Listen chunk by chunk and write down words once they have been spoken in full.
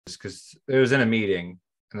because it was in a meeting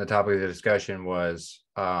and the topic of the discussion was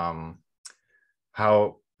how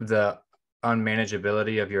the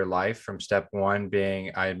unmanageability of your life from step one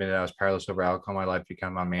being I admitted I was powerless over alcohol, my life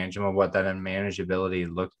become unmanageable, what that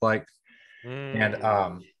unmanageability looked like.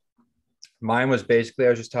 And mine was basically I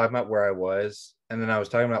was just talking about where I was, and then I was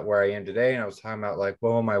talking about where I am today, and I was talking about like,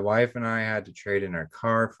 well, my wife and I had to trade in our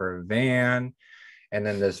car for a van, and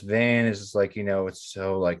then this van is just like, it's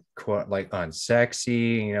so like quote like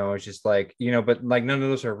unsexy, it's just like, but like none of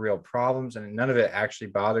those are real problems, and none of it actually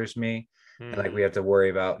bothers me. And like we have to worry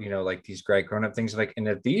about, like these great grown-up things, like, and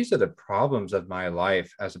if these are the problems of my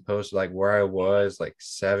life as opposed to like where I was like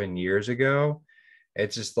 7 years ago,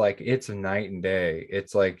 it's just like it's a night and day.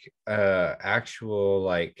 It's like actual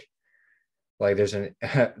like there's an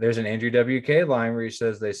there's an Andrew WK line where he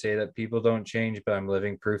says they say that people don't change, but I'm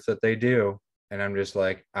living proof that they do. And I'm just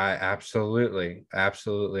like, I absolutely,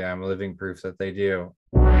 I'm living proof that they do.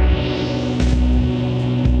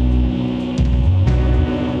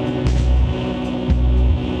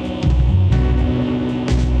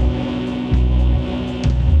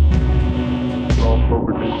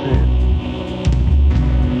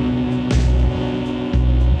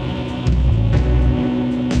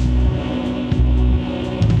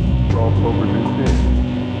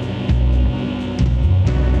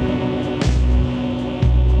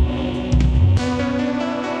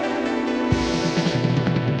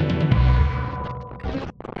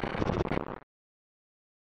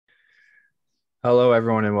 Hello,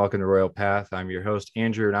 everyone, and welcome to Royal Path. I'm your host,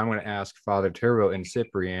 Andrew, and I'm going to ask Father Turbo and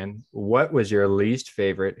Cyprian, what was your least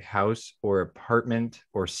favorite house or apartment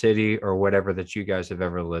or city or whatever that you guys have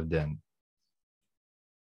ever lived in?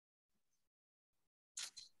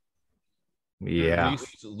 Yeah.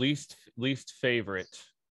 Least favorite.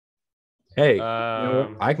 Hey,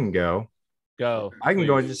 I can go. Go. I can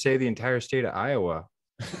go and just say the entire state of Iowa.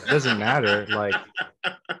 It doesn't matter. Like,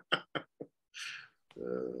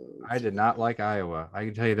 I did not like Iowa. I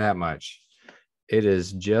can tell you that much. It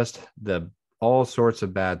is just all sorts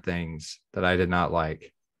of bad things that I did not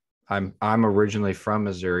like. I'm originally from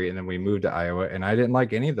Missouri, and then we moved to Iowa, and I didn't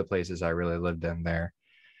like any of the places I really lived in there.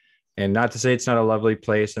 And not to say it's not a lovely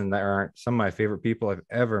place, and there aren't some of my favorite people I've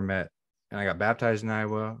ever met. And I got baptized in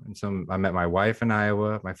Iowa, and I met my wife in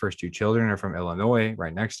Iowa. My first two children are from Illinois,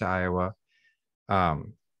 right next to Iowa.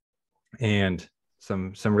 And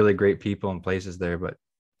some really great people and places there, but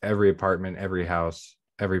every apartment, every house,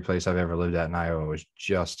 every place I've ever lived at in Iowa was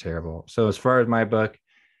just terrible. So as far as my book,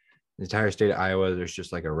 the entire state of Iowa, there's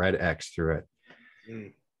just like a red X through it.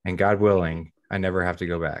 And God willing, I never have to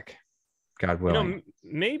go back. God willing.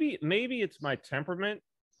 Maybe it's my temperament,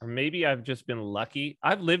 or maybe I've just been lucky.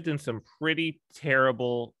 I've lived in some pretty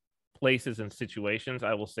terrible places and situations,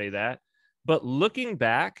 I will say that. But looking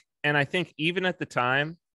back, and I think even at the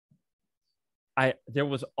time,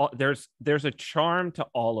 there's a charm to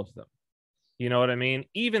all of them. You know what I mean?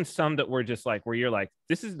 Even some that were just like, where you're like,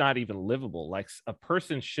 this is not even livable. Like a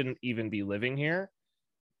person shouldn't even be living here.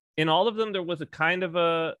 In all of them, there was a kind of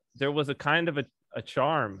a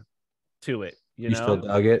charm to it. You know? Still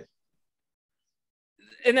dug it?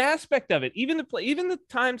 An aspect of it, even the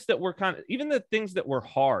times that were even the things that were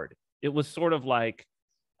hard, it was sort of like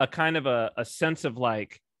a kind of a sense of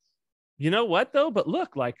like, you know what though? But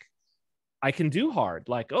look, like, I can do hard.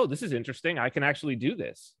 Like, oh, this is interesting. I can actually do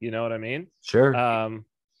this. You know what I mean? Sure.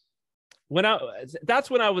 That's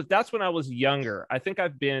when I was younger. I think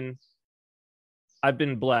I've been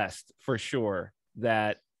blessed for sure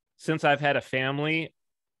that since I've had a family,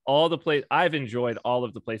 I've enjoyed all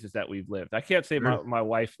of the places that we've lived. I can't say my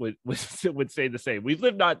wife would say the same. We've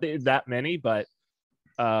lived not that many, but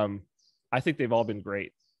I think they've all been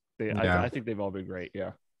great. I think they've all been great.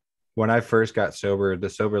 Yeah. When I first got sober, the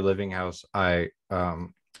sober living house I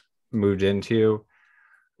moved into,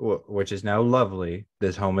 which is now lovely.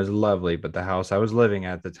 This home is lovely, but the house I was living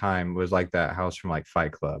at the time was like that house from like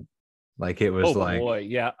Fight Club. Like it was boy,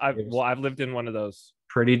 yeah. I've lived in one of those.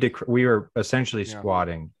 We were essentially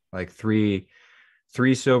squatting, like three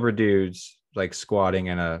sober dudes like squatting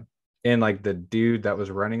in like the dude that was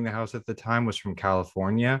running the house at the time was from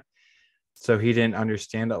California. So he didn't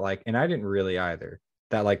understand it, like, and I didn't really either,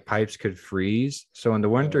 that like pipes could freeze. So in the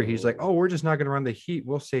winter, he's like, oh, we're just not going to run the heat.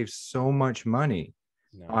 We'll save so much money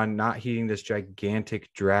on not heating this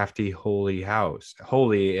gigantic, drafty, holy house.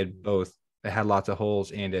 Holy, it had lots of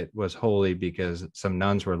holes, and it was holy because some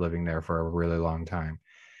nuns were living there for a really long time.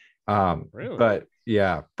 Really? But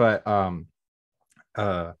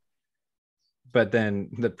then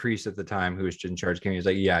the priest at the time who was in charge came, he was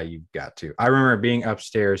like, yeah, you've got to. I remember being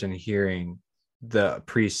upstairs and hearing the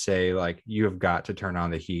priest say, like, you have got to turn on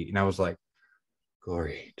the heat. And I was like,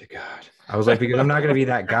 Glory to God. I was like, because I'm not going to be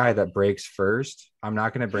that guy that breaks first. I'm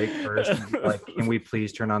not going to break first. And be like, can we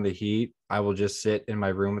please turn on the heat? I will just sit in my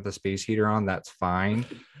room with the space heater on. That's fine.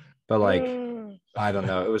 But like, I don't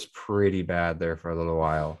know. It was pretty bad there for a little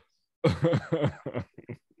while.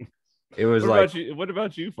 It was what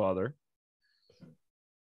about you, Father?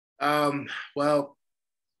 Well,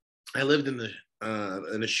 I lived in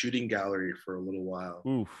a shooting gallery for a little while.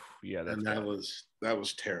 Oof, yeah, and that was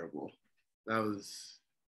terrible. That was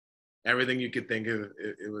everything you could think of.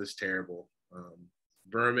 It was terrible.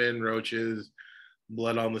 Vermin, roaches,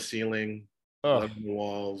 blood on the ceiling, blood on the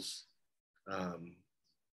walls,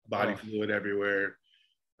 body fluid everywhere,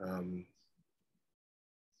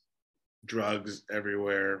 drugs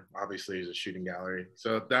everywhere. Obviously, it's a shooting gallery,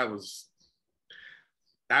 so that was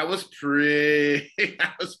pretty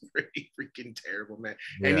freaking terrible, man.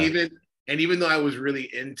 Yeah. And even though I was really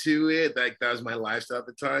into it, like that was my lifestyle at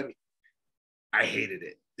the time, I hated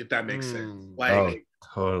it, if that makes sense. Like,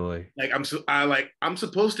 totally. Like I'm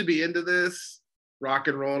supposed to be into this rock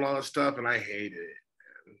and roll and all this stuff, and I hated it.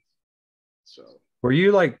 Man. So were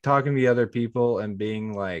you like talking to the other people and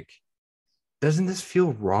being like, doesn't this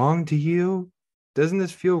feel wrong to you? Doesn't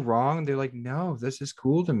this feel wrong? They're like, no, this is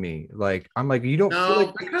cool to me. Like, I'm like, you don't feel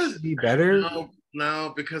like because be better?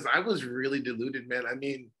 No, because I was really deluded, man. I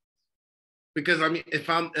mean, if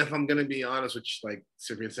I'm gonna be honest, which like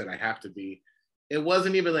Cyprian said, I have to be. It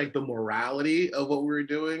wasn't even like the morality of what we were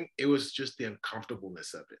doing. It was just the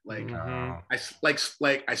uncomfortableness of it. Like, I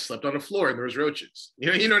slept on the floor and there was roaches. You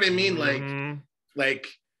know what I mean? Like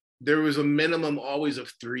there was a minimum always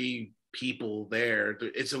of 3 people there.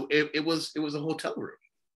 It was a hotel room.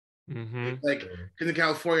 Like, because in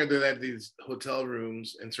California there had these hotel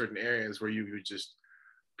rooms in certain areas where you would just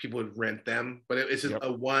people would rent them, but it's just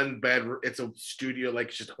a 1 bed. It's a studio, like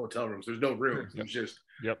it's just hotel rooms. There's no rooms. It's just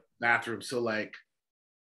bathroom. So like,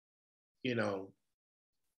 you know,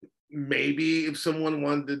 maybe if someone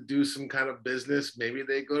wanted to do some kind of business, maybe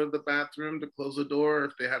they go to the bathroom to close the door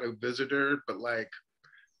if they had a visitor. But like,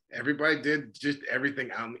 everybody did just everything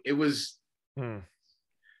out. It was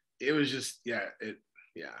just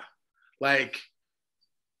like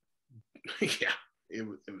it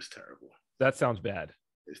was terrible. That sounds bad.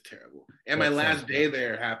 It's terrible. And my last day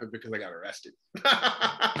there happened because I got arrested. It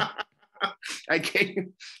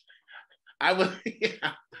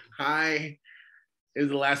was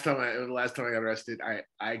the last time I got arrested.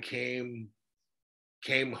 I came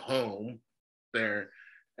home there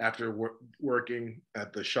after working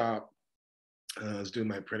at the shop. I was doing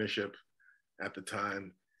my apprenticeship at the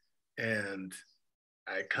time, and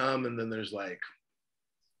I come, and then there's like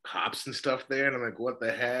cops and stuff there, and I'm like, what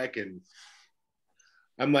the heck? And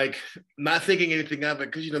I'm like, not thinking anything of it,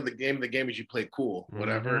 because you know the game is you play cool,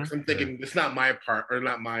 whatever. I'm thinking it's not my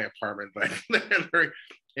apartment, but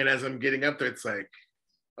and as I'm getting up there, it's like,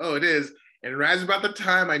 oh, it is. And right about the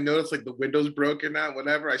time I notice like the window's broken out,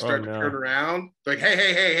 whatever, I start to turn around, like,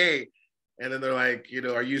 hey. And then they're like, you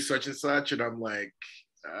know, are you such and such? And I'm like,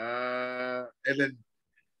 and then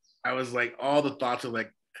I was like, all the thoughts of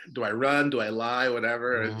like, do I run? Do I lie?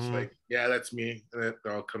 Whatever. And it's like, yeah, that's me. And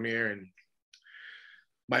they're all come here. And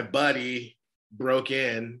my buddy broke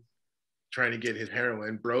in trying to get his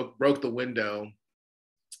heroin, broke the window,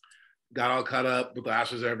 got all cut up, the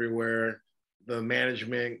glass was everywhere. The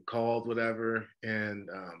management called, whatever. And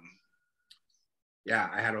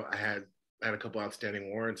I had a couple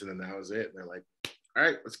outstanding warrants, and then that was it. And they're like, all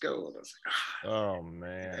right, let's go. And I was like, oh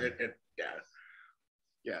man.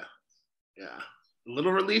 Yeah. A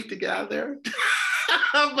little relief to get out of there.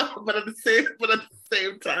 but at the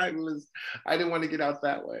same time, I didn't want to get out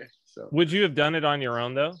that way. So would you have done it on your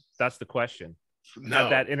own though? That's the question. No.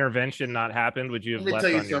 Had that intervention not happened, would you have left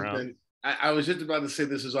on your own? I was just about to say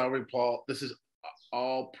this is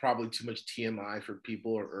all probably too much TMI for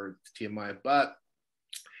people or TMI, but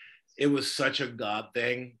it was such a God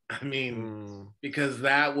thing. I mean, because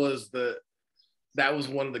that was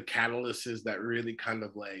one of the catalysts that really kind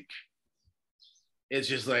of like, it's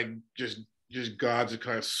just like, just God just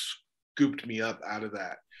kind of scooped me up out of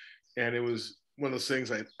that. And it was one of those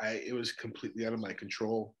things it was completely out of my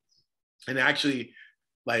control. And actually,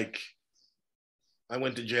 like, I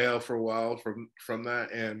went to jail for a while from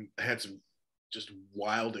that, and I had some just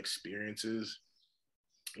wild experiences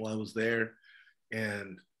while I was there.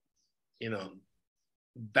 And, you know,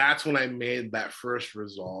 that's when I made that first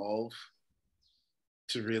resolve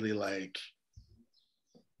to really like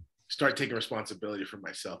start taking responsibility for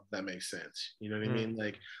myself, if that makes sense. You know what I mean?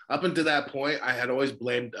 Like, up until that point, I had always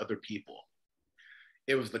blamed other people.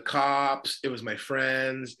 it was the cops, it was my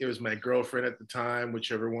friends, it was my girlfriend at the time,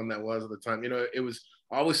 whichever one that was at the time. You know, it was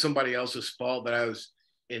always somebody else's fault that I was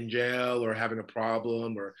in jail or having a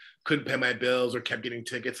problem or couldn't pay my bills or kept getting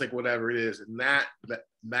tickets, like whatever it is. And that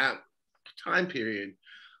time period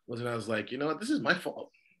was when I was like, you know what, this is my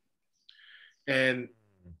fault. And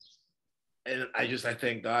I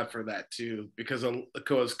thank God for that too, because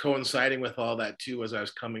coinciding with all that too, as I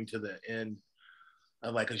was coming to the end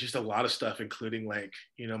of like just a lot of stuff, including like,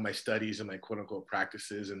 you know, my studies and my quote unquote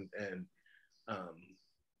practices.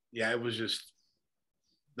 Yeah, it was just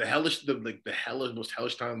most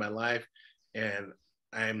hellish time of my life. And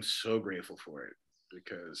I am so grateful for it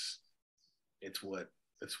because it's what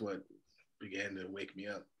began to wake me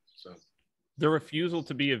up. So the refusal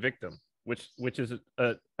to be a victim, which is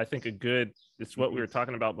I think a good, it's what we were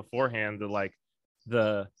talking about beforehand,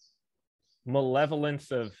 the malevolence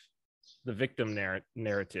of the victim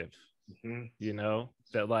narrative, you know,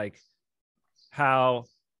 that like how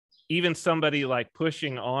even somebody like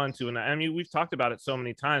pushing on to, and I mean, we've talked about it so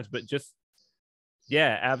many times, but just,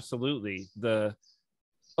 yeah, absolutely.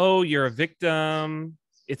 Oh, you're a victim.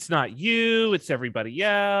 It's not you, it's everybody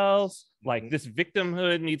else. Like this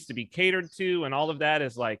victimhood needs to be catered to. And all of that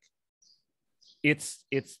is like, it's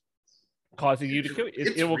causing you to kill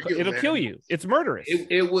you. It'll kill you. It's murderous.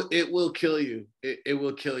 It will kill you. It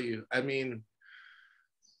will kill you. I mean,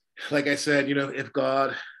 like I said, you know, if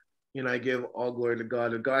God, you know, I give all glory to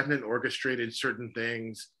God. If God hadn't orchestrated certain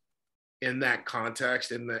things in that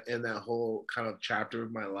context, in that whole kind of chapter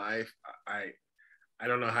of my life, I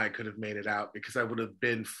don't know how I could have made it out, because I would have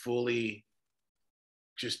been fully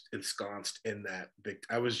just ensconced in that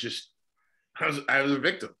I was a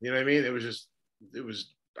victim. You know what I mean?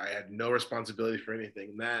 I had no responsibility for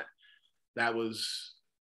anything. And that was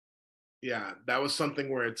something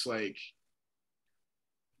where it's like,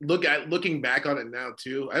 looking back on it now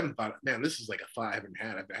too, I haven't thought, man, this is like a thought I haven't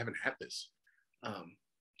had this. I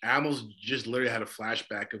almost just literally had a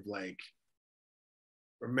flashback of like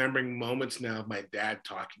remembering moments now of my dad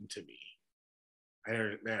talking to me. I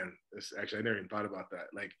never even thought about that.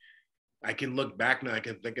 Like, I can look back now, I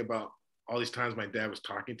can think about all these times my dad was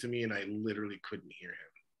talking to me and I literally couldn't hear him.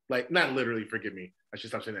 Like, not literally, forgive me, I should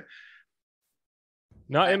stop saying that.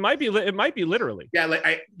 No, it might be literally. Yeah, like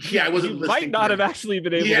I wasn't listening. Might not have actually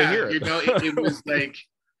been able to hear it. You know, it was like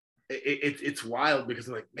it's wild, because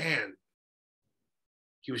I'm like, man,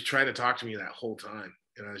 he was trying to talk to me that whole time,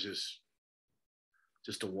 and I was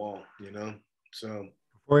just a wall, you know. So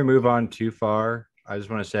before we move on too far, I just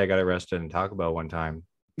want to say I got arrested in Taco Bell one time.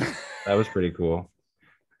 That was pretty cool.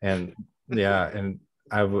 And yeah, and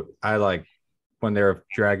I like, when they were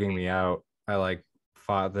dragging me out, I like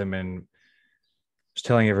fought them and was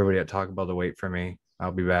telling everybody at Taco Bell to wait for me.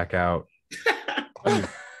 I'll be back out.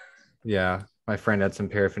 Yeah, my friend had some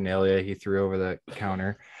paraphernalia he threw over the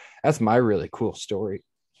counter. That's my really cool story.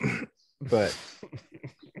 But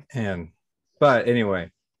anyway,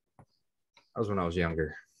 that was when I was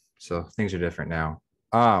younger, so things are different now.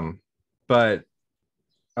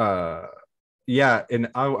 Yeah, and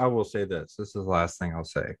I will say this is the last thing I'll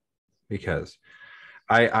say, because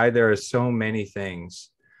there are so many things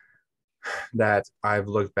that I've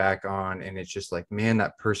looked back on, and it's just like, man,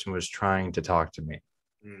 that person was trying to talk to me.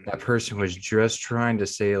 That person was just trying to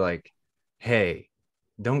say like, hey,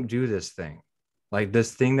 don't do this thing. Like,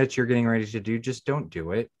 this thing that you're getting ready to do, just don't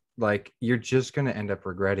do it. Like, you're just going to end up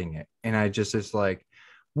regretting it. And it's like,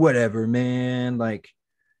 whatever, man, like,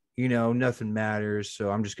 you know, nothing matters.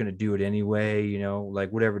 So I'm just going to do it anyway, you know,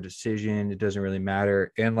 like whatever decision, it doesn't really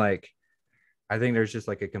matter. And like, I think there's just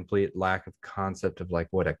like a complete lack of concept of like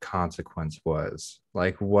what a consequence was,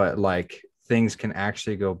 like what, like things can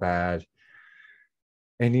actually go bad.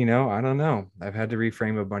 And, you know, I don't know. I've had to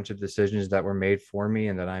reframe a bunch of decisions that were made for me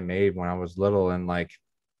and that I made when I was little. And like,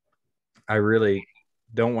 I really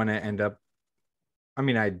don't want to end up, I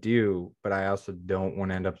mean, I do, but I also don't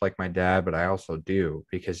want to end up like my dad, but I also do,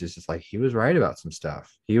 because it's just like, he was right about some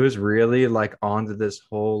stuff. He was really like onto this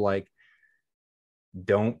whole, like,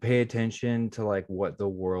 don't pay attention to like what the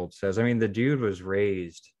world says. I mean, the dude was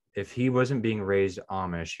raised, if he wasn't being raised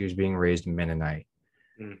Amish, he was being raised Mennonite.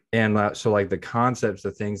 And so like the concepts,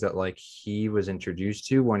 the things that like he was introduced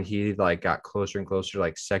to when he like got closer and closer to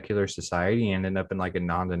like secular society and ended up in like a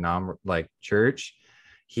non-denom like church,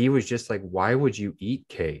 he was just like, why would you eat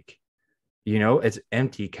cake? You know, it's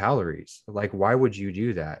empty calories. Like, why would you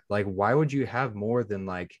do that? Like, why would you have more than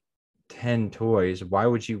like 10 toys? Why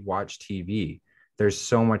would you watch TV? There's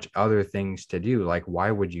so much other things to do. Like,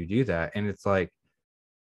 why would you do that? And it's like,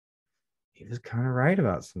 he was kind of right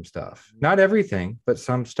about some stuff. Not everything, but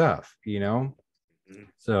some stuff, you know?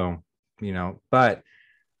 So, you know, but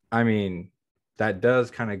I mean, that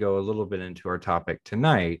does kind of go a little bit into our topic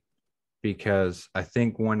tonight, because I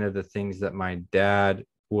think one of the things that my dad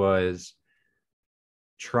was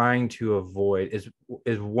trying to avoid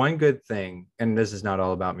is one good thing, and this is not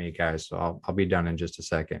all about me, guys, so I'll be done in just a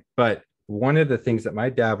second. But one of the things that my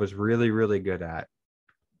dad was really, really good at,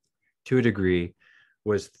 to a degree,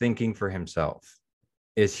 was thinking for himself.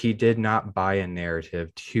 Is he did not buy a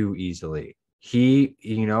narrative too easily. He,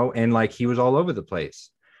 and like he was all over the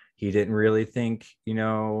place. He didn't really think,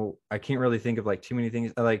 I can't really think of like too many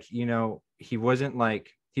things. Like, he wasn't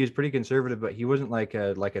like, he was pretty conservative, but he wasn't like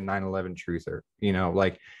a 9/11 truther,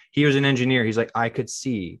 like he was an engineer. He's like, I could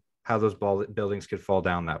see how those buildings could fall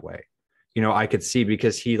down that way. I could see,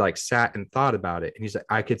 because he like sat and thought about it. And he's like,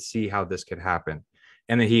 I could see how this could happen.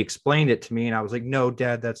 And then he explained it to me, and I was like, no,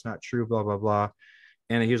 Dad, that's not true, blah, blah, blah.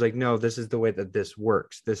 And he was like, no, this is the way that this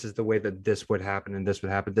works. This is the way that this would happen, and this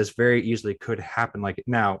would happen. This very easily could happen like it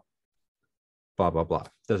now, blah, blah, blah.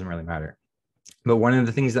 Doesn't really matter. But one of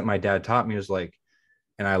the things that my dad taught me was like,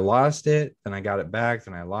 and I lost it, then I got it back,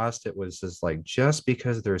 then I lost it, was just like, just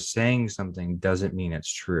because they're saying something doesn't mean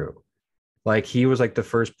it's true. Like, he was like the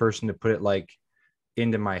first person to put it like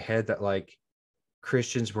into my head that like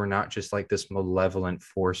Christians were not just like this malevolent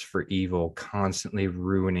force for evil, constantly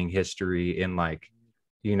ruining history and like,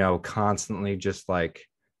 constantly just like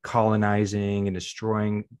colonizing and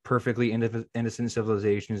destroying perfectly innocent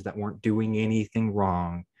civilizations that weren't doing anything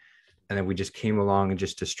wrong. And then we just came along and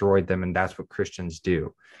just destroyed them. And that's what Christians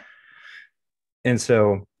do. And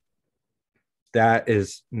so that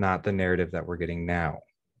is not the narrative that we're getting now.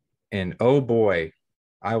 And oh boy,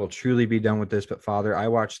 I will truly be done with this. But Father, I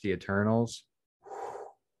watched the Eternals.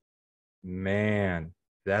 Man,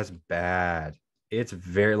 that's bad. It's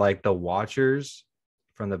very like the Watchers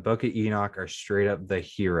from the Book of Enoch are straight up the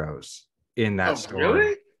heroes in that story.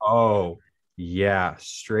 Really? Oh, yeah.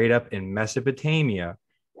 Straight up in Mesopotamia.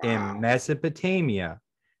 Wow. In Mesopotamia,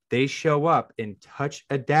 they show up and touch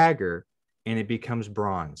a dagger and it becomes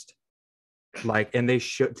bronzed. Like, and they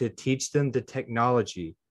should to teach them the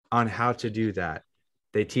technology on how to do that.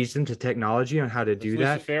 They teach them the technology on how to do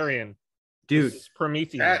that. Luciferian. Dude,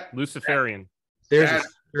 Promethean, Luciferian. There's a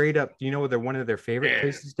straight up, they're one of their favorite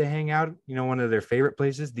places to hang out. One of their favorite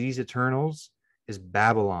places, these Eternals, is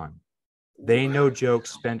Babylon. They, no joke,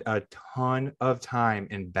 spend a ton of time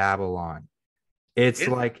in Babylon. It's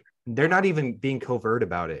like, they're not even being covert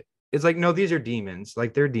about it. It's like, no, these are demons.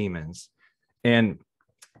 Like, they're demons. And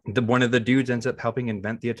one of the dudes ends up helping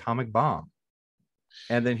invent the atomic bomb.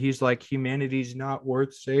 And then he's like, humanity's not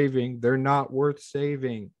worth saving. They're not worth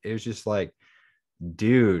saving. It was just like,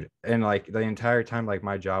 dude. And like the entire time, like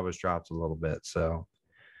my jaw was dropped a little bit. So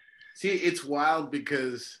see, it's wild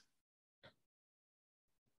because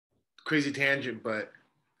crazy tangent, but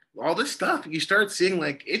all this stuff you start seeing,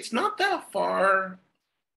 like, it's not that far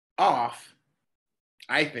off,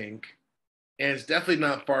 I think. And it's definitely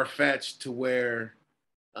not far-fetched to where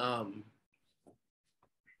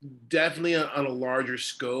definitely on a larger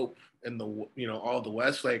scope in the all the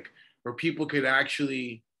West, like where people could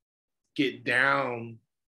actually get down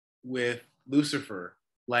with Lucifer,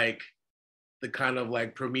 like the kind of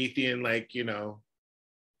like Promethean, like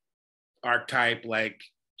archetype, like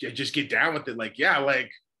just get down with it. Like, yeah,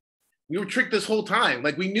 like we were tricked this whole time.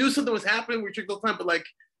 Like we knew something was happening, we were tricked the whole time, but like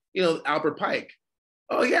Albert Pike,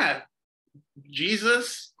 oh yeah,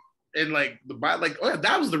 Jesus and like the Bible, like, oh yeah,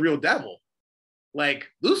 that was the real devil. Like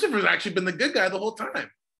Lucifer's actually been the good guy the whole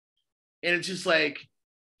time. And it's just like,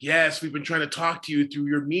 yes, we've been trying to talk to you through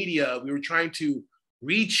your media. We were trying to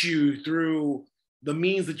reach you through the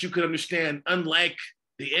means that you could understand, unlike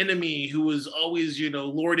the enemy who was always,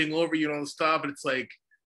 lording over you and all this stuff. And it's like,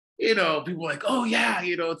 people are like, oh yeah,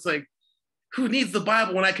 it's like, who needs the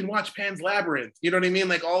Bible when I can watch Pan's Labyrinth? You know what I mean?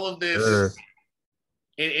 Like all of this. Sure.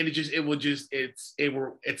 And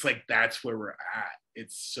it's like, that's where we're at.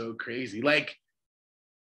 It's so crazy. Like,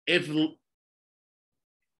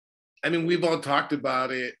 we've all talked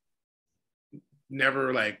about it,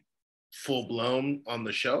 never like full blown on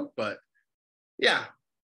the show, but yeah,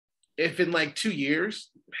 if in like 2 years,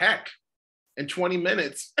 heck, in 20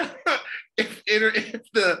 minutes, if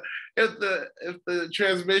the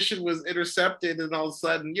transmission was intercepted and all of a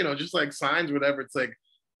sudden, just like signs, whatever, it's like,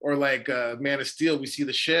 or like Man of Steel, we see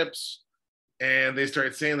the ships and they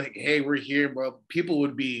start saying like, hey, we're here, well, people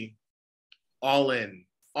would be all in.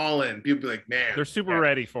 People be like, man, they're super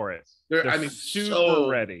ready for it. They're super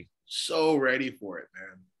ready. So ready for it,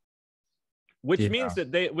 man. Which means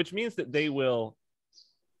that they will,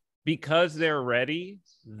 because they're ready,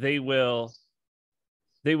 they will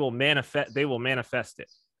manifest it.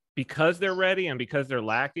 because they're ready and because they're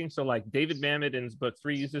lacking. So like David Mamet in his book,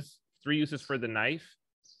 Three Uses for the Knife.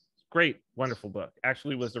 Great, wonderful book.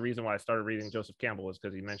 Actually was the reason why I started reading Joseph Campbell, was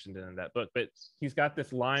because he mentioned it in that book. But he's got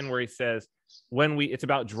this line where he says, it's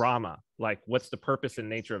about drama, like what's the purpose and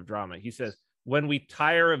nature of drama? He says, when we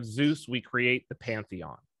tire of Zeus, we create the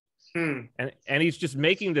pantheon. And he's just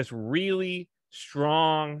making this really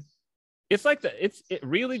strong, it's like it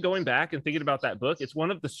really, going back and thinking about that book, it's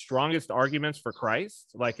one of the strongest arguments for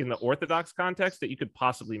Christ, like in the Orthodox context, that you could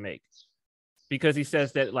possibly make. Because he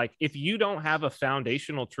says that, like, if you don't have a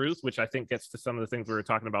foundational truth, which I think gets to some of the things we were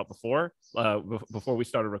talking about before we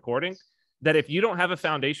started recording, that if you don't have a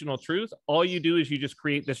foundational truth, all you do is you just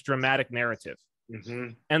create this dramatic narrative.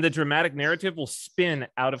 And the dramatic narrative will spin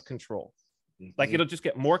out of control. Like, it'll just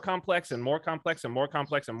get more complex and more complex and more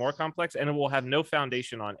complex and more complex, and it will have no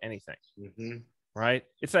foundation on anything. Right?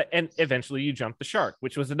 It's like, and eventually you jump the shark,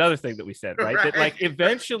 which was another thing that we said, right? That like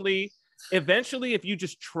eventually, if you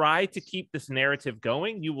just try to keep this narrative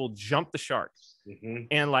going, you will jump the shark.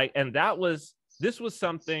 And like, and this was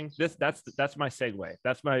something, that's my segue.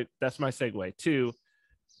 That's my segue to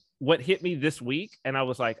what hit me this week. And I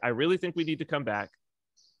was like, I really think we need to come back.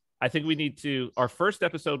 I think we need to, our first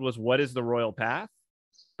episode was what is the royal path?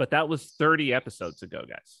 But that was 30 episodes ago,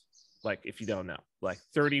 guys. Like, if you don't know, like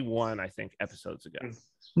 31, I think, episodes ago.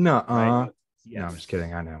 No, right? Yes. No, I'm just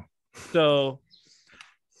kidding. I know. So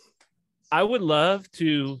I would love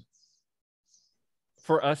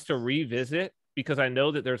for us to revisit, because I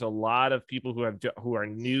know that there's a lot of people who are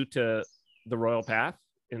new to the royal path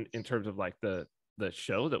in terms of like the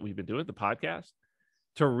show that we've been doing, the podcast,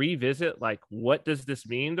 to revisit, like, what does this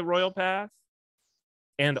mean, the royal path?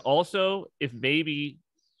 And also, if maybe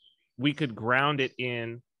we could ground it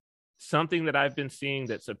in something that I've been seeing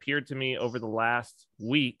that's appeared to me over the last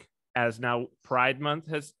week, as now Pride Month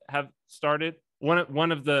have started.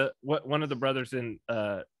 One of the brothers in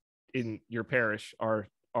your parish,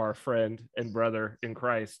 our friend and brother in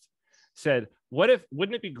Christ, said,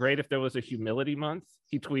 wouldn't it be great if there was a humility month?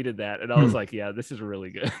 He tweeted that, and I was like, yeah, this is really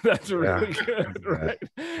good. That's really good, right?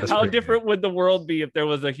 How different would the world be if there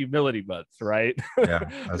was a humility month, right? Yeah,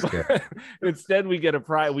 that's good. Instead, we get a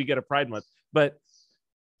Pride Month. But,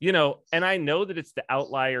 you know, and I know that it's the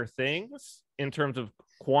outlier things in terms of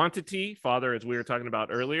quantity, Father, as we were talking about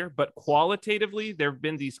earlier, but qualitatively, there have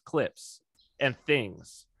been these clips and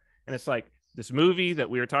things. And it's like this movie that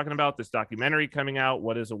we were talking about, this documentary coming out,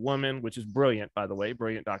 What is a Woman, which is brilliant, by the way,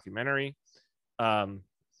 brilliant documentary.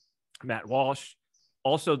 Matt Walsh.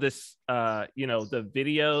 Also this, the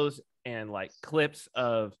videos and like clips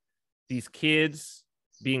of these kids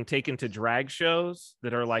being taken to drag shows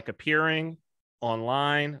that are like appearing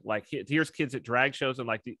online. Like, here's kids at drag shows and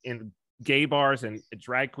like in gay bars, and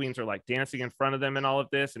drag queens are like dancing in front of them and all of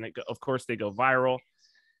this. And of course they go viral.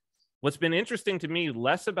 What's been interesting to me,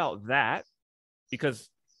 less about that, because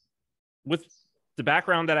with the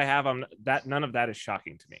background that I have on that, none of that is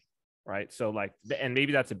shocking to me. Right. So like, and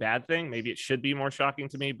maybe that's a bad thing. Maybe it should be more shocking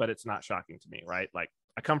to me, but it's not shocking to me. Right. Like,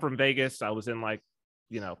 I come from Vegas. I was in like,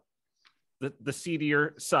 you know, the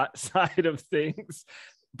seedier side of things.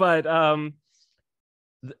 But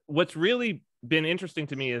what's really been interesting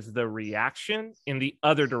to me is the reaction in the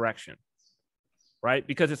other direction. Right.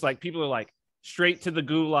 Because it's like, people are like, straight to the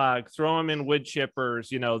gulag, throw them in wood chippers,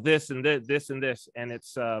 you know, this and this and this. And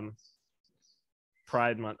it's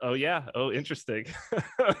Pride Month. Oh yeah. Oh, interesting.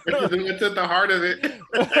 It's at the heart of it.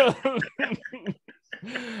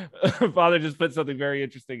 Father just put something very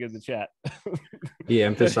interesting in the chat. He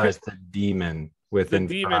emphasized the demon within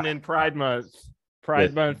the demon in Pride Month.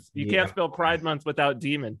 Pride Month. You can't spell Pride Month without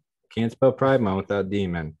demon. Can't spell Pride Month without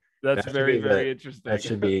demon. That's very interesting. That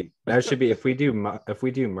should be if we do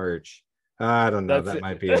merch. I don't know. That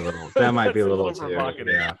might be a little. That might be a little too provocative.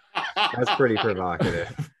 Yeah, that's pretty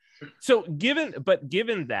provocative. So given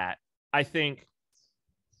that, I think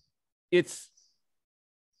it's,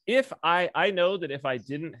 if I know that if I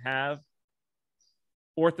didn't have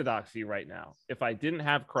orthodoxy right now, if I didn't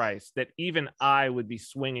have Christ, that even I would be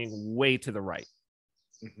swinging way to the right.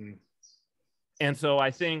 And so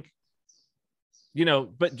I think, you know,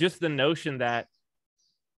 but just the notion that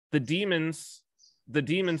the demons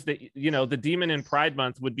that, you know, the demon in Pride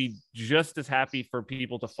Month would be just as happy for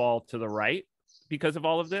people to fall to the right because of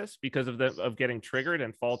all of this, because of getting triggered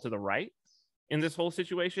and fall to the right in this whole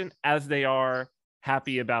situation, as they are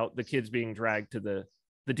happy about the kids being dragged to the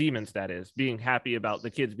demons, that is, being happy about the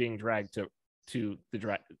kids being dragged to the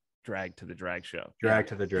drag to the drag show. Drag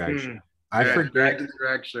to the drag show. I forget. Drag to the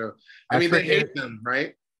drag show. I mean, they hate them,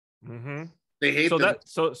 right? Mm-hmm. They hate them.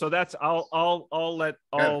 So that's I'll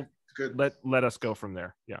good. let us go from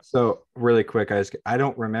there. Yeah. So really quick, I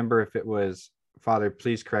don't remember if it was, Father,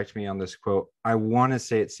 please correct me on this quote. I want to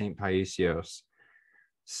say it's St. Paisios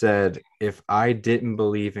said, if I didn't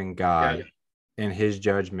believe in God and his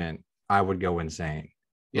judgment, I would go insane.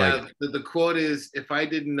 Yeah, like, the quote is, if I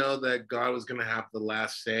didn't know that God was going to have the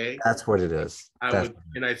last say, that's what it is. I would,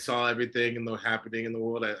 and I saw everything and the happening in the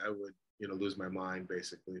world, I would, lose my mind,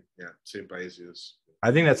 basically. Yeah, St. Paisios.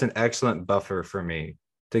 I think that's an excellent buffer for me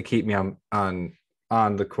to keep me on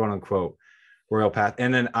the quote unquote royal path.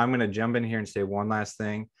 And then I'm going to jump in here and say one last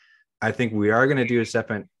thing. I think we are going to do a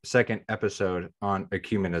second episode on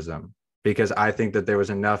ecumenism, because I think that there was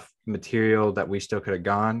enough material that we still could have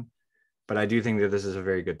gone. But I do think that this is a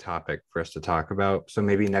very good topic for us to talk about. So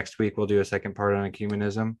maybe next week we'll do a second part on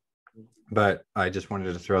ecumenism. But I just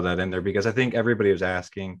wanted to throw that in there because I think everybody was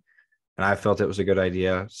asking, and I felt it was a good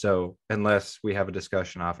idea. So unless we have a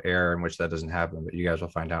discussion off air in which that doesn't happen, but you guys will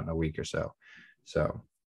find out in a week or so. So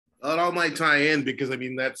it all might tie in, because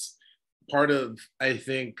that's part of, I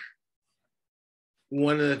think,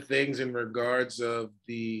 one of the things in regards of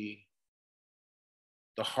the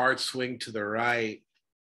hard swing to the right.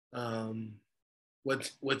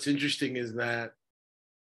 What's interesting is that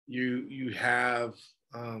you have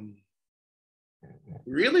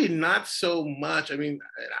really not so much. I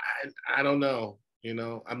don't know.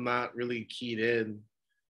 I'm not really keyed in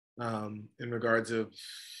regards of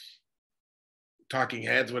talking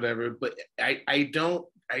heads, whatever. But I don't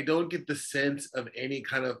get the sense of any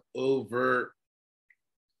kind of overt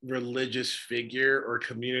religious figure or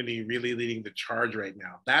community really leading the charge right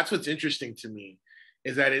now. That's what's interesting to me,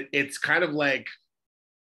 is that it's kind of like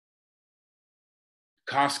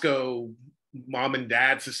Costco mom and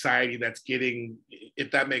dad society that's getting, if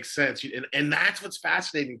that makes sense. And that's what's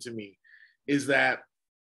fascinating to me, is that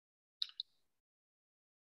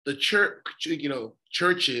the church,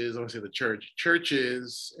 churches, I want to say the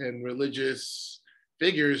churches and religious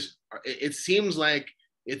figures, it seems like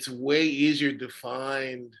it's way easier to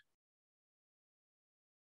find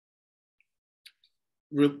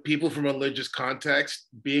people from religious context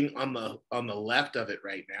being on the left of it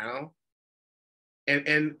right now.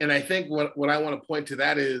 And I think what I want to point to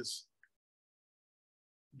that is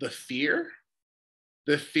the fear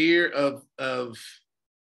of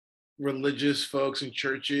religious folks in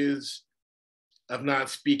churches of not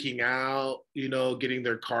speaking out, getting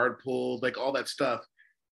their card pulled, like all that stuff.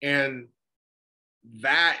 And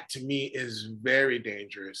that to me is very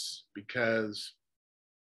dangerous, because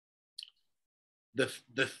the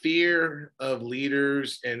fear of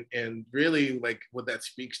leaders and really, like, what that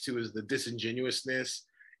speaks to is the disingenuousness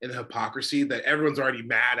and the hypocrisy that everyone's already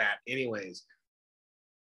mad at anyways.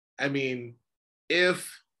 If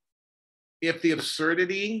the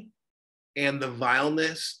absurdity and the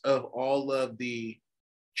vileness of all of the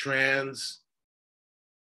trans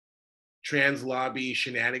lobby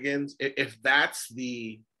shenanigans, if that's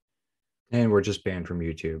the... And we're just banned from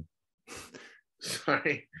YouTube.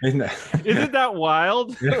 Sorry. Isn't that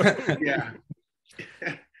wild? Yeah.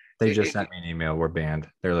 They just sent me an email. We're banned.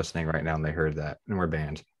 They're listening right now and they heard that, and we're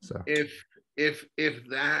banned. So if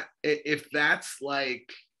that's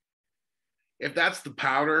the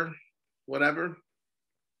powder, whatever,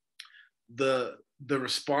 the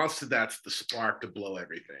response to that's the spark to blow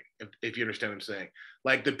everything. If you understand what I'm saying,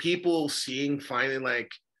 like the people finally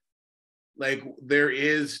like there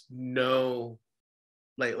is no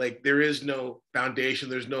there is no foundation.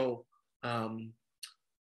 There's no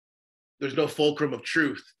fulcrum of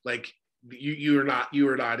truth. Like you are not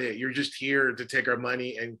it. You're just here to take our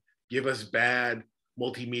money and give us bad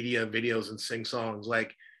multimedia videos and sing songs.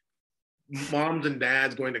 Like moms and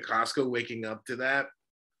dads going to Costco, waking up to that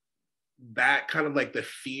kind of like the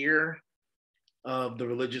fear of the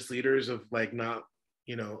religious leaders of like not,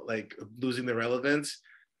 like losing their relevance.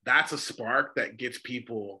 That's a spark that gets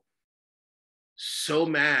people so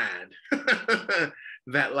mad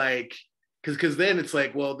that like, because then it's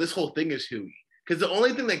like, well, this whole thing is hooey. Because the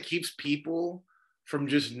only thing that keeps people from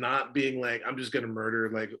just not being like, I'm just gonna murder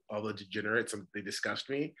like all the degenerates and they disgust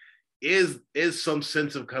me, is some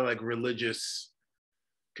sense of kind of like religious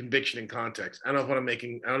conviction and context. I don't know if I'm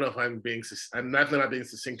definitely not being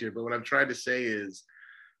succinct here, but what I'm trying to say is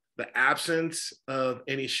the absence of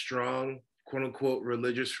any strong quote unquote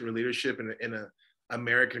religious leadership in a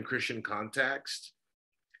American Christian context,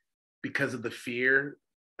 because of the fear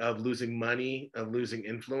of losing money, of losing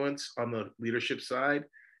influence on the leadership side.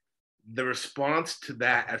 The response to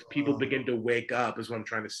that, as people begin to wake up, is what I'm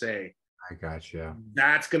trying to say. I got you.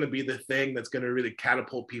 That's going to be the thing that's going to really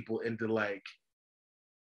catapult people into like,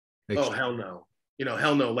 oh, hell no.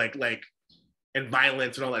 Hell no, like, and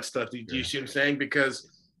violence and all that stuff. Do you see what I'm saying? Because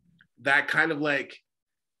that kind of like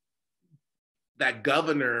that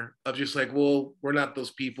governor of just like, well, we're not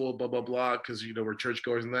those people, blah, blah, blah, because, you know, we're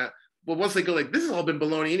churchgoers and that. But once they go like, this has all been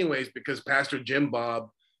baloney anyways, because Pastor Jim Bob,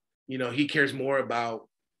 you know, he cares more about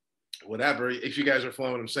whatever, if you guys are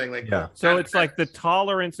following what I'm saying. Like, yeah. So it's like the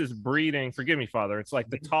tolerance is breeding, forgive me, Father, it's like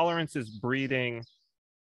the tolerance is breeding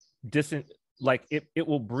like it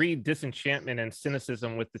will breed disenchantment and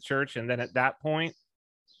cynicism with the church. And then at that point,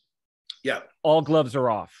 yeah, all gloves are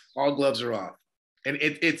off. All gloves are off. And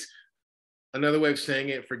it's another way of saying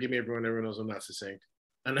it. Forgive me, everyone knows I'm not succinct.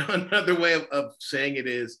 Another way of saying it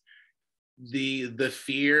is the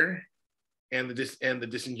fear and the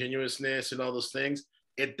disingenuousness and all those things.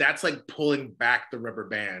 That's like pulling back the rubber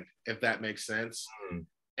band, if that makes sense.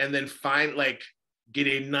 And then get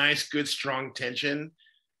a nice, good, strong tension.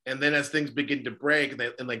 And then as things begin to break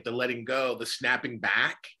and like the letting go, the snapping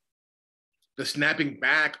back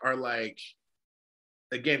are like,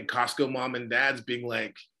 again, Costco mom and dads being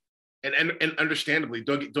like, and understandably,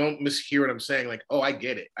 don't mishear what I'm saying. Like, oh, I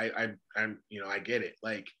get it. I'm you know, I get it.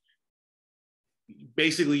 Like,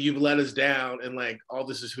 basically, you've let us down, and like all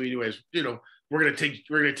this is who you is. You know, we're gonna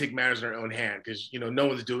take matters in our own hand because, you know, no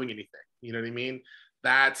one's doing anything. You know what I mean?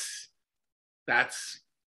 That's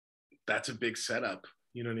a big setup.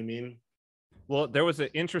 You know what I mean? Well, there was an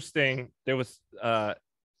interesting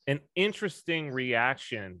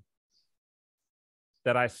reaction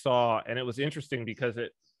that I saw, and it was interesting because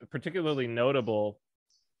it particularly notable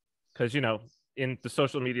because, you know, in the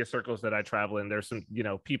social media circles that I travel in, there's some, you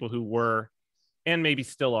know, people who were and maybe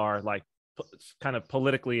still are like kind of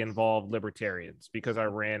politically involved libertarians, because I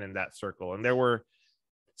ran in that circle, and there were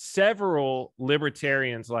several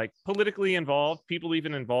libertarians, like politically involved, people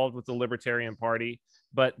even involved with the Libertarian Party.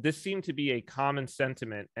 But this seemed to be a common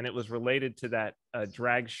sentiment, and it was related to that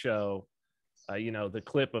drag show, you know, the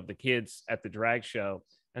clip of the kids at the drag show.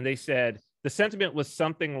 And they said the sentiment was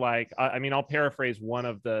something like, I mean, I'll paraphrase one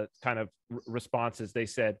of the kind of responses. They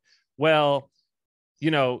said, well, you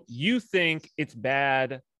know, you think it's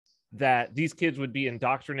bad that these kids would be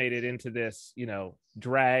indoctrinated into this, you know,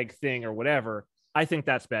 drag thing or whatever. I think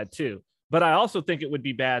that's bad too. But I also think it would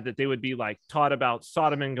be bad that they would be like taught about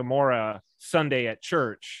Sodom and Gomorrah Sunday at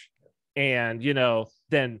church. And, you know,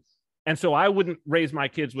 and so I wouldn't raise my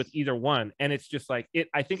kids with either one. And it's just like,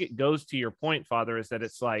 I think it goes to your point, Father, is that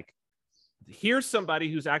it's like, here's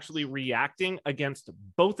somebody who's actually reacting against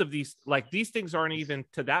both of these. Like, these things aren't even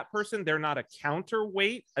to that person. They're not a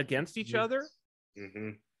counterweight against each other.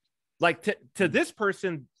 Mm-hmm. Like to this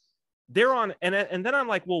person, they're on. And then I'm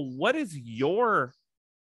like, well, what is your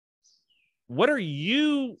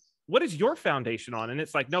foundation on? And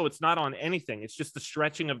it's like, no, it's not on anything. It's just the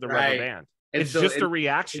stretching of the rubber band. It's just a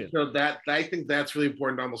reaction. So that, I think that's really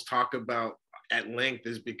important to almost talk about at length,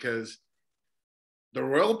 is because the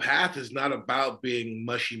royal path is not about being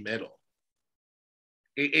mushy middle.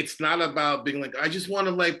 It's not about being like, I just want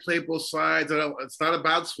to like play both sides. It's not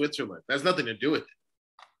about Switzerland. That's nothing to do with it,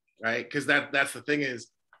 right? Because that's the thing is,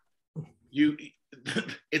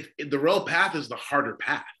 the royal path is the harder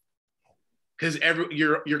path, because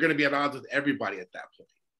you're going to be at odds with everybody at that point.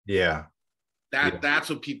 Yeah. That's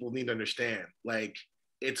what people need to understand. Like,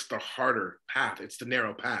 it's the harder path. It's the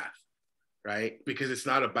narrow path, right? Because it's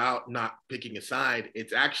not about not picking a side.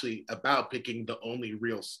 It's actually about picking the only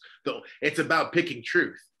real. It's about picking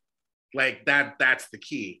truth. Like that's the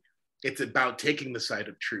key. It's about taking the side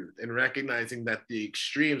of truth and recognizing that the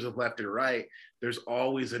extremes of left and right, there's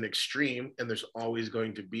always an extreme and there's always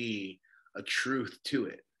going to be a truth to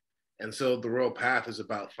it. And so the royal path is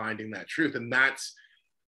about finding that truth. And that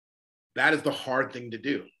is the hard thing to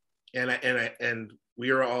do. And we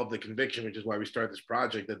are all of the conviction, which is why we started this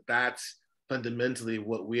project, that's fundamentally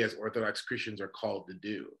what we as Orthodox Christians are called to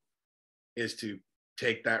do, is to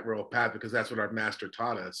take that royal path, because that's what our master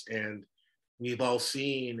taught us. And we've all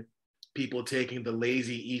seen people taking the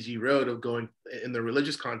lazy, easy road of going, in the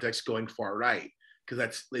religious context, going far right,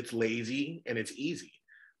 because it's lazy and it's easy,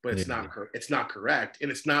 but it's not correct,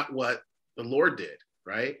 and it's not what the Lord did,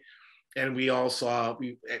 right? And we all saw,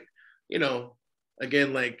 you know,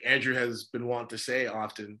 again, like Andrew has been wanting to say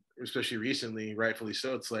often, especially recently, rightfully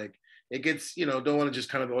so, it's like, it gets, you know, don't want to just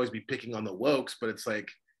kind of always be picking on the wokes, but it's like,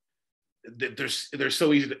 they're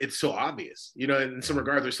so easy, it's so obvious, you know, in some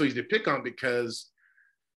regards, they're so easy to pick on because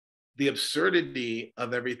the absurdity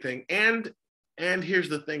of everything. And here's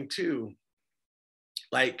the thing too,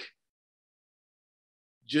 like,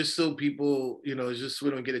 just so people, you know, just so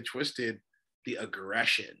we don't get it twisted, the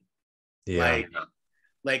aggression. Yeah.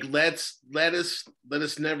 Like let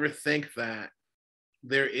us never think that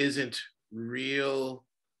there isn't real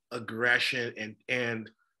aggression and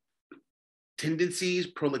tendencies,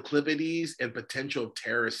 proclivities, and potential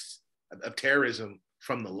terrorism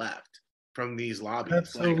from the left, from these lobbies.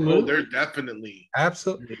 Absolutely. Like, oh, they're definitely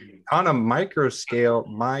absolutely on a micro scale.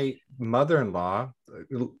 My mother-in-law,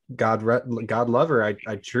 God love her.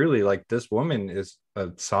 I truly, like, this woman is a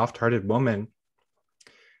soft-hearted woman.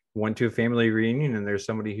 Went to a family reunion and there's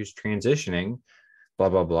somebody who's transitioning, blah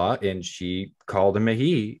blah blah, and she called him a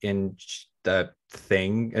he, and that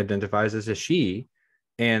thing identifies as a she,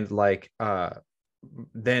 and like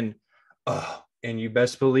then and you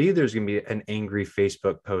best believe there's going to be an angry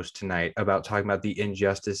Facebook post tonight about talking about the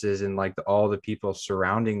injustices and like all the people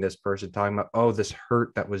surrounding this person talking about, oh, this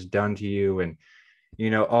hurt that was done to you, and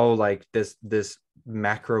oh, like this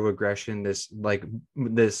macro aggression, this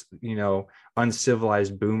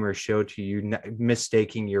uncivilized boomer show to you,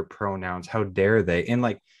 mistaking your pronouns, how dare they. And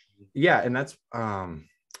like, yeah, and that's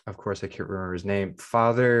of course I can't remember his name.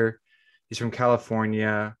 Father, he's from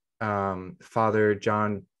California. Father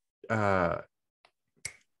John,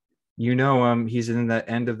 he's in the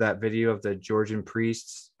end of that video of the Georgian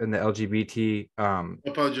priests and the LGBT.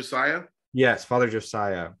 Father Josiah. Yes, Father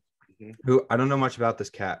Josiah, who, I don't know much about this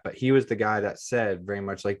cat, but he was the guy that said very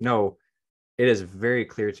much like, no, it is very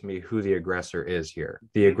clear to me who the aggressor is here.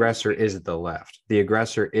 The aggressor is the left. The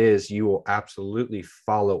aggressor is, you will absolutely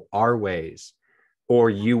follow our ways, or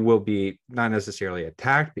you will be not necessarily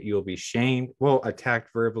attacked, but you will be shamed, well, attacked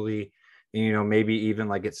verbally, maybe even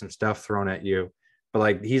like get some stuff thrown at you. But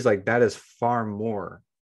like, he's like, that is far more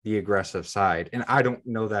the aggressive side. And I don't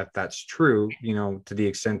know that that's true, to the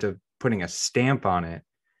extent of putting a stamp on it.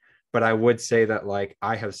 But I would say that, like,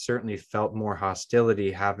 I have certainly felt more hostility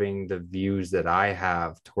having the views that I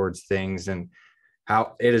have towards things, and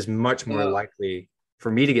how it is much more likely for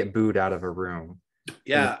me to get booed out of a room.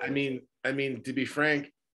 Yeah, I mean, to be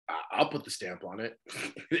frank, I'll put the stamp on it.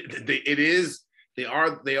 They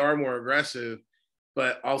are more aggressive,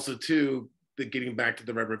 but also too, getting back to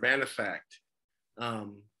the rubber band effect.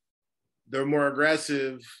 They're more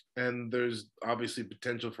aggressive, and there's obviously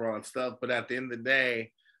potential for all that stuff. But at the end of the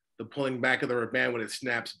day, the pulling back of the rubber band, when it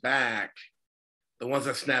snaps back, the ones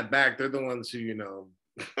that snap back, they're the ones who,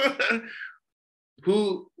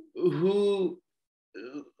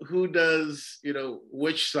 who does,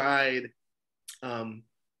 which side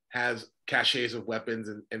has caches of weapons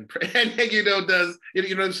and does,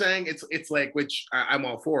 you know what I'm saying? It's like, which I'm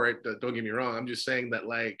all for it. Don't get me wrong. I'm just saying that,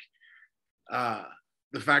 like,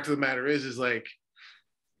 the fact of the matter is like,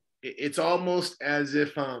 it's almost as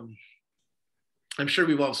if, I'm sure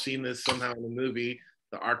we've all seen this somehow in the movie.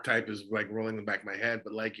 The archetype is like rolling in the back of my head,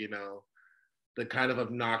 but like, the kind of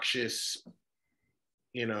obnoxious,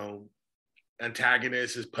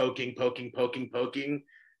 antagonist is poking.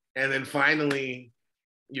 And then finally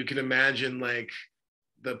you can imagine like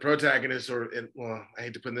the protagonist, well, I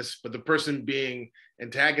hate to put this, but the person being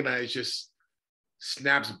antagonized just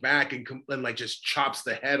snaps back and like just chops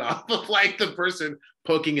the head off of like the person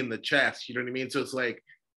poking in the chest. You know what I mean? So it's like,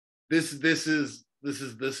 this is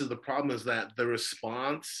the problem, is that the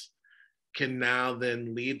response can now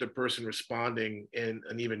then lead the person responding in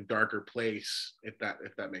an even darker place, if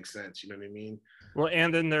that makes sense. You know what I mean? Well,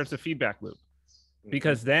 and then there's a feedback loop,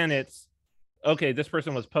 because then it's, okay, this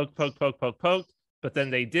person was poked, but then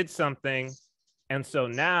they did something, and so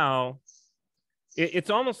now it's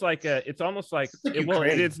the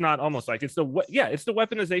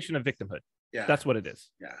weaponization of victimhood. Yeah, that's what it is.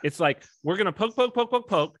 Yeah, it's like, we're gonna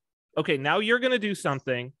poke. Okay, now you're gonna do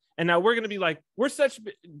something, and now we're gonna be like, we're such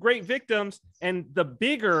great victims, and the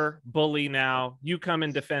bigger bully, now you come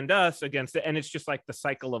and defend us against it, and it's just like the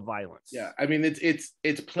cycle of violence. Yeah, I mean,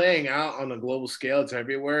 it's playing out on a global scale. It's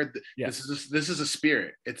everywhere. Yeah. This is a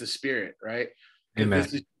spirit. It's a spirit, right? Amen.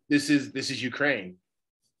 This is Ukraine.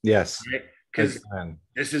 Yes. Right? Because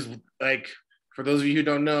this is like, for those of you who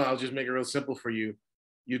don't know, I'll just make it real simple for you.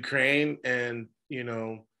 Ukraine, and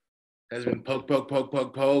has been poke.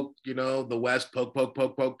 The West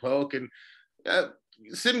poke, and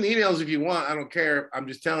send me emails if you want. I don't care. I'm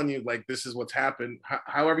just telling you, like, this is what's happened.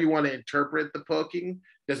 However you want to interpret the poking,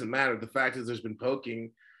 doesn't matter. The fact is, there's been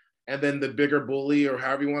poking, and then the bigger bully, or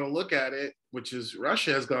however you want to look at it, which is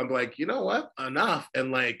Russia, has gone like, you know what, enough,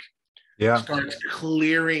 and like, starts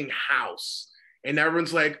clearing house, and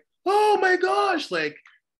everyone's like, oh my gosh, like,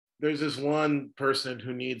 there's this one person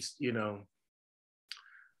who needs,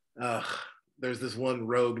 there's this one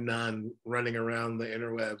rogue nun running around the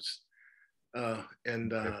interwebs,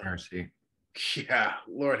 and mercy. Yeah,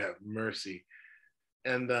 Lord have mercy.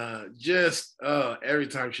 And just every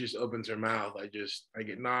time she just opens her mouth, I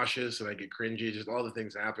get nauseous and I get cringy. Just all the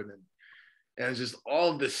things happen, and it's just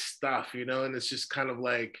all this stuff, and it's just kind of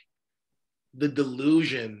like, the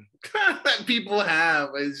delusion that people have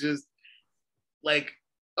is just like,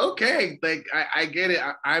 okay, like I get it.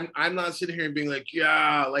 I'm not sitting here and being like,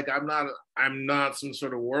 yeah, like I'm not some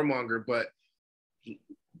sort of warmonger, but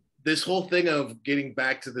this whole thing of getting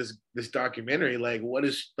back to this documentary, like what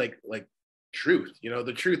is like truth? You know,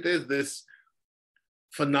 the truth is this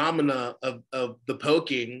phenomena of the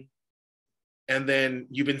poking, and then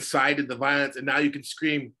you've incited the violence, and now you can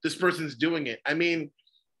scream, this person's doing it. I mean,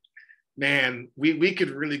 man, we could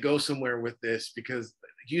really go somewhere with this, because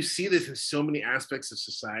you see this in so many aspects of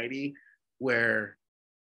society where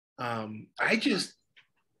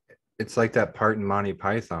it's like that part in Monty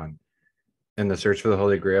Python in The Search for the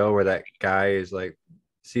Holy Grail where that guy is like,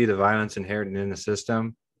 see the violence inherent in the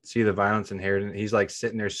system, see the violence inherent. He's like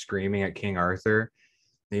sitting there screaming at King Arthur.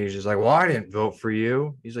 And he's just like, well, I didn't vote for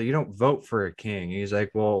you. He's like, you don't vote for a king. He's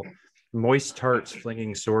like, well, moist tarts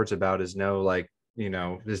flinging swords about is no, like, you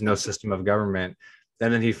know, there's no system of government.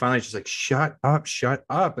 And then he finally just like, shut up, shut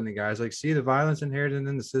up. And the guy's like, see the violence inherited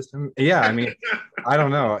in the system. Yeah, I mean, I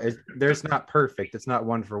don't know. There's not perfect. It's not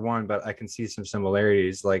one for one, but I can see some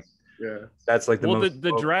similarities. Like, yeah, that's like the most.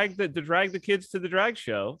 The drag the kids to the drag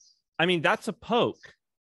show. I mean, that's a poke.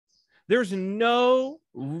 There's no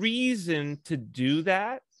reason to do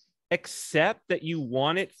that except that you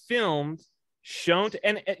want it filmed, shown to,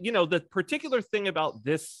 and you know, the particular thing about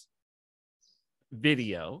this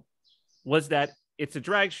video was that it's a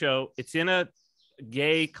drag show, it's in a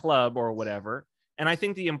gay club or whatever. And I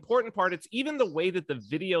think the important part, it's even the way that the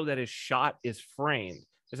video that is shot is framed.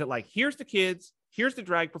 Is it like, here's the kids, here's the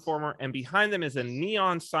drag performer, and behind them is a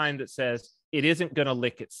neon sign that says it isn't gonna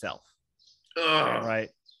lick itself. Right.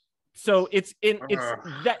 So it's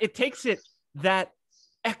that it takes it that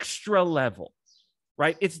extra level,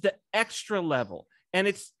 right? It's the extra level. And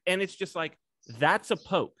it's just like, that's a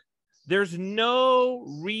poke. There's no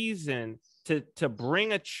reason to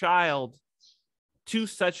bring a child to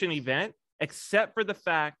such an event except for the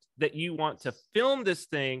fact that you want to film this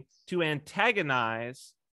thing to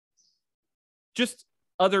antagonize just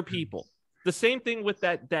other people. The same thing with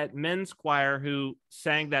that men's choir who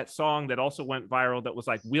sang that song that also went viral that was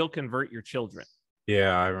like, we'll convert your children.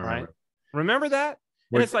 Yeah, I remember. Right? Remember that?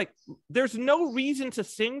 And it's like, there's no reason to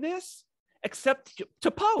sing this except to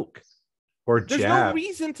poke. Or there's jab. no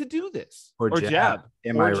reason to do this. Or jab.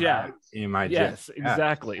 Am I jab. Am I yes, jab.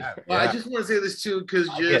 Exactly. Jab. Well, I just want to say this too, because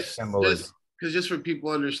just for people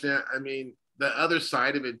to understand, I mean, the other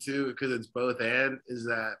side of it too, because it's both and, is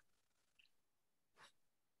that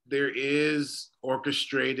there is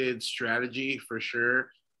orchestrated strategy for sure,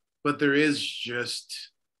 but there is just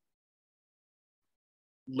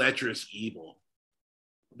lecherous evil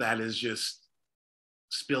that is just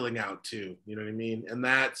spilling out too. You know what I mean? And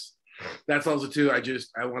that's also too,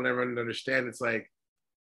 I want everyone to understand, it's like,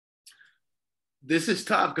 this is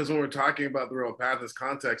tough, because when we're talking about the real path as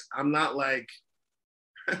context, I'm not like,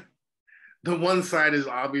 the one side is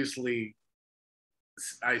obviously,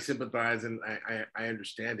 I sympathize and I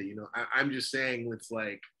understand it, you know. I'm just saying, it's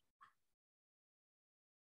like,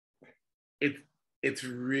 it's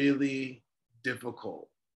really difficult.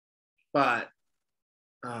 But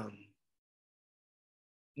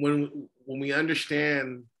when we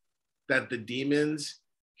understand that the demons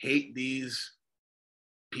hate these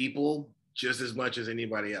people just as much as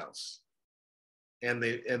anybody else, and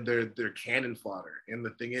they're cannon fodder. And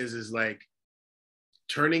the thing is like,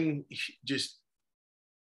 turning just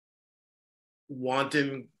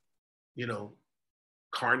wanton, you know,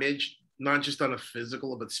 carnage, not just on a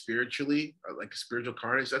physical but spiritually, or like a spiritual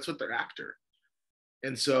carnage, that's what they're after.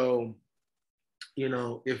 And so, you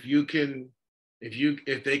know, if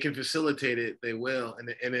they can facilitate it, they will. And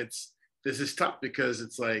this is tough, because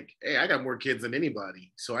it's like, hey, I got more kids than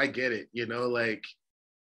anybody, so I get it, you know. Like,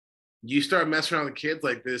 you start messing around with kids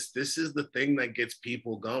like this is the thing that gets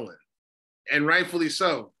people going, and rightfully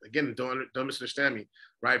so. Again, don't misunderstand me,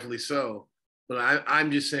 rightfully so. But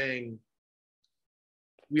I'm just saying,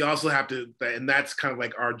 we also have to, and that's kind of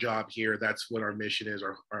like our job here. That's what our mission is.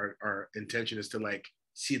 Our intention is to like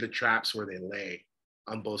see the traps where they lay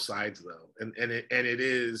on both sides, though. And it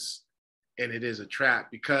is a trap,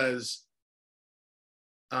 because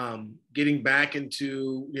getting back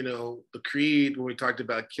into, you know, the creed, when we talked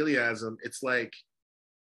about Chiliasm, it's like,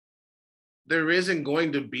 there isn't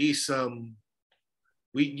going to be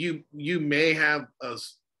you may have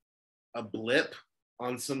a blip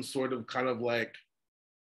on some sort of kind of like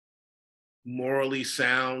morally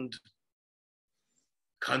sound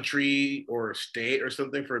country or state or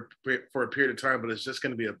something for a period of time, but it's just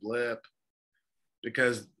going to be a blip,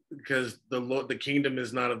 because the kingdom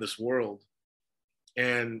is not of this world.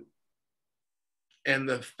 And and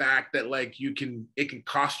the fact that like it can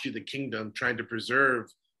cost you the kingdom trying to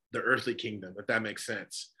preserve the earthly kingdom, if that makes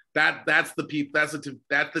sense. That's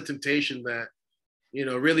the temptation that, you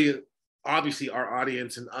know, really, obviously our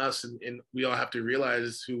audience and us and we all have to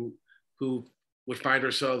realize who would find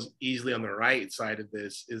ourselves easily on the right side of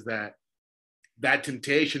this, is that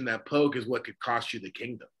temptation, that poke, is what could cost you the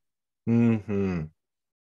kingdom. Mm-hmm.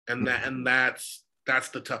 And that's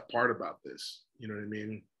the tough part about this. You know what I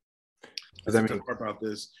mean? That's the tough part about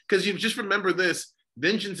this. Because you just remember this: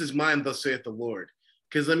 vengeance is mine, thus saith the Lord.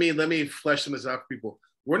 Because let me flesh some of this out for people.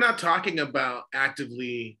 We're not talking about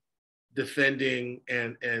actively defending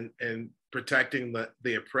and protecting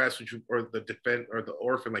the oppressed, or the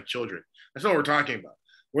orphan, like children. That's not what we're talking about.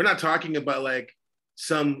 We're not talking about like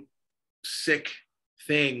some sick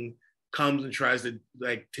thing comes and tries to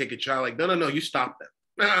like take a child. Like, no, you stop them.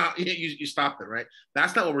 No, you stop them, right?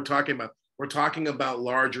 That's not what we're talking about. We're talking about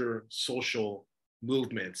larger social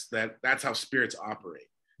movements. That's how spirits operate.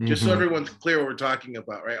 Mm-hmm. Just so everyone's clear what we're talking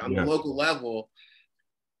about, right? On the local level,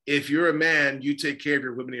 if you're a man, you take care of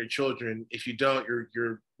your women and your children. If you don't,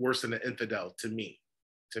 you're worse than an infidel to me,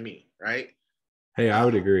 right? Hey, I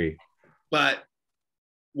would agree. But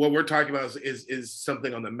what we're talking about is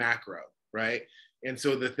something on the macro, right? And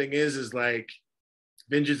so the thing is like,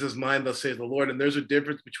 vengeance is mine, thus says the Lord. And there's a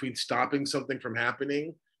difference between stopping something from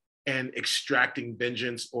happening and extracting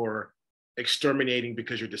vengeance or exterminating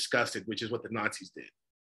because you're disgusted, which is what the Nazis did,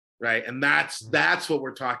 right? And that's what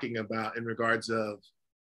we're talking about in regards of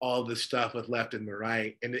all this stuff with left and the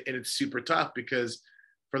right. And it's super tough, because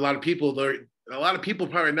for a lot of people probably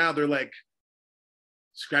right now, they're like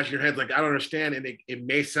scratching their heads like, I don't understand. And it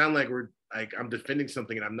may sound like I'm defending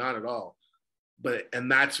something, and I'm not at all.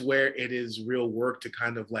 And that's where it is real work to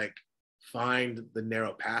kind of like find the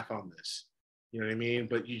narrow path on this. You know what I mean?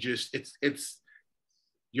 But you just, it's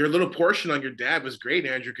your little portion on your dad was great,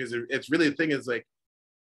 Andrew, because it's really, the thing is like,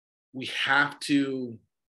 we have to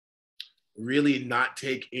really not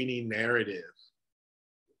take any narrative.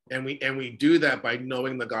 And we do that by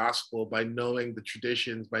knowing the gospel, by knowing the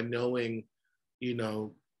traditions, by knowing, you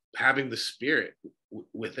know, having the Spirit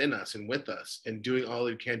within us and with us, and doing all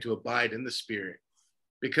we can to abide in the Spirit.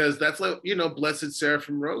 Because that's like, you know, Blessed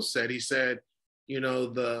Seraphim Rose said, he said, you know,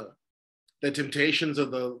 the temptations of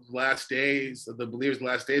the last days, of the believers'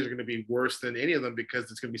 last days, are going to be worse than any of them, because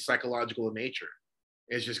it's going to be psychological in nature.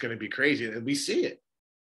 It's just going to be crazy. And we see it,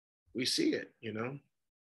 you know?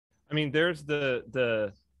 I mean, there's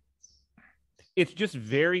it's just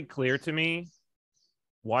very clear to me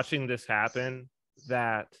watching this happen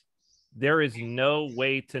that there is no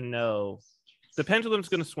way to know. The pendulum's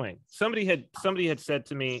going to swing. Somebody had said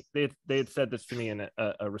to me, they had said this to me in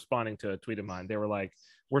responding to a tweet of mine. They were like,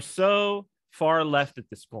 we're so far left at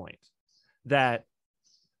this point that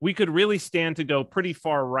we could really stand to go pretty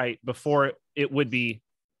far right before it would be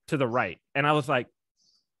to the right. And I was like,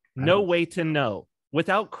 no way to know.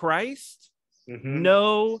 Without Christ,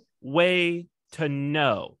 no way to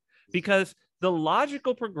know. Because the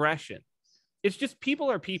logical progression, it's just people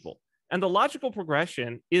are people. And the logical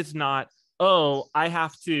progression is not, I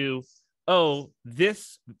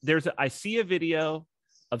see a video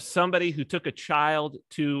of somebody who took a child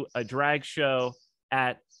to a drag show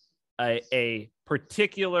at a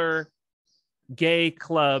particular gay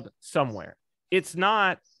club somewhere. It's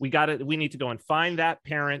not, we need to go and find that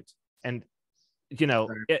parent and, you know,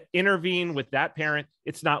 intervene with that parent.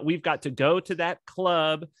 It's not, we've got to go to that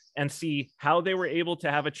club and see how they were able to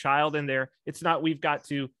have a child in there. It's not, we've got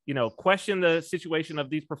to, you know, question the situation of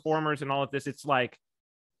these performers and all of this. It's like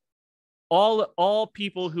all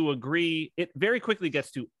people who agree. It very quickly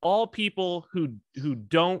gets to all people who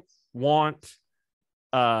don't want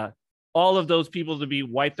all of those people to be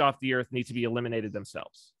wiped off the earth need to be eliminated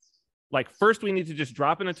themselves. Like, first we need to just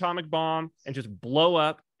drop an atomic bomb and just blow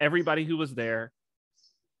up everybody who was there,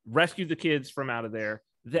 rescue the kids from out of there.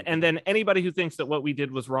 And then anybody who thinks that what we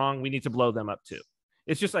did was wrong, we need to blow them up too.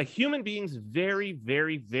 It's just like human beings very,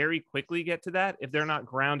 very, very quickly get to that if they're not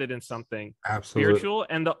grounded in something spiritual.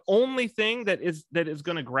 And the only thing that is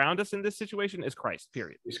going to ground us in this situation is Christ,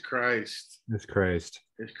 period. It's Christ. It's Christ.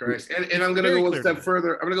 It's Christ. And I'm going to go one step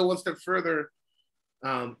further. I'm going to go one step further.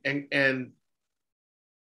 And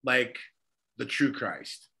like the true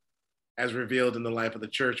Christ as revealed in the life of the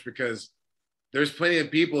church, because there's plenty of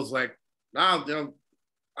people, it's like, nah, you know,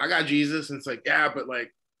 I got Jesus. And it's like, yeah, but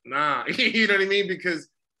like, nah, you know what I mean? Because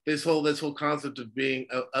this whole concept of being,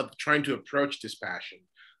 of trying to approach dispassion,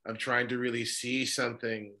 of trying to really see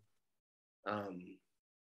something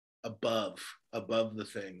above the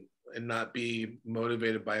thing and not be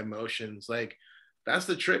motivated by emotions. Like, that's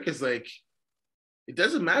the trick, is like, it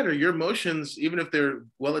doesn't matter. Your emotions, even if they're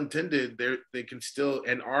well intended, they can still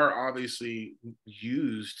and are obviously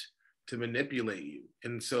used to manipulate you.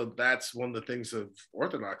 And so that's one of the things of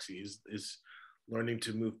orthodoxy is learning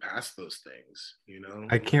to move past those things, you know.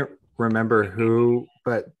 I can't remember who,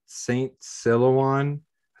 but Saint Silouan,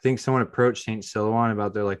 I think someone approached Saint Silouan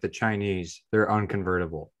about they're like the Chinese, they're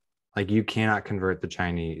unconvertible. Like you cannot convert the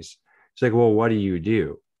Chinese. It's like, well, what do you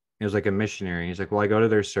do? It was like a missionary. He's like, well, I go to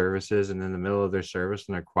their services, and in the middle of their service,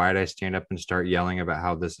 and they're quiet, I stand up and start yelling about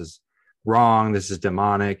how this is wrong, this is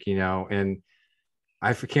demonic, you know. And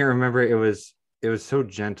I can't remember. It was so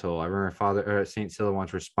gentle. I remember Father Saint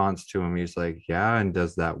Silouan's response to him. He's like, yeah, and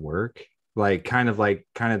does that work? Like kind of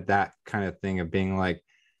that kind of thing of being like,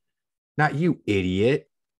 not you idiot.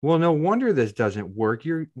 Well, no wonder this doesn't work.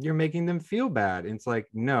 You're making them feel bad. And it's like,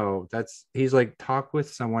 no, he's like, talk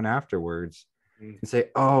with someone afterwards and say,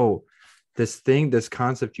 oh, this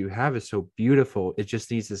concept you have is so beautiful. It just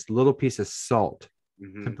needs this little piece of salt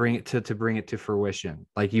to bring it to fruition.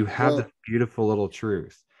 Like you have this beautiful little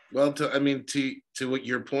truth. Well, to what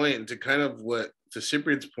your point, to kind of what to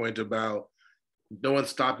Cyprian's point about no one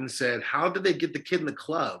stopped and said, how did they get the kid in the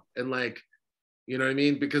club? And like, you know what I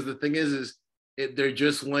mean? Because the thing is they're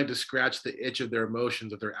just wanting to scratch the itch of their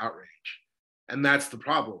emotions, of their outrage. And that's the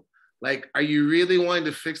problem. Like, are you really wanting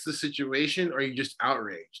to fix the situation, or are you just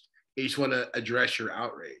outraged? You just want to address your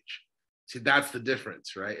outrage. See, that's the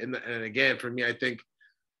difference, right? And again, for me, I think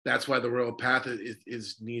that's why the royal path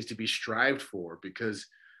needs to be strived for, because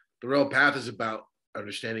the royal path is about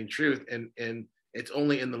understanding truth, and it's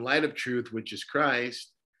only in the light of truth, which is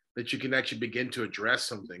Christ, that you can actually begin to address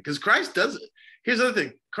something. Because Christ does it. Here's the other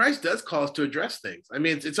thing: Christ does call us to address things. I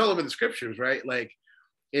mean, it's all over the scriptures, right? Like,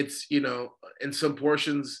 it's, you know, in some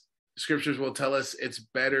portions, scriptures will tell us it's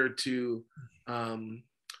better to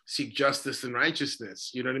seek justice and righteousness.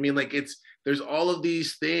 You know what I mean? Like, there's all of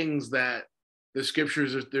these things that the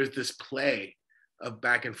scriptures, there's this play of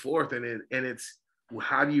back and forth, and it's,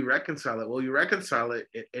 how do you reconcile it? Well, you reconcile it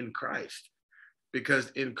in Christ, because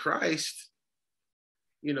in Christ,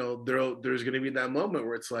 you know, there's going to be that moment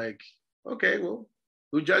where it's like, okay, well,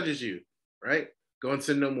 who judges you, right? Go and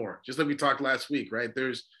sin no more. Just like we talked last week, right?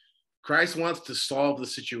 Christ wants to solve the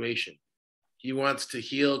situation. He wants to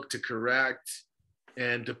heal, to correct,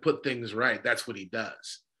 and to put things right. That's what he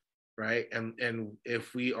does, right? And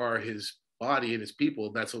if we are his body and his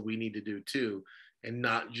people, that's what we need to do too, and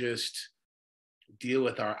not just deal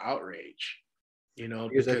with our outrage, you know.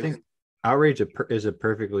 Because I think outrage is a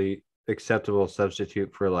perfectly acceptable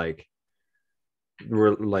substitute for like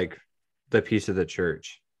the piece of the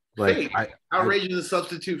church. Like outrage is a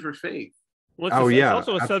substitute for faith. Well, it's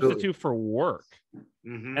also a substitute for work.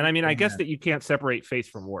 Mm-hmm. And I mean, I guess that you can't separate faith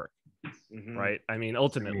from work, right? I mean,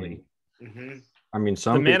 ultimately, I mean,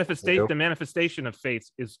 the manifestation of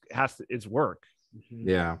faith is work.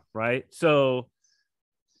 Yeah. Right. So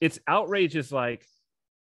it's outrage is like,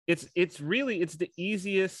 it's the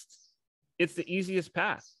easiest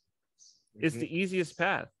path. It's the easiest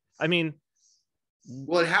path. I mean,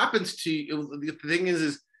 what happens to you, the thing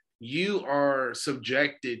is you are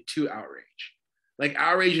subjected to outrage. Like,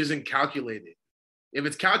 outrage isn't calculated. If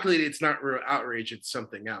it's calculated, it's not real outrage, it's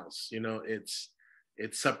something else. You know, it's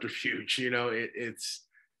subterfuge, you know,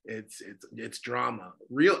 it's drama.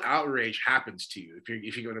 Real outrage happens to you, if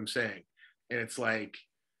you get what I'm saying. And it's like,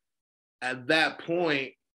 at that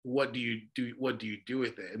point, what do you do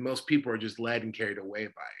with it? And most people are just led and carried away by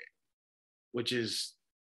it, which is,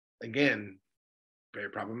 again,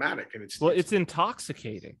 very problematic. And it's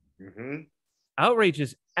intoxicating. Outrage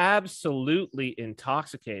is absolutely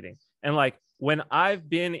intoxicating. And like, when I've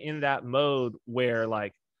been in that mode where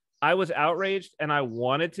like I was outraged and I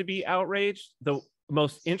wanted to be outraged, the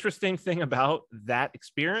most interesting thing about that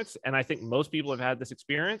experience, and I think most people have had this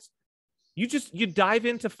experience, you dive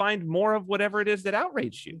in to find more of whatever it is that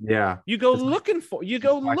outraged you. Yeah. You go looking for it.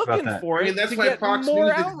 I mean, that's why Fox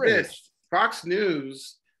News exists. Fox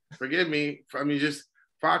News, forgive me, I mean, just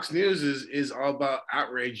Fox News is all about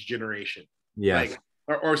outrage generation. Yes.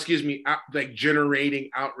 Like, or excuse me, like generating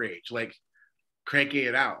outrage, like cranking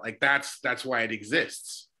it out. Like that's why it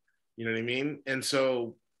exists. You know what I mean? And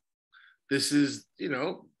so this is, you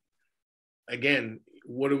know, again,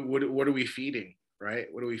 what are we feeding, right?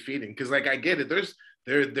 What are we feeding? Because like, I get it.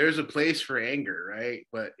 There's a place for anger, right?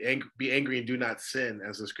 But be angry and do not sin,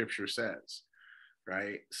 as the scripture says,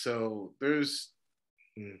 right? So there's,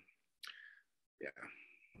 yeah.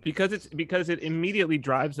 Because it immediately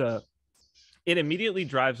drives a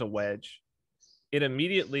wedge.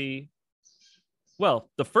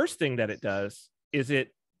 The first thing that it does is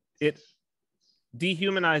it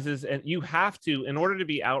dehumanizes, and you have to, in order to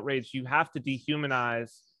be outraged, you have to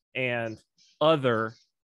dehumanize and other,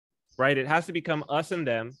 right? It has to become us and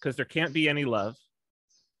them, because there can't be any love.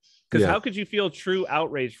 Because how could you feel true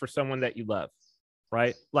outrage for someone that you love,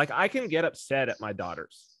 right? Like, I can get upset at my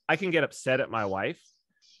daughters, I can get upset at my wife,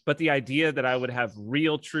 but the idea that I would have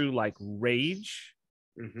real, true, like, rage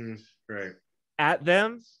right at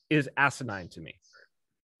them is asinine to me.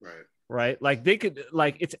 Right. Like, they could,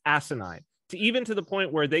 like, it's asinine to even to the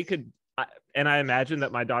point where they could, and I imagine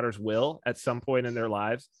that my daughters will at some point in their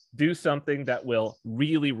lives do something that will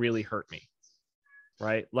really, really hurt me.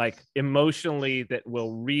 Right. Like, emotionally, that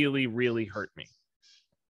will really, really hurt me.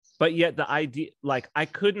 But yet the idea, like, I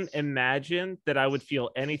couldn't imagine that I would feel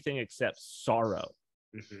anything except sorrow.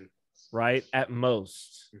 Right. At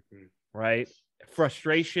most. Right.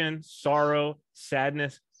 Frustration, sorrow,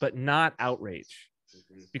 sadness, but not outrage.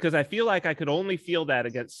 Because I feel like I could only feel that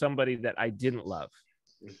against somebody that I didn't love.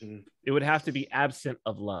 It would have to be absent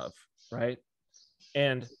of love, right?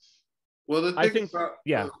 And well, the thing I think, about,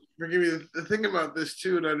 yeah, forgive me, the thing about this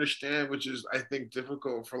too to understand, which is, I think,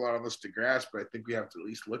 difficult for a lot of us to grasp, but I think we have to at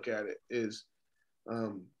least look at it, is,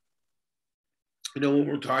 you know, when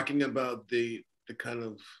we're talking about the kind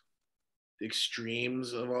of the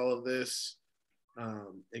extremes of all of this,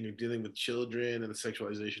 and you're dealing with children and the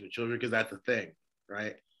sexualization of children, because that's the thing,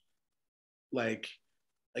 right? Like,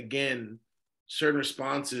 again, certain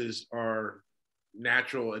responses are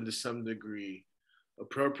natural and to some degree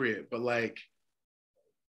appropriate, but like,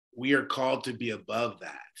 we are called to be above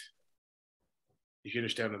that. If you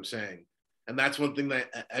understand what I'm saying. And that's one thing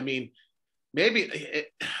that, I mean, maybe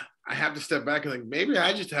I have to step back and think, maybe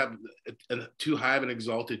I just have a too high of an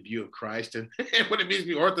exalted view of Christ and what it means to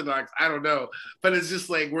be Orthodox. I don't know. But it's just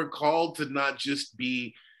like, we're called to not just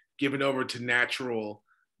be given over to natural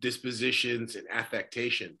dispositions and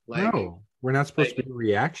affectation. Like, no, we're not supposed to be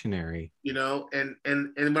reactionary. You know, and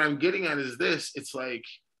what I'm getting at is this. It's like,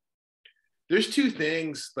 there's two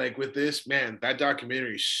things, like, with this, man, that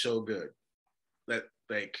documentary is so good. That,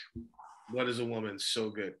 like, What is a Woman, so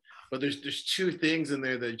good. But there's two things in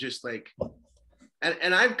there that just like,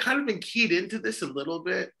 and I've kind of been keyed into this a little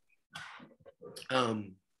bit,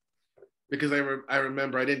 because I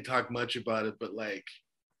remember I didn't talk much about it, but like,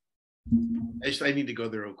 I need to go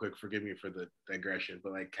there real quick. Forgive me for the digression,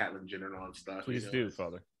 but like Caitlyn Jenner and all that stuff. Please do,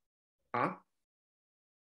 Father. Huh?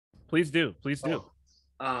 Please do. Please do.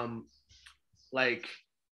 Like,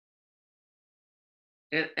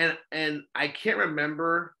 and I can't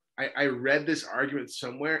remember. I read this argument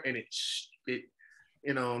somewhere, and it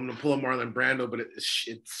you know, I'm gonna pull a Marlon Brando, but it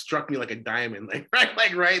struck me like a diamond, like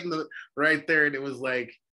right there, and it was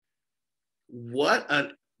like, what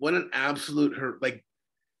an absolute hurt. Like,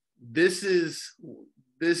 this is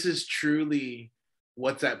truly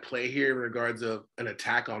what's at play here in regards of an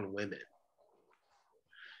attack on women.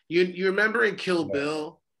 You remember in Kill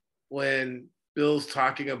Bill when Bill's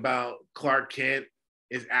talking about Clark Kent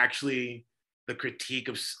is actually the critique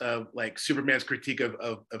of like Superman's critique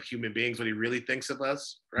of human beings, what he really thinks of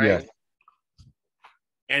us, right? Yes.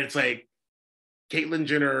 And it's like Caitlyn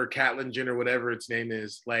Jenner or Caitlyn Jenner, whatever its name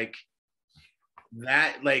is, like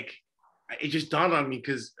that, like, it just dawned on me,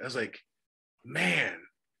 because I was like, man,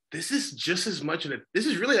 this is just as much this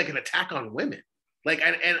is really like an attack on women. Like,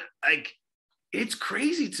 and like, it's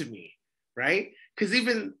crazy to me, right? Because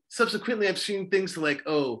even subsequently, I've seen things like,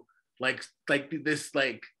 oh, like this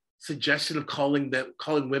like suggestion of calling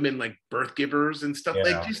women like birth givers and stuff,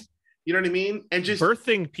 like, just, you know what I mean? And just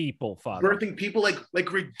birthing people, Father. Birthing people,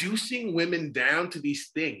 like reducing women down to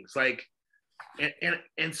these things, like,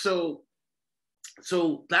 and so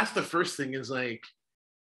that's the first thing, is like,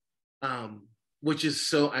 which is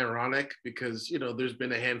so ironic, because, you know, there's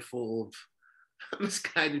been a handful of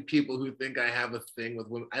misguided people who think I have a thing with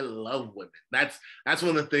women. I love women. That's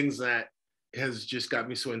one of the things that has just got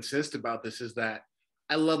me so incensed about this, is that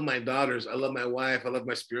I love my daughters. I love my wife. I love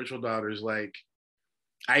my spiritual daughters. Like,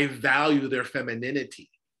 I value their femininity.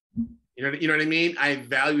 You know what I mean? I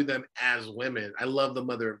value them as women. I love the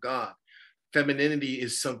Mother of God. Femininity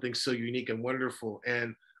is something so unique and wonderful.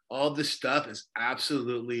 And all this stuff is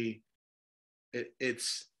absolutely,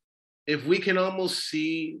 it's, if we can almost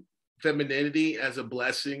see femininity as a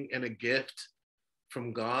blessing and a gift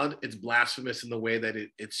from God, it's blasphemous in the way that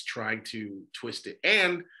it's trying to twist it.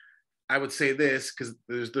 And I would say this, because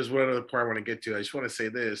there's one other part I want to get to. I just want to say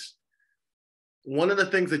this. One of the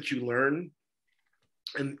things that you learn,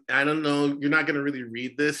 and I don't know, you're not going to really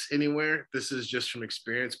read this anywhere. This is just from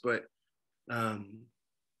experience, but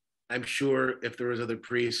I'm sure if there was other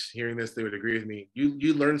priests hearing this, they would agree with me.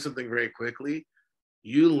 You learn something very quickly.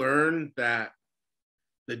 You learn that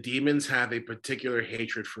the demons have a particular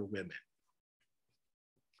hatred for women.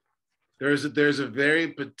 There's a very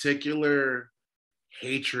particular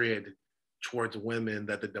hatred towards women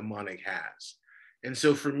that the demonic has. And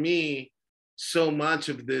so for me, so much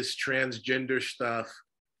of this transgender stuff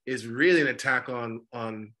is really an attack on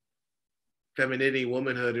femininity,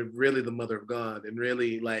 womanhood, and really the mother of God. And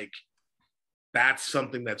really, like, that's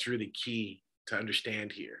something that's really key to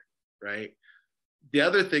understand here, right? The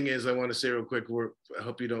other thing is, I want to say real quick, I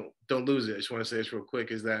hope you don't lose it. I just want to say this real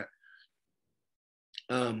quick, is that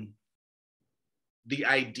the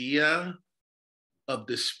idea of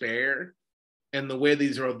despair and the way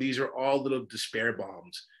these are all little despair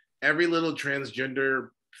bombs. Every little transgender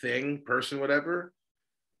thing, person, whatever,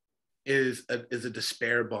 is a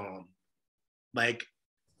despair bomb. Like,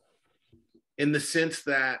 in the sense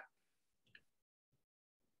that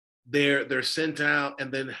they're sent out,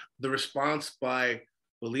 and then the response by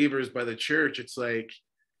believers, by the church, it's like,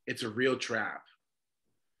 it's a real trap.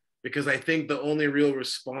 Because I think the only real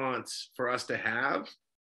response for us to have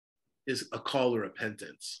is a call to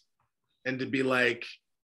repentance, and to be like,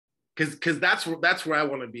 because that's where I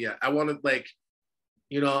want to be at. I want to, like,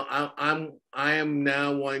 I am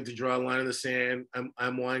now wanting to draw a line in the sand.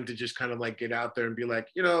 I'm wanting to just kind of like get out there and be like,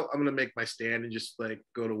 I'm gonna make my stand and just like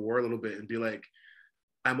go to war a little bit and be like,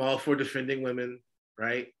 I'm all for defending women,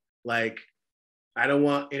 right? Like, I don't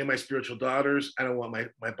want any of my spiritual daughters. I don't want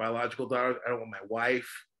my biological daughters. I don't want my wife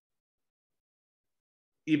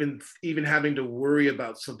even having to worry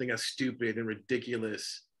about something as stupid and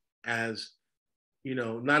ridiculous as,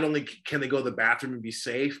 not only can they go to the bathroom and be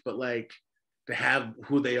safe, but like to have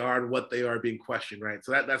who they are and what they are being questioned, right?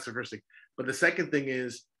 So that's the first thing. But the second thing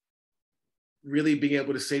is really being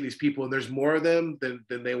able to say to these people, and there's more of them than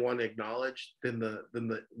they want to acknowledge, than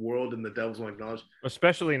the world and the devils want to acknowledge.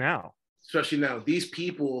 Especially now. These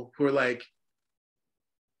people who are like,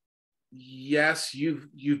 yes, you've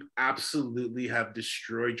absolutely have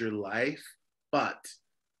destroyed your life, but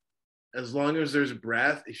as long as there's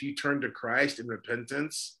breath, if you turn to Christ in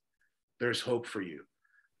repentance, there's hope for you.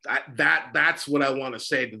 That's what I want to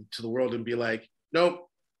say to the world, and be like, nope.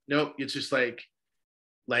 It's just like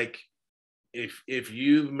if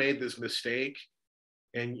you've made this mistake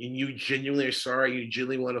and you genuinely are sorry, you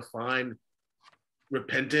genuinely want to find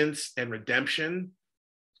repentance and redemption,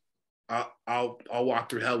 I'll walk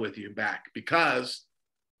through hell with you and back, because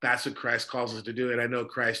that's what Christ calls us to do. And I know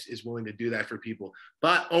Christ is willing to do that for people,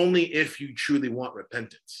 but only if you truly want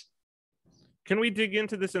repentance. Can we dig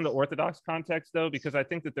into this in the Orthodox context, though? Because I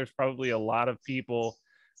think that there's probably a lot of people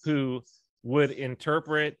who would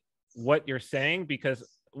interpret what you're saying, because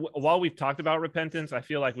while we've talked about repentance, I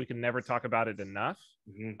feel like we can never talk about it enough,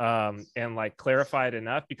 and like clarify it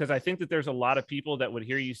enough, because I think that there's a lot of people that would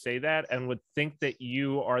hear you say that and would think that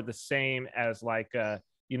you are the same as like,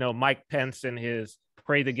 Mike Pence and his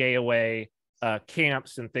pray the gay away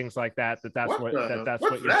camps and things like that. That's what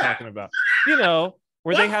you're talking about,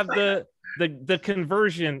 where they have the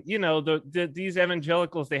conversion, these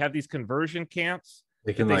evangelicals, they have these conversion camps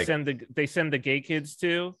they send the gay kids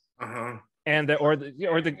to. And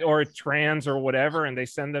or trans or whatever, and they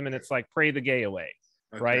send them, and it's like pray the gay away,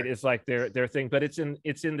 right? It's like their thing, but it's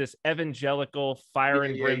in this evangelical fire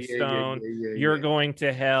and brimstone. You're going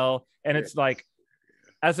to hell, and it's like,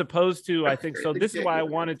 as opposed to, I think so. This is why I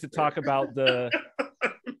wanted to talk about the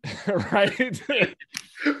right.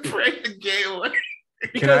 Pray the gay away,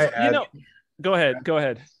 because Go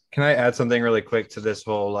ahead. Can I add something really quick to this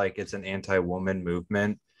whole, like, it's an anti-woman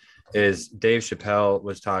movement? Is Dave Chappelle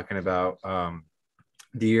was talking about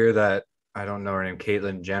the year that, I don't know her name,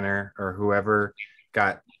 Caitlyn Jenner or whoever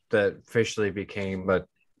officially became a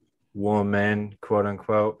woman, quote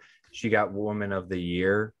unquote. She got Woman of the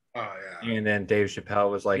Year. Oh yeah. And then Dave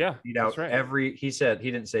Chappelle was like, beat out right. he said,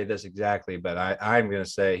 he didn't say this exactly, but I'm going to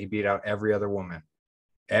say he beat out every other woman.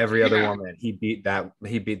 Every other woman. He beat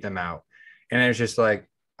them out. And it's just like,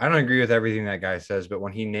 I don't agree with everything that guy says, but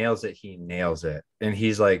when he nails it, he nails it. And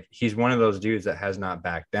he's one of those dudes that has not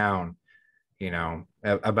backed down,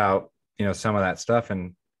 about, some of that stuff.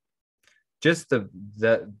 And just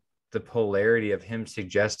the polarity of him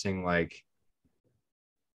suggesting, like,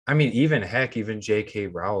 I mean, even J.K.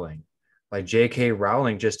 Rowling,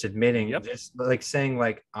 just admitting, just like saying,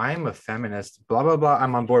 like, I'm a feminist, blah, blah, blah.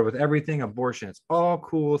 I'm on board with everything. Abortion, it's all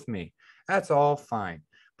cool with me. That's all fine.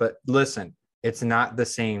 But listen, it's not the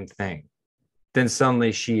same thing. Then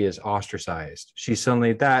suddenly she is ostracized. She's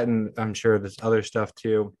suddenly that, and I'm sure there's other stuff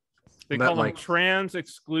too. They call them trans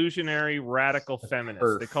exclusionary radical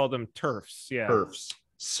feminists. They call them TERFs. Yeah. TERFs.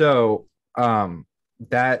 So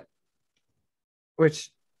that,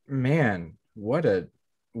 which, man, what a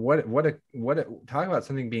talk about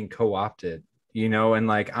something being co-opted, you know, and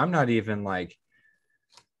like I'm not even like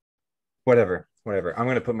whatever. I'm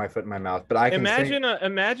gonna put my foot in my mouth, but I can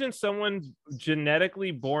imagine someone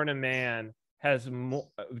genetically born a man has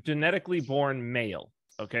genetically born male.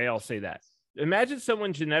 Okay, I'll say that. Imagine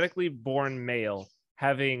someone genetically born male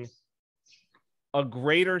having a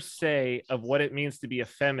greater say of what it means to be a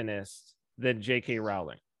feminist than J.K.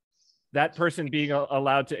 Rowling. That person being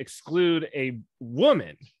allowed to exclude a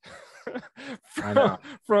woman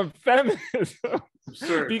from feminism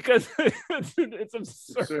because it's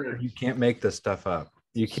absurd. You can't make this stuff up.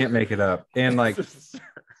 You can't make it up. And like,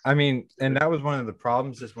 I mean, and that was one of the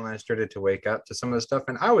problems is when I started to wake up to some of the stuff.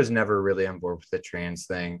 And I was never really on board with the trans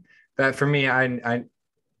thing. That for me, I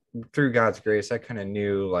through God's grace, I kind of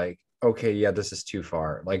knew like, okay, yeah, this is too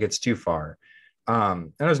far. Like it's too far.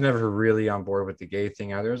 And I was never really on board with the gay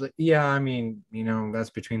thing either. I was like, yeah, I mean, you know, that's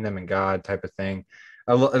between them and God type of thing.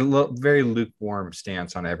 A very lukewarm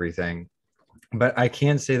stance on everything. But I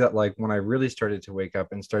can say that like when I really started to wake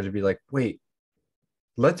up and started to be like, wait,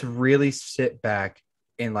 let's really sit back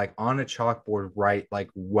and like on a chalkboard write like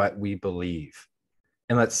what we believe.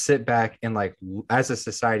 And let's sit back and like as a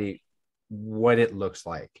society, what it looks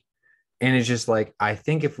like. And it's just like, I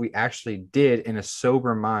think if we actually did in a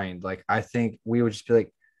sober mind, like, I think we would just be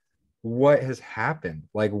like, what has happened?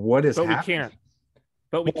 Like, what is happening? We can't.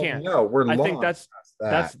 But we can't. No, we're I think that's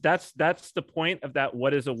the point of that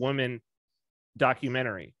What is a Woman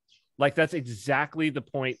documentary. Like, that's exactly the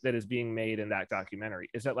point that is being made in that documentary,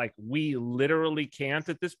 is that like, we literally can't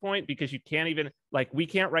at this point, because you can't even, like, we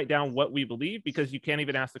can't write down what we believe because you can't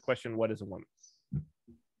even ask the question, what is a woman?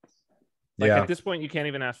 Like at this point, you can't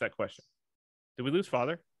even ask that question. Did we lose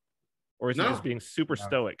Father? Or is he just being super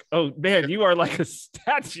stoic? Oh man, you are like a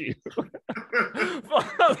statue.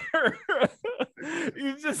 Father,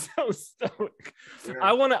 you're just so stoic. Yeah.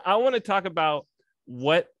 I want to talk about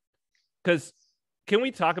what, because can we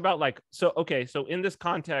talk about like, so in this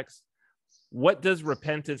context, what does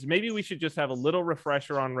repentance, maybe we should just have a little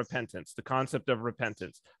refresher on repentance, the concept of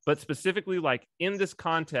repentance, but specifically like in this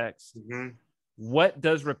context, what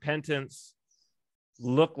does repentance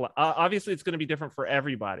look like? Obviously it's going to be different for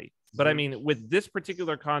everybody, but I mean, with this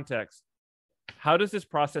particular context, how does this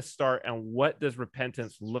process start and what does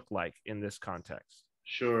repentance look like in this context?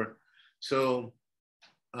 Sure. So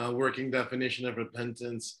working definition of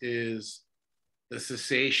repentance is the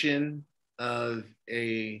cessation of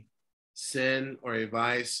a sin or a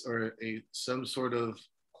vice or some sort of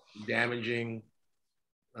damaging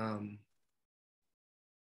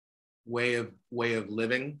way of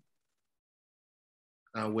living,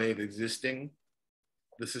 way of existing,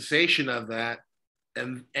 the cessation of that,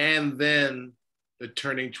 and then the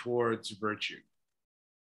turning towards virtue.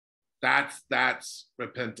 That's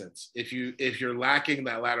repentance. If you're lacking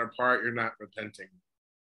that latter part, you're not repenting.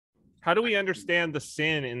 How do we understand the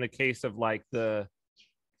sin in the case of like the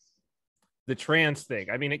trans thing?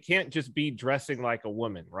 I mean, it can't just be dressing like a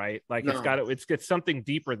woman, right? Like no. It's something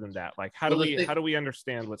deeper than that. Like how do we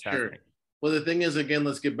understand what's happening? Well, the thing is, again,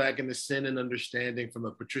 let's get back into sin and understanding from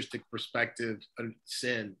a patristic perspective,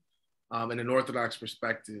 sin, and an Orthodox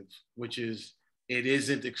perspective, which is it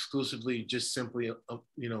isn't exclusively just simply a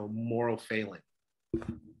moral failing,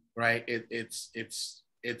 right? It's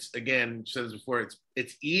again, says before,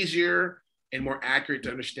 it's easier and more accurate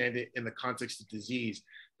to understand it in the context of disease.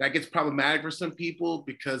 That gets problematic for some people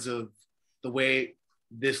because of the way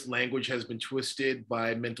this language has been twisted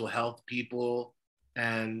by mental health people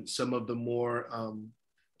and some of the more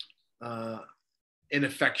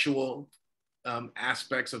ineffectual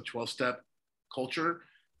aspects of 12-step culture.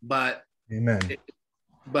 But amen.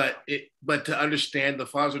 But to understand, the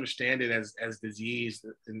fathers understand it as disease,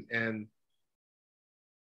 and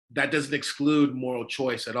that doesn't exclude moral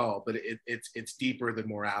choice at all, but it's deeper than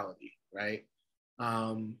morality, right?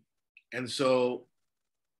 And so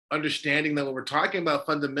understanding that what we're talking about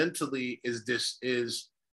fundamentally is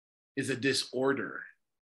a disorder,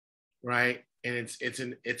 right? And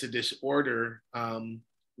it's a disorder. Let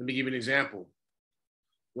me give you an example.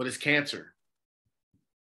 What is cancer?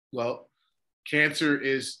 Well, cancer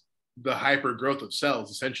is the hyper growth of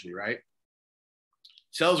cells, essentially, right?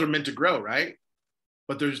 Cells are meant to grow, right?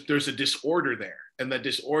 But there's a disorder there, and that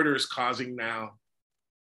disorder is causing now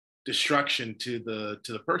destruction to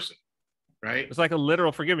the person, right? It's like a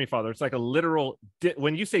literal, forgive me, Father, it's like a literal,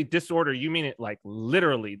 when you say disorder, you mean it like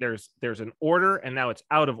literally there's an order and now it's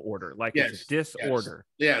out of order, like yes, it's a disorder.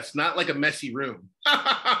 Yes, not like a messy room.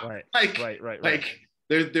 Right. Like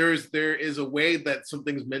there is a way that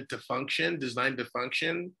something's meant to function, designed to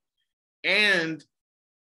function, and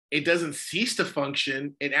it doesn't cease to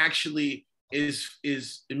function. It actually is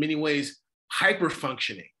in many ways hyper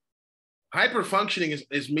functioning. Hyper functioning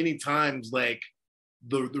is many times like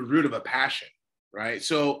the root of a passion, right?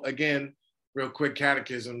 So again, real quick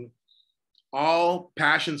catechism, all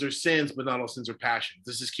passions are sins, but not all sins are passions.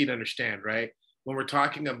 This is key to understand, right? When we're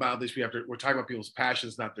talking about this, we're talking about people's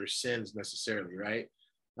passions, not their sins necessarily, right?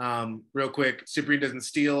 Real quick, Cyprian doesn't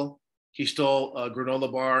steal. He stole a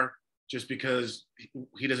granola bar just because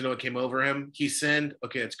he doesn't know what came over him. He sinned.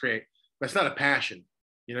 Okay, that's great. That's not a passion.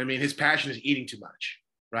 You know what I mean? His passion is eating too much,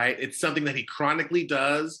 right? It's something that he chronically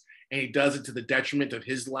does, and he does it to the detriment of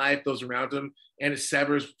his life, those around him, and it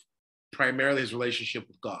severs primarily his relationship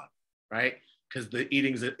with God, right? Because the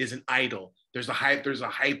eating is an idol. There's a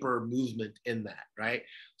hyper movement in that, right?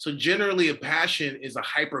 So generally, a passion is a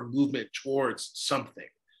hyper movement towards something,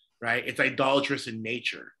 right? It's idolatrous in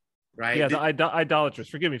nature, right? Yeah, the idolatrous.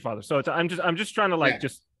 Forgive me, Father. So I'm just trying to like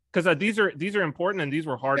just because these are important and these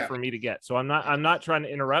were hard for me to get. So I'm not trying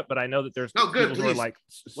to interrupt, but I know that there's people who are like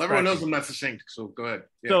well, everyone knows I'm not succinct. So go ahead.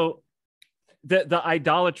 Yeah. So the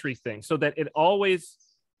idolatry thing, so that it always.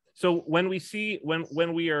 So when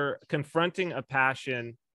we are confronting a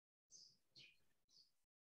passion,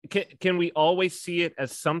 can we always see it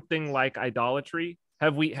as something like idolatry?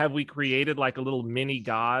 Have we created like a little mini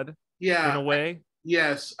God? Yeah, in a way.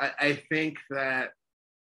 Yes, I think that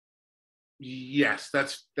yes,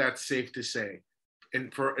 that's safe to say,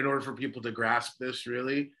 and in order for people to grasp this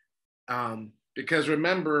really, because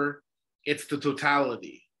remember, it's the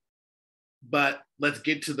totality. But let's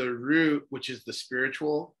get to the root, which is the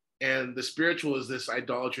spiritual. And the spiritual is this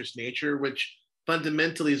idolatrous nature, which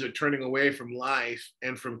fundamentally is a turning away from life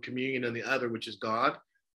and from communion and the other, which is God,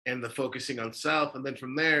 and the focusing on self. And then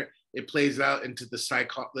from there, it plays out into the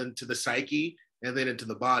psyche, and then into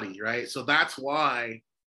the body, right? So that's why,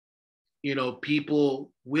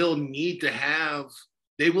 people will need to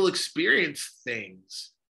they will experience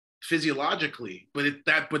things physiologically, but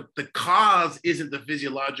the cause isn't the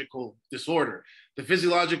physiological disorder.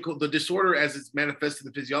 The disorder as it's manifested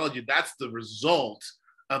in the physiology, that's the result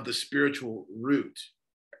of the spiritual root.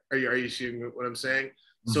 Are you seeing what I'm saying?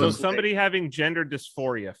 So somebody having gender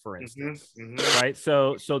dysphoria, for instance, right?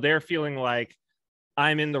 So they're feeling like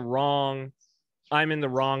I'm in the wrong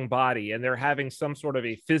body, and they're having some sort of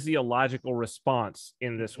a physiological response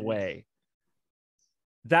in this way.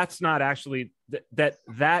 That's not actually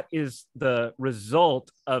that is the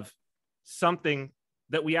result of something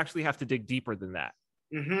that we actually have to dig deeper than that.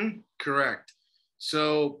 Correct.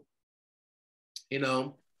 So,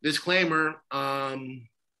 disclaimer, I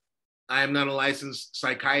am not a licensed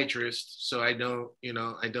psychiatrist, so I don't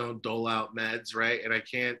dole out meds, right? And I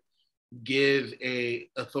can't give a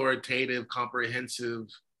authoritative, comprehensive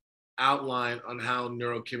outline on how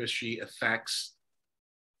neurochemistry affects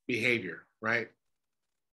behavior, right?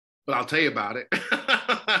 But I'll tell you about it,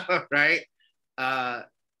 right?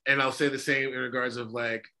 And I'll say the same in regards of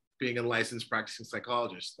like being a licensed practicing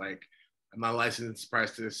psychologist. Like, I'm not a licensed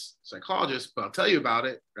practicing psychologist, but I'll tell you about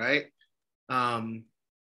it, right?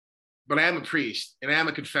 But I am a priest, and I am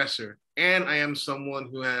a confessor, and I am someone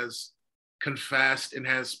who has confessed and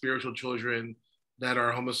has spiritual children that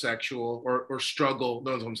are homosexual or struggle,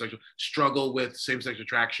 no one's homosexual, struggle with same-sex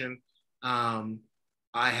attraction.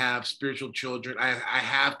 I have spiritual children. I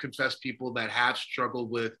have confessed people that have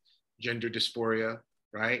struggled with gender dysphoria,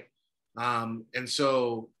 right? And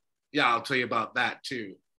so, yeah, I'll tell you about that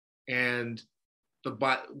too. And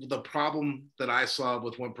the problem that I saw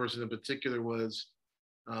with one person in particular was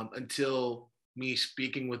until me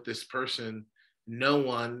speaking with this person, no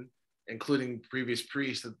one, including previous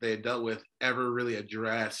priests that they had dealt with, ever really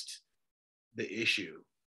addressed the issue.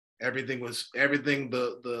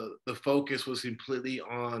 The focus was completely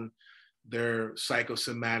on their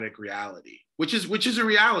psychosomatic reality, which is a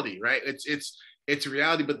reality, right? It's a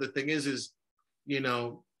reality, but the thing is,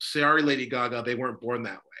 sorry, Lady Gaga, they weren't born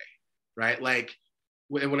that way, right? Like,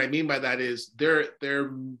 and what I mean by that is there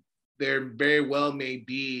very well may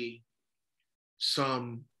be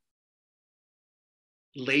some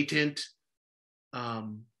latent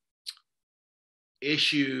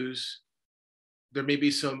issues. There may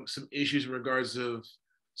be some issues in regards of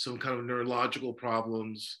some kind of neurological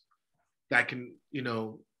problems that can,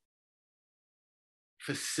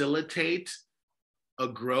 facilitate a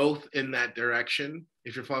growth in that direction,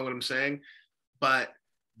 if you're following what I'm saying. But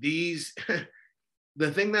the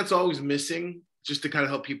thing that's always missing, just to kind of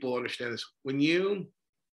help people understand this,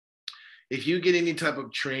 if you get any type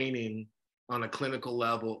of training on a clinical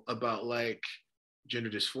level about like gender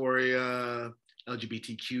dysphoria,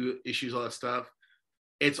 LGBTQ issues, all that stuff,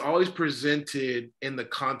 it's always presented in the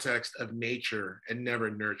context of nature and never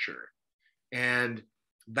nurture. And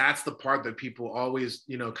that's the part that people always,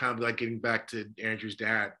 you know, kind of like getting back to Andrew's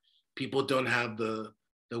dad, people don't have the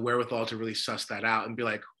wherewithal to really suss that out and be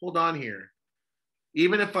like, hold on here.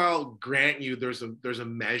 Even if I'll grant you there's a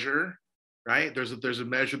measure, right? There's a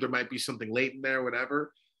measure, there might be something latent there,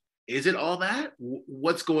 whatever. Is it all that?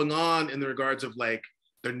 What's going on in the regards of like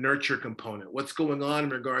the nurture component? What's going on in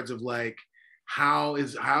regards of like how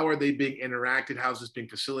are they being interacted? How's this being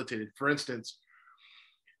facilitated? For instance,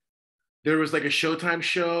 there was like a Showtime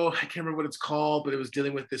show. I can't remember what it's called, but it was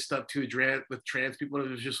dealing with this stuff too, with trans people. And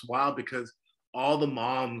it was just wild because all the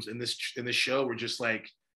moms in this show were just like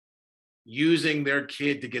using their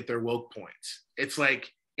kid to get their woke points. It's like,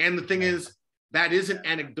 and the thing is, that isn't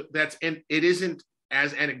it isn't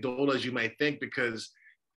as anecdotal as you might think, because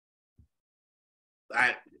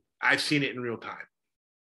I've seen it in real time.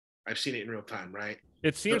 I've seen it in real time, right?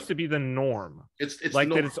 It seems to be the norm. It's like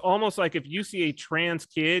norm. that. It's almost like if you see a trans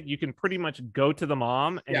kid, you can pretty much go to the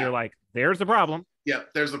mom and you're like, there's the problem. Yeah,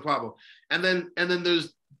 there's the problem. And then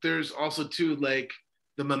there's also too like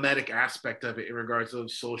the mimetic aspect of it in regards of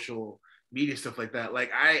social media, stuff like that.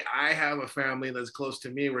 Like I have a family that's close to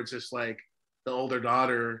me where it's just like the older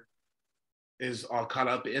daughter is all caught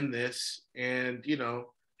up in this. And, you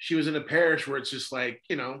know, she was in a parish where it's just like,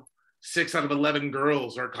 you know, 6 out of 11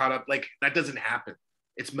 girls are caught up. Like that doesn't happen.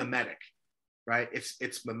 It's mimetic, right?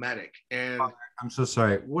 It's mimetic. And I'm so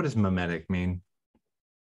sorry. What does mimetic mean?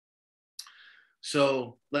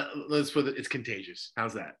 So let's put it, it's contagious.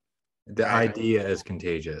 How's that? The right? idea is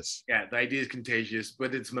contagious. Yeah, the idea is contagious,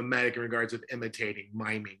 but it's mimetic in regards of imitating,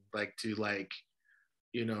 miming, like to like,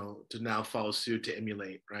 you know, to now follow suit, to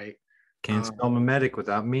emulate, right? Can't spell mimetic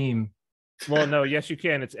without meme. Well, no, yes, you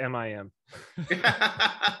can. It's MIM.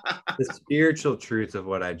 The spiritual truth of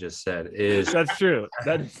what I just said is that's true.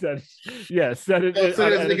 That is yes. That is. Well, so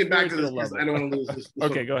let's get back to this. I don't want to lose this.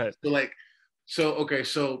 Okay, go ahead.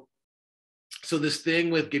 So this thing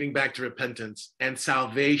with getting back to repentance and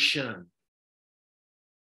salvation,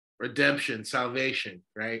 redemption, salvation,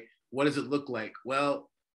 right? What does it look like? Well,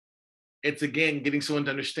 it's again getting someone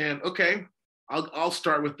to understand. Okay, I'll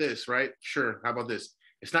start with this, right? Sure. How about this?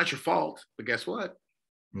 It's not your fault, but guess what?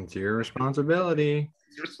 It's your responsibility.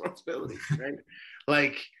 It's your responsibility, right?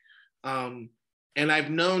 Like, and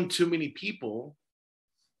I've known too many people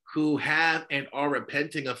who have and are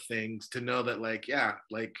repenting of things to know that, like, yeah,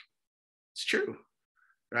 like it's true,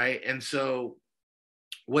 right? And so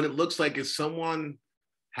what it looks like is someone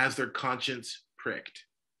has their conscience pricked.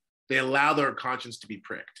 They allow their conscience to be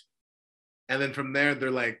pricked. And then from there,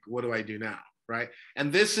 they're like, what do I do now, right?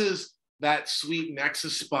 And this is that sweet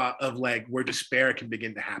nexus spot of like where despair can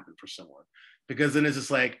begin to happen for someone. Because then it's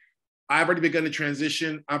just like, I've already begun to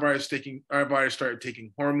transition. I've already started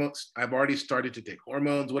taking hormones. I've already started to take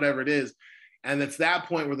hormones, whatever it is. And it's that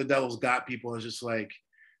point where the devil's got people is just like,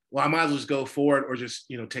 well, I might as well just go forward or just,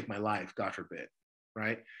 you know, take my life, God forbid,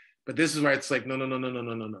 right? But this is where it's like, no,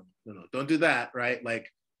 don't do that, right? Like,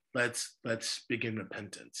 let's begin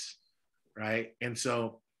repentance, right? And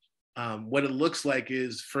so what it looks like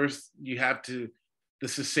is first you have to, the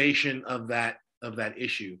cessation of that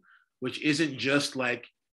issue, which isn't just like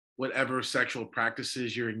whatever sexual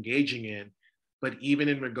practices you're engaging in, but even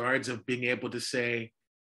in regards of being able to say,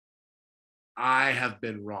 I have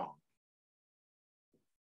been wrong.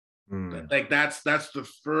 Like that's the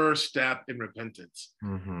first step in repentance.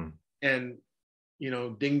 Mm-hmm. And, you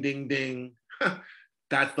know, ding, ding, ding.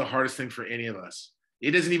 That's the hardest thing for any of us.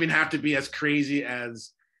 It doesn't even have to be as crazy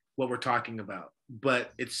as what we're talking about,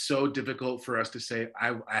 but it's so difficult for us to say,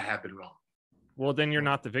 I have been wrong. Well, then you're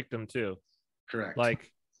not the victim too. Correct. Like,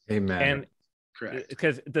 amen. And correct.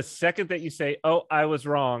 Because the second that you say, oh, I was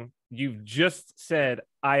wrong, you've just said,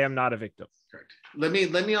 I am not a victim. Correct.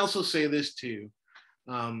 Let me also say this too.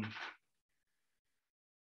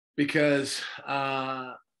 Because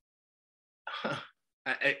and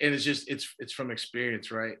it's just it's from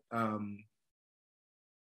experience, right?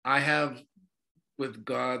 I have, with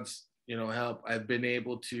God's, you know, help, I've been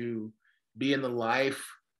able to be in the life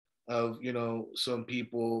of, you know, some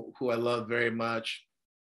people who I love very much,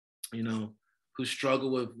 you know, who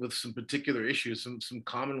struggle with some particular issues, some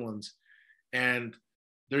common ones. And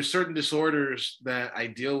there's certain disorders that I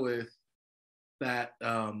deal with that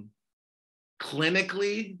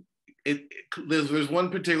clinically, there's one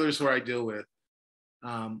particular disorder I deal with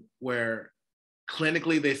where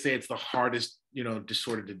clinically they say it's the hardest, you know,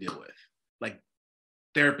 disorder to deal with. Like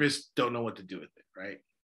therapists don't know what to do with it, right?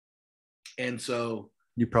 And so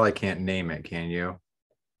you probably can't name it, can you?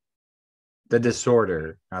 The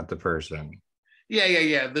disorder, not the person.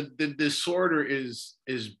 Yeah. The disorder is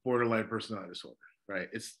borderline personality disorder, right?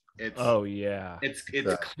 It's oh yeah, it's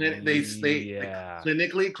yeah.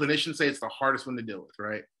 clinically, clinicians say it's the hardest one to deal with,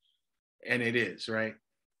 right? And it is, right?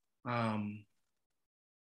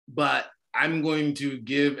 But I'm going to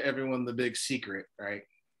give everyone the big secret, right?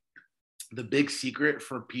 The big secret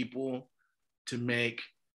for people to make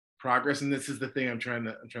progress, and this is the thing I'm trying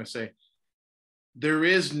to say. There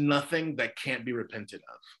is nothing that can't be repented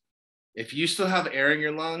of. If you still have air in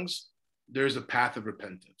your lungs, there's a path of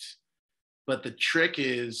repentance. But the trick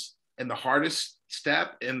is, and the hardest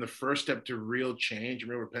step and the first step to real change,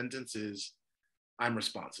 real repentance is, I'm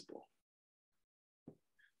responsible.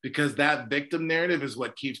 Because that victim narrative is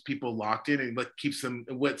what keeps people locked in and what keeps them,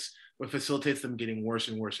 what facilitates them getting worse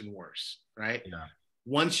and worse and worse, right? Yeah.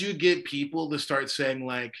 Once you get people to start saying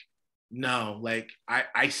like, no, like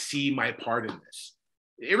I see my part in this,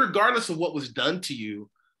 regardless of what was done to you,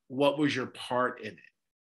 what was your part in it?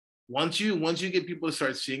 Once you get people to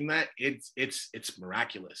start seeing that, it's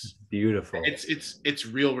miraculous. Beautiful. It's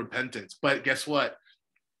real repentance. But guess what?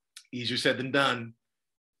 Easier said than done.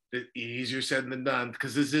 Easier said than done,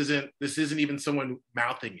 because this isn't even someone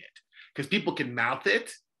mouthing it, because people can mouth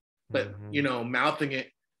it, but mouthing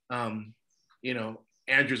it,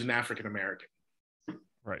 Andrew's an African American,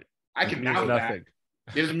 right? I can mouth nothing.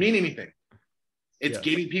 That. It doesn't mean anything. It's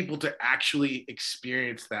getting people to actually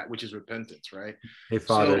experience that, which is repentance, right? Hey,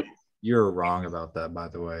 Father, you're wrong about that, by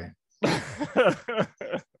the way. I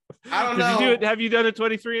don't know. Have you done a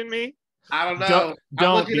 23andMe? I don't know.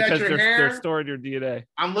 Don't because they're stored your DNA.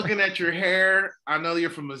 I'm looking at your hair. I know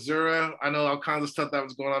you're from Missouri. I know all kinds of stuff that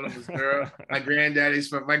was going on in Missouri. My great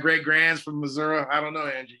grand's from Missouri. I don't know,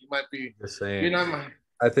 Andrew. You might be the same. You're not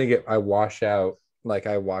I think I wash out like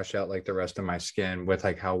the rest of my skin with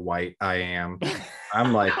like how white I am.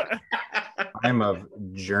 I'm of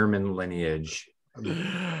German lineage.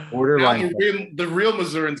 Borderline. The real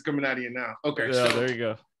Missourians coming out of you now. Okay. Yeah, there you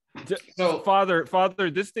go. So Father,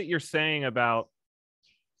 this that you're saying about,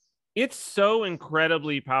 it's so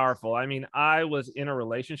incredibly powerful. I mean, I was in a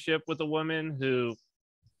relationship with a woman who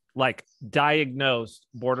like diagnosed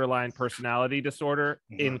borderline personality disorder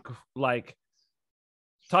in like,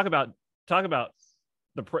 talk about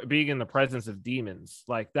being in the presence of demons.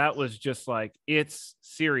 Like that was just like, it's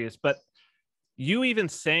serious. But you even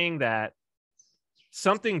saying that,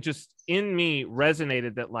 something just in me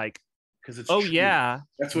resonated that like, because it's true. Yeah,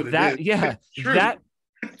 that's what that is. Yeah, that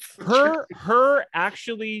her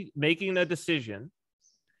actually making a decision,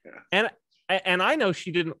 and I know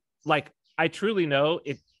she didn't, like, I truly know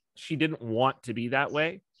it, she didn't want to be that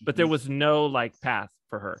way, but there was no like path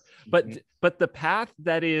for her, but the path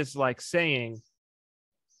that is like saying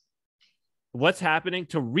what's happening,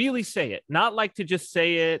 to really say it, not like to just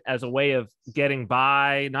say it as a way of getting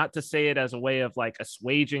by, not to say it as a way of like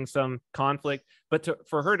assuaging some conflict, but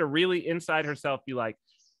for her to really inside herself be like,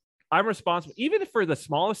 I'm responsible, even for the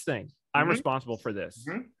smallest thing. I'm responsible for this.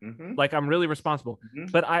 Like I'm really responsible.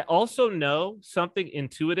 But I also know something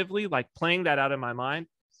intuitively, like playing that out in my mind,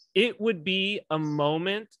 it would be a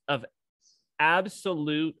moment of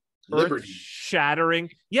absolute earth shattering.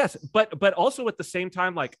 Yes, but also at the same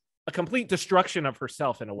time, like a complete destruction of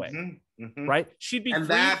herself in a way, right? She'd be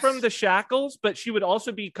free from the shackles, but she would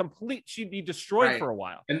also be she'd be destroyed for a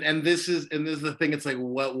while. And this is the thing. It's like,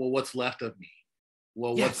 what's left of me?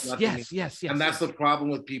 Well, what's left of me? Yes. And that's the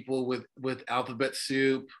problem with people with alphabet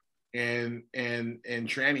soup and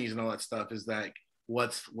trannies and all that stuff, is like,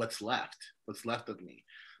 what's left? What's left of me?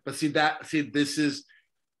 But this is,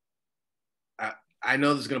 I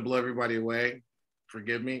know this is going to blow everybody away.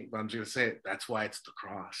 Forgive me, but I'm just going to say it. That's why it's the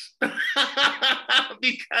cross.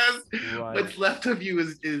 Because what's left of you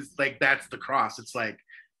is like, that's the cross. It's like,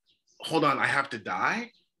 hold on, I have to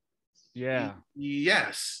die? Yeah.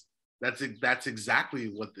 Yes. That's exactly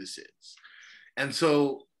what this is. And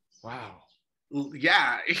so, wow.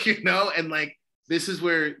 Yeah, and like, this is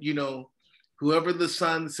where, whoever the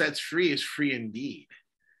Son sets free is free indeed.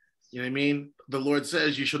 You know what I mean? The Lord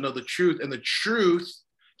says, you shall know the truth, and the truth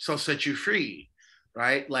shall set you free,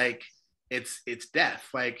 right? Like, it's death.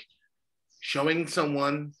 Like, showing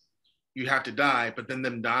someone you have to die, but then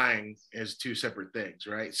them dying is two separate things,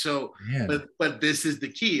 right? So, but this is the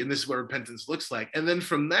key, and this is what repentance looks like. And then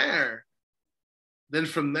from there,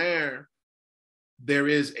 there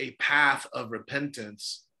is a path of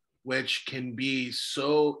repentance, which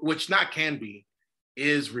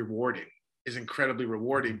is rewarding, is incredibly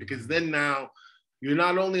rewarding, because then now you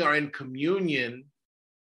not only are in communion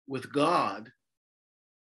with God,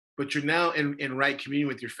 but you're now in right communion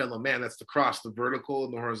with your fellow man. That's the cross, the vertical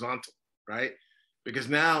and the horizontal, right? Because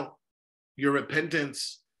now your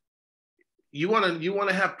repentance, you want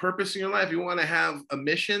to have purpose in your life, you want to have a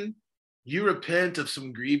mission, you repent of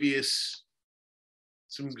some grievous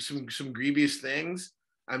things.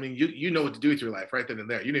 I mean, you know what to do with your life right then and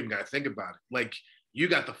there. You don't even got to think about it. Like, you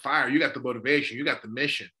got the fire, you got the motivation, you got the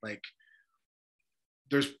mission. Like,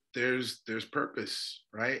 there's purpose,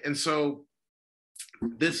 right? And so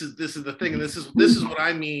this is the thing, and this is what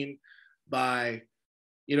I mean by,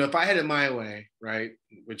 you know, if I had it my way, right,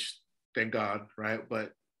 which thank God, right,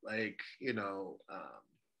 but like, you know,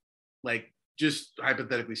 like, just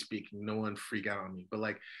hypothetically speaking, no one freak out on me, but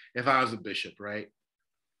like, if I was a bishop, right,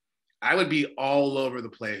 I would be all over the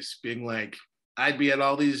place, being like, I'd be at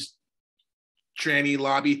all these tranny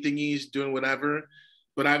lobby thingies doing whatever,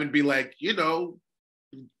 but I would be like, you know,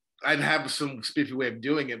 I'd have some spiffy way of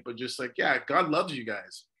doing it, but just like, yeah, God loves you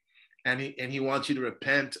guys, and he wants you to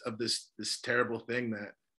repent of this terrible thing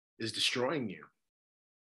that is destroying you.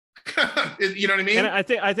 You know what I mean? And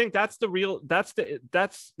I think that's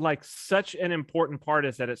that's like such an important part,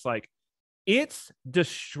 is that it's like, it's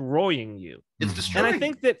destroying you. It's destroying. And I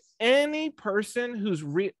think that any person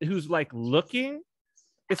who's like looking,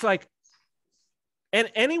 it's like, and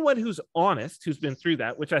anyone who's honest, who's been through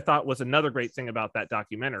that, which I thought was another great thing about that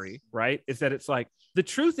documentary, right, is that it's like, the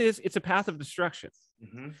truth is, it's a path of destruction.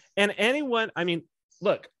 Mm-hmm. And anyone, I mean,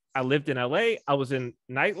 look, I lived in LA, I was in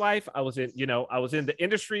nightlife, I was in the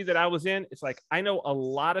industry that I was in. It's like, I know a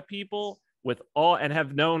lot of people and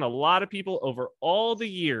have known a lot of people over all the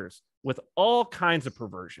years with all kinds of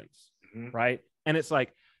perversions, mm-hmm. right? And it's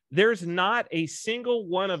like, there's not a single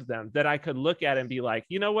one of them that I could look at and be like,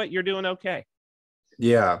 you know what, you're doing okay.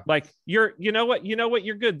 Yeah. Like, you know what,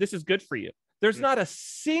 you're good. This is good for you. There's not a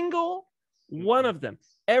single one of them.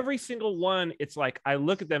 Every single one, it's like, I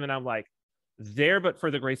look at them and I'm like, there, but for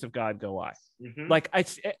the grace of God go I. Mm-hmm. Like, I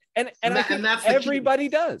think that's everybody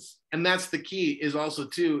does. And that's the key, is also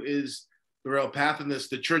too, is the real path in this,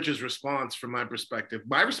 the church's response, from my perspective,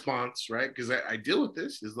 my response, right? Because I deal with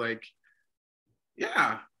this, is like,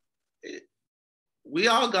 yeah, we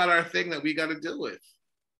all got our thing that we got to deal with,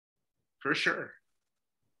 for sure.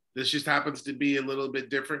 This just happens to be a little bit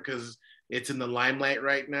different because it's in the limelight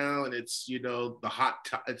right now, and it's, you know,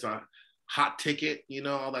 it's a hot ticket, you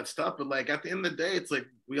know, all that stuff. But like, at the end of the day, it's like,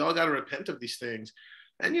 we all got to repent of these things.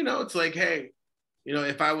 And, you know, it's like, hey, you know,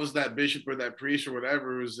 if I was that bishop or that priest or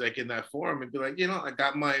whatever who's like in that forum, and be like, you know, I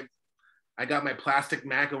got my plastic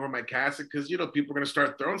Mac over my cassock, because, you know, people are going to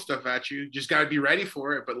start throwing stuff at you. Just got to be ready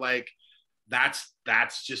for it. But like, that's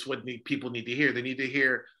just what people need to hear. They need to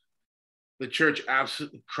hear, the church,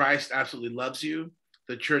 Christ absolutely loves you.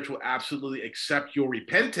 The church will absolutely accept your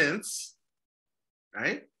repentance,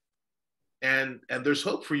 right? And there's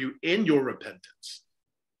hope for you in your repentance.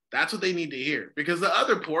 That's what they need to hear. Because the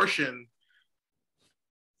other portion,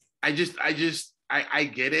 I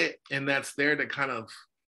get it, and that's there to kind of,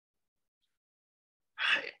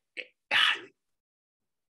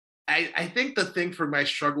 I think the thing for my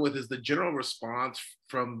struggle with is the general response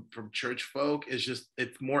from church folk is just,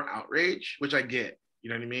 it's more outrage, which I get, you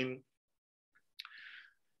know what I mean?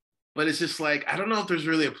 But it's just like, I don't know if there's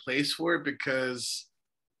really a place for it, because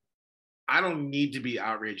I don't need to be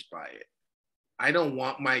outraged by it. I don't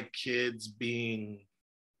want my kids being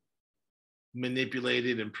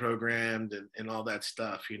manipulated and programmed and all that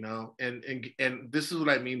stuff, you know? And this is what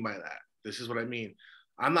I mean by that. This is what I mean.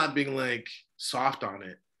 I'm not being like soft on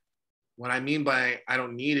it. What I mean by I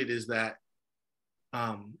don't need it is that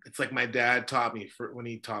it's like my dad taught me when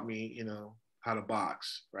he taught me, you know, how to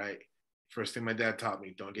box, right? First thing my dad taught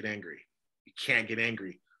me, don't get angry. You can't get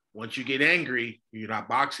angry. Once you get angry, you're not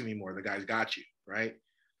boxing anymore. The guy's got you, right?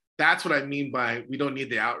 That's what I mean by we don't need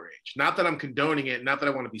the outrage. Not that I'm condoning it, not that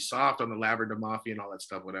I want to be soft on the Labrador Mafia and all that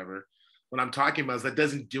stuff, whatever. What I'm talking about is that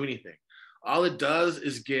doesn't do anything. All it does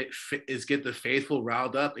is get the faithful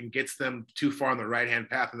riled up and gets them too far on the right-hand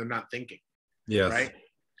path, and they're not thinking. Yes. Right?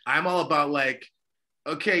 I'm all about like,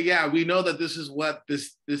 okay, yeah, we know that this is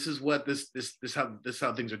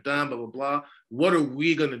how things are done, blah, blah, blah. What are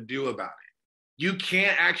we gonna do about it? You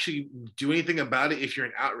can't actually do anything about it if you're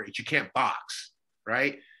in outrage. You can't box,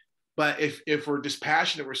 right? But if we're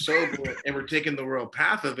dispassionate, we're sober, and we're taking the real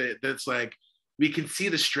path of it, that's like, we can see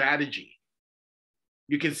the strategy.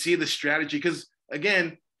 You can see the strategy, because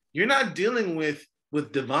again, you're not dealing with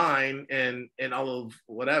divine and all of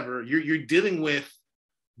whatever. You're dealing with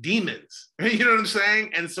demons. You know what I'm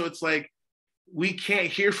saying? And so it's like, we can't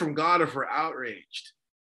hear from God if we're outraged.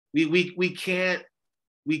 We can't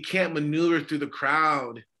maneuver through the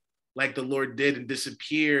crowd like the Lord did and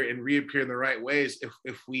disappear and reappear in the right ways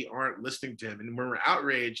if we aren't listening to him. And when we're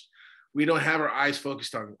outraged, we don't have our eyes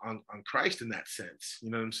focused on Christ in that sense.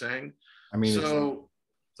 You know what I'm saying? I mean, so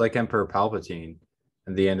it's like Emperor Palpatine.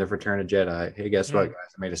 at the end of Return of Jedi. Hey, guess what, guys?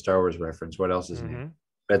 I made a Star Wars reference. What else is new?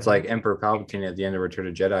 But it's like Emperor Palpatine at the end of Return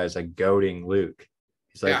of Jedi is like goading Luke.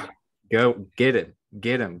 He's like, go get him,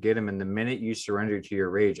 get him, get him. And the minute you surrender to your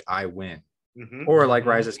rage, I win. Or like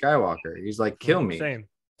Rise of Skywalker. He's like, kill me.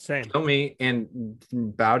 Same. Kill me and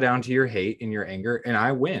bow down to your hate and your anger, and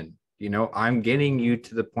I win. You know, I'm getting you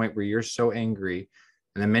to the point where you're so angry.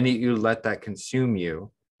 And the minute you let that consume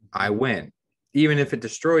you, I win. Even if it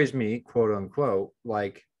destroys me, quote unquote,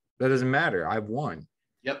 like that doesn't matter. I've won.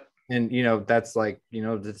 Yep. And, you know, that's like, you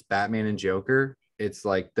know, this Batman and Joker. It's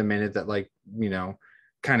like the minute that, like, you know,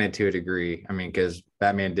 kind of to a degree. I mean, because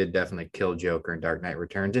Batman did definitely kill Joker in Dark Knight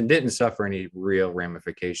Returns and didn't suffer any real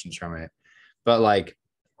ramifications from it. But like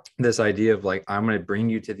this idea of like, I'm going to bring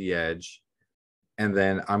you to the edge and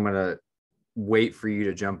then I'm going to wait for you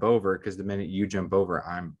to jump over, because the minute you jump over,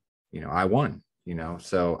 I'm, you know, I won, you know.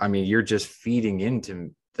 So, I mean, you're just feeding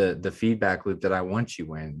into the feedback loop that I want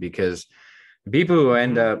you in, because people who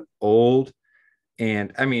end up old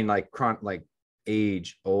and I mean like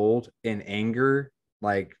age old in anger,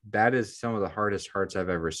 like that is some of the hardest hearts I've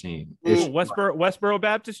ever seen. Westboro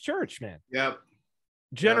Baptist Church, man. Yep.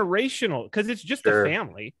 Generational, because it's just a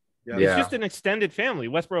family. Yeah. It's just an extended family.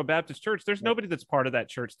 Westboro Baptist Church. There's nobody that's part of that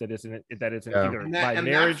church that isn't either by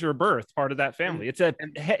marriage or birth part of that family.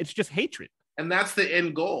 It's just hatred. And that's the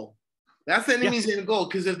end goal. That's the enemy's end goal.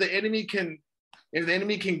 Because if the enemy can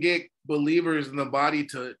get believers in the body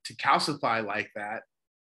to calcify like that,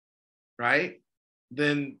 right?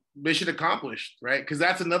 Then mission accomplished, right? Because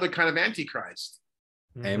that's another kind of antichrist.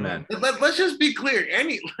 Amen. Let's just be clear.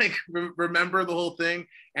 Remember the whole thing.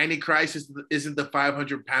 Antichrist isn't the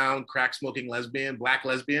 500-pound crack smoking lesbian, black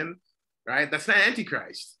lesbian, right? That's not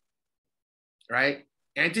Antichrist, right?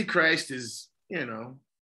 Antichrist is, you know,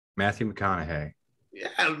 Matthew McConaughey.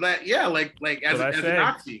 Like as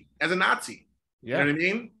a Nazi. Yeah. You know what I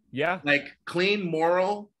mean? Yeah. Like clean,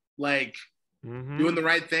 moral, like doing the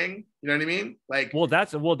right thing. You know what I mean? Like,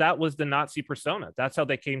 that was the Nazi persona. That's how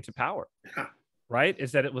they came to power. Yeah. Right?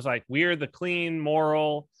 Is that it was like, we're the clean,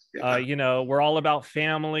 moral, you know, we're all about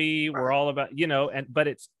family. Right. We're all about, you know, but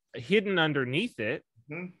it's hidden underneath it.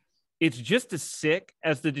 It's just as sick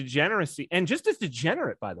as the degeneracy, and just as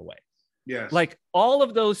degenerate, by the way. Yes. Like all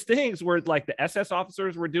of those things where like the SS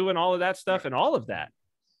officers were doing all of that stuff and all of that.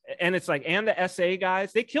 And it's like, and the SA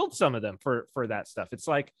guys, they killed some of them for that stuff. It's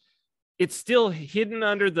like, it's still hidden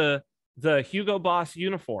under the Hugo Boss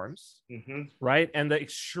uniforms, right? And the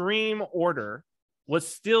extreme order was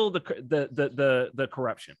still the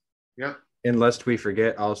corruption. Yeah. And lest we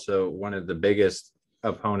forget, also one of the biggest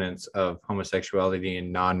opponents of homosexuality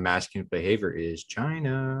and non-masculine behavior is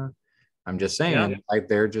China. I'm just saying, like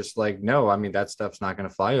they're just like, no, I mean that stuff's not going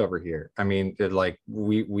to fly over here. I mean, they're like,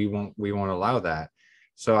 we won't allow that.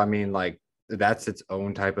 So I mean, like that's its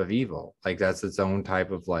own type of evil. Like that's its own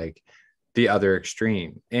type of like the other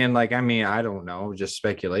extreme. And like, I mean, I don't know, just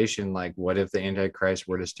speculation. Like, what if the Antichrist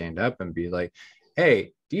were to stand up and be like,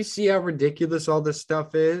 hey, do you see how ridiculous all this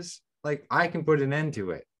stuff is? Like, I can put an end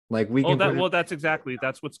to it. Like we can.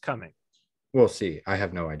 That's what's coming. We'll see. I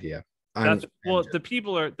have no idea. The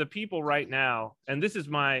people right now, and this is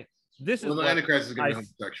the Antichrist is going to be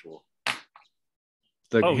homosexual.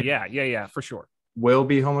 Yeah, for sure. Will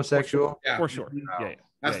be homosexual? For sure. Yeah.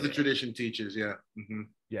 That's the tradition teaches. Yeah.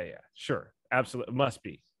 Yeah. Sure. Absolutely. Must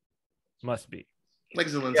be. Like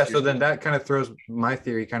Zelensky. Yeah. So then that kind of throws my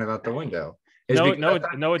theory kind of out the window. No, it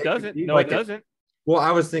doesn't. No, it doesn't. Well,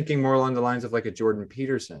 I was thinking more along the lines of like a Jordan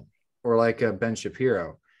Peterson or like a Ben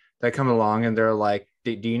Shapiro that come along and they're like,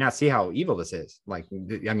 do you not see how evil this is? Like,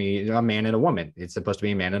 I mean, a man and a woman. It's supposed to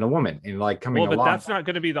be a man and a woman, and like coming along. Well, but that's not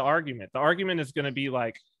going to be the argument. The argument is going to be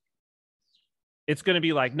like, it's going to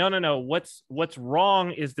be like, no. What's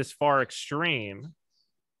wrong is this far extreme,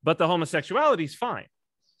 but the homosexuality is fine.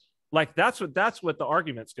 Like that's what the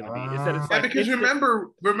argument's going to be. Is that it's like, because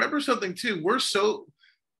remember something too.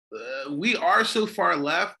 We are so far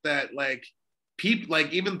left that like people,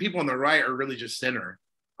 like even people on the right are really just center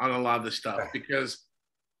on a lot of this stuff, because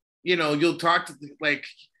you know, you'll talk to like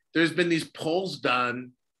there's been these polls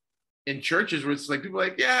done in churches where it's like people are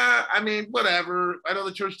like, yeah, I mean, whatever. I know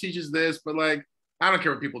the church teaches this, but like I don't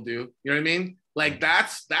care what people do. You know what I mean? Like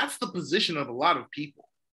that's the position of a lot of people.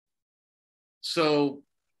 So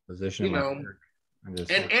position, you know,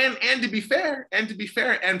 and to be fair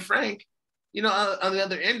and frank, you know, on the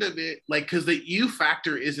other end of it, like, because the you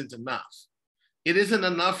factor isn't enough. It isn't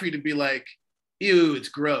enough for you to be like, ew, it's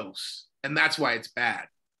gross, and that's why it's bad.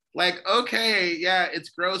 Like, okay, yeah, it's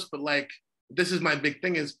gross, but like, this is my big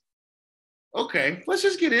thing is, okay, let's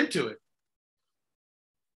just get into it.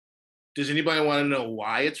 Does anybody want to know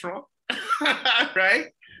why it's wrong? Right?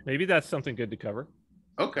 Maybe that's something good to cover.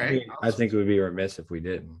 Okay. I think it would be remiss if we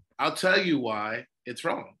didn't. I'll tell you why it's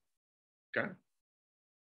wrong. Okay.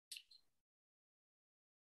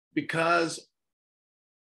 Because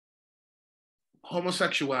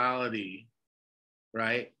homosexuality,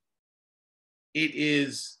 right? It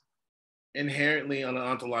is inherently on an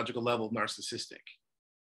ontological level narcissistic.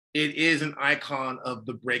 It is an icon of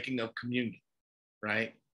the breaking of communion,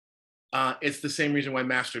 right? It's the same reason why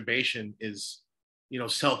masturbation is,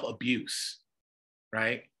 self-abuse,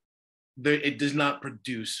 right? It does not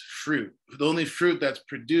produce fruit. The only fruit that's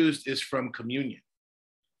produced is from communion.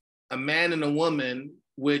 A man and a woman,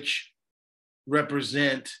 which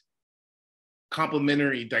represent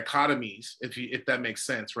complementary dichotomies, if that makes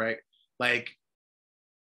sense, right? Like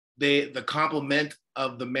the complement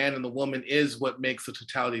of the man and the woman is what makes the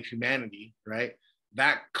totality of humanity, right?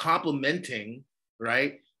 That complementing,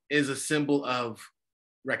 right, is a symbol of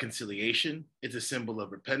reconciliation. It's a symbol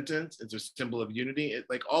of repentance. It's a symbol of unity.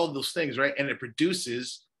 Like all of those things, right? And it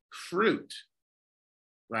produces fruit,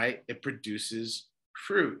 right? It produces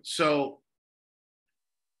fruit. So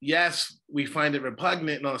yes, we find it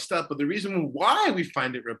repugnant and all that stuff, but the reason why we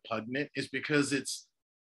find it repugnant is because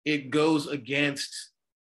it goes against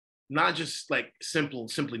not just like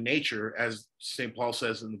simply nature, as St. Paul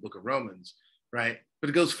says in the book of Romans, right? But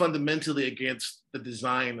it goes fundamentally against the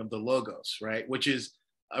design of the Logos, right? Which is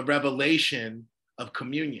a revelation of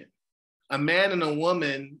communion. A man and a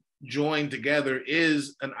woman joined together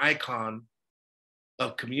is an icon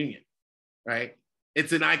of communion, right?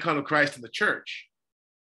 It's an icon of Christ in the church,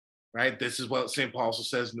 right? This is what St. Paul also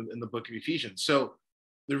says in the book of Ephesians. So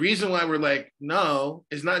the reason why we're like, no,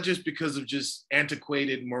 is not just because of just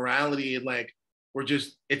antiquated morality and like,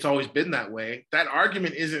 it's always been that way. That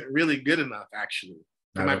argument isn't really good enough, actually,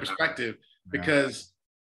 from my perspective, because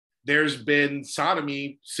there's been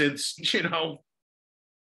sodomy since,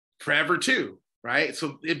 forever too, right?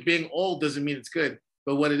 So it being old doesn't mean it's good,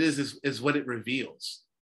 but what it is what it reveals.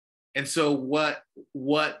 And so what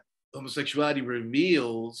homosexuality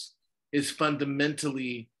reveals is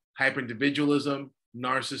fundamentally hyper-individualism,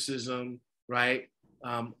 narcissism, right?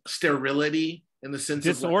 Sterility in the sense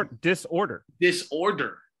of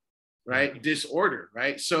disorder, right? Yeah. Disorder,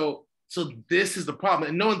 right? So this is the problem,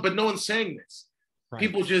 and no one's saying this. Right.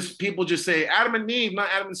 People just say Adam and Eve, not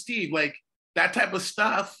Adam and Steve, like that type of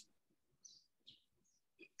stuff.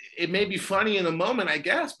 It may be funny in a moment, I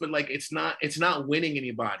guess, but like it's not winning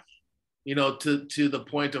anybody, to the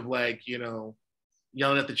point of like,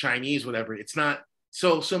 yelling at the Chinese, whatever. It's not.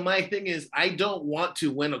 So my thing is, I don't want to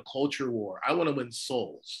win a culture war. I want to win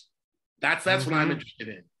souls. That's what I'm interested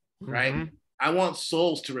in, right? Mm-hmm. I want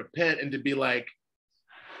souls to repent and to be like,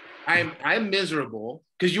 I'm miserable,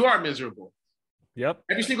 because you are miserable. Yep.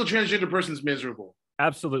 Every single transgender person is miserable.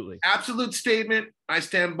 Absolutely. Absolute statement. I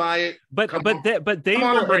stand by it. But they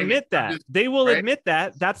will admit that. They will admit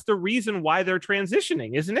that. That's the reason why they're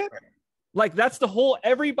transitioning, isn't it? Right. Like that's the whole.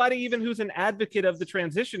 Everybody, even who's an advocate of the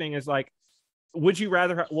transitioning, is like, would you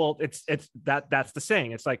rather that's the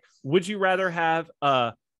saying. It's like, would you rather have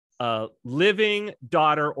a living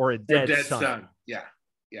daughter or a dead son? Yeah.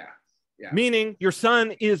 Meaning your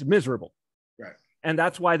son is miserable, right? And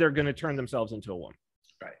that's why they're going to turn themselves into a woman,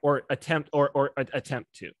 right? Or attempt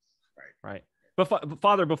to, right? But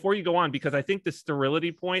Father, before you go on, because I think the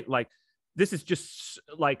sterility point, like this is just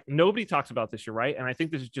like nobody talks about this. You're right, and I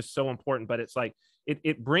think this is just so important. But it's like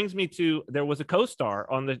it brings me to, there was a co-star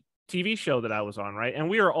on the TV show that I was on, right? And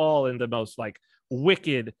we are all in the most like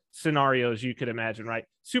wicked scenarios you could imagine, right?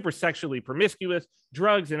 Super sexually promiscuous,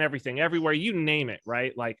 drugs and everything everywhere, you name it,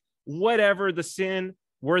 right? Like whatever the sin,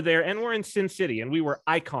 we're there, and we're in Sin City, and we were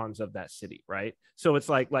icons of that city, right? So it's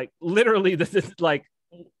like literally this like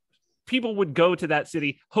people would go to that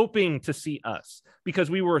city hoping to see us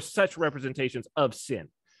because we were such representations of sin,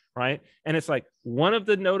 right? And it's like one of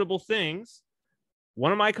the notable things,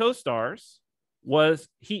 one of my co-stars was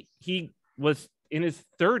he was in his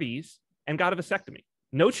 30s and got a vasectomy.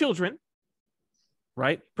 No children,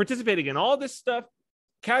 right? Participating in all this stuff,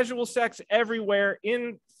 casual sex everywhere,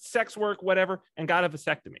 in sex work, whatever, and got a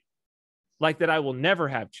vasectomy. Like that I will never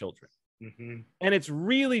have children. Mm-hmm. And it's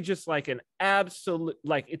really just like an absolute,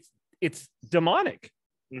 like it's demonic.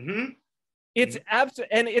 Mm-hmm. It's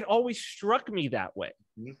and it always struck me that way.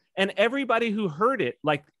 Mm-hmm. And everybody who heard it,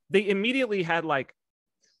 like they immediately had like,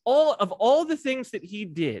 all the things that he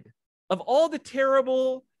did, of all the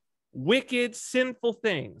terrible, wicked, sinful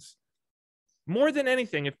things, more than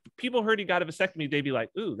anything, if people heard he got a vasectomy, they'd be like,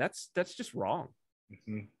 ooh, that's just wrong.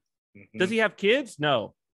 Mm-hmm. Mm-hmm. Does he have kids?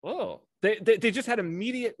 No. Oh, they just had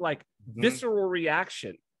immediate, like, visceral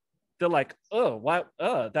reaction they're like, oh, why?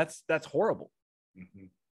 That's horrible. Mhm.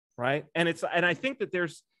 Right. And I think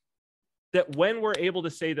that when we're able to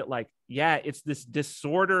say that, like, yeah, it's this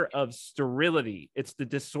disorder of sterility, it's the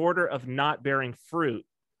disorder of not bearing fruit,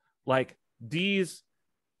 like this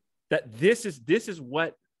is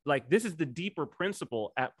what, like, this is the deeper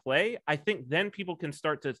principle at play. I think then people can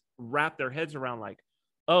start to wrap their heads around, like,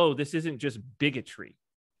 oh, this isn't just bigotry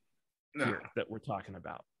here that we're talking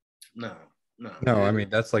about. No. I mean,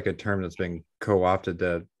 that's like a term that's been co-opted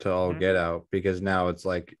to all get out, because now it's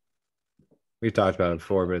like, we've talked about it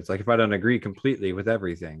before, but it's like, if I don't agree completely with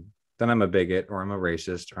everything, then I'm a bigot, or I'm a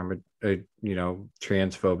racist, or I'm a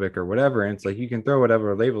transphobic or whatever. And it's like, you can throw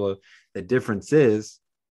whatever label. The difference is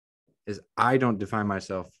I don't define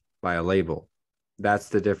myself by a label. That's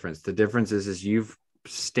the difference. The difference is you've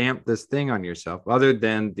stamped this thing on yourself, other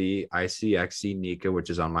than the ICXC Nika, which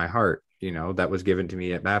is on my heart, that was given to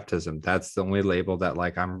me at baptism. That's the only label that,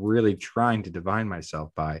 like, I'm really trying to define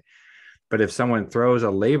myself by. But if someone throws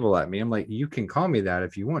a label at me, I'm like, you can call me that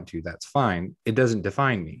if you want to. That's fine. It doesn't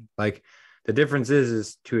define me. Like, the difference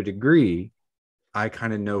is to a degree, I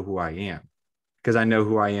kind of know who I am, because I know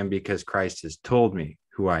who I am because Christ has told me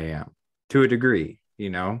who I am, to a degree,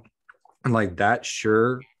 and like that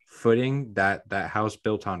sure footing, that house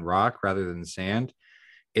built on rock rather than sand,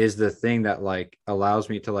 is the thing that, like, allows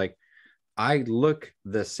me to, like, I look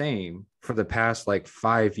the same for the past, like,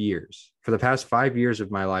 5 years. For the past 5 years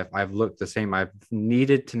of my life, I've looked the same. I've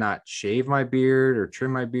needed to not shave my beard or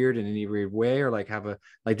trim my beard in any weird way, or like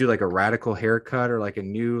do like a radical haircut, or like a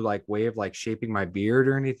new, like, way of, like, shaping my beard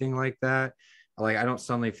or anything like that. Like, I don't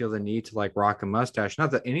suddenly feel the need to, like, rock a mustache.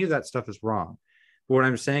 Not that any of that stuff is wrong. But what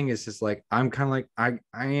I'm saying is just, like, I'm kind of like,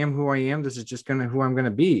 I am who I am. This is just who I'm gonna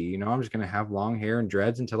be. I'm just gonna have long hair and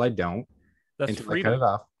dreads until I don't. That's until freedom. I cut it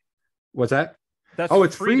off. What's that?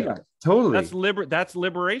 It's freedom. Totally. That's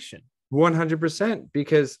liberation. 100%.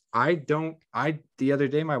 Because the other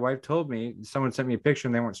day, my wife told me, someone sent me a picture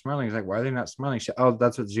and they weren't smiling. He's like, why are they not smiling? She said, oh,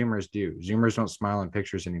 that's what Zoomers do. Zoomers don't smile in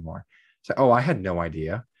pictures anymore. So, oh, I had no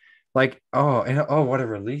idea. Like, what a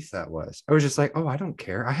release that was. I was just like, oh, I don't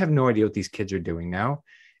care. I have no idea what these kids are doing now.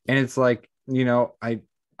 And it's like, I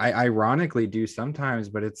ironically do sometimes,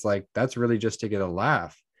 but it's like, that's really just to get a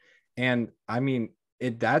laugh. And I mean,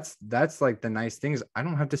 that's like the nice things. I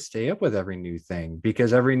don't have to stay up with every new thing,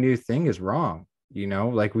 because every new thing is wrong.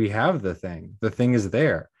 Like, we have the thing is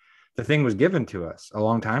there. The thing was given to us a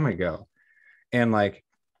long time ago. And, like,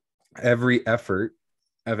 every effort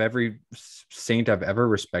of every saint I've ever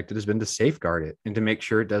respected has been to safeguard it and to make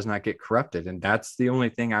sure it does not get corrupted. And that's the only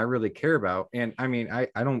thing I really care about. And I mean, I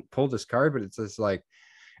don't pull this card, but it's just like,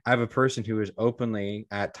 I have a person who is openly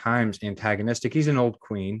at times antagonistic. He's an old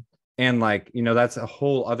queen. And, like, that's a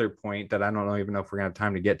whole other point that I don't even know if we're gonna have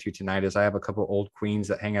time to get to tonight. Is I have a couple old queens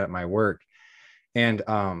that hang out at my work, and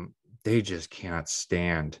they just cannot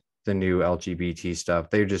stand the new LGBT stuff.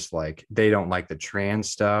 They're just like, they don't like the trans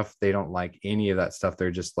stuff. They don't like any of that stuff.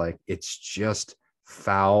 They're just like, it's just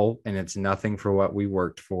foul and it's nothing for what we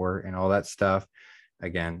worked for and all that stuff.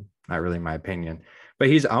 Again, not really my opinion, but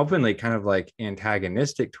he's openly kind of, like,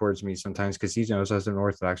 antagonistic towards me sometimes, because he knows I was an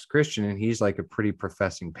Orthodox Christian and he's, like, a pretty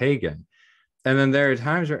professing pagan. And then there are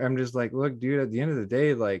times where I'm just like, look, dude, at the end of the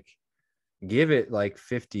day, like, give it like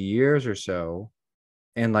 50 years or so,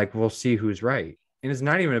 and, like, we'll see who's right. And it's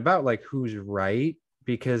not even about, like, who's right,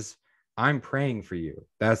 because I'm praying for you.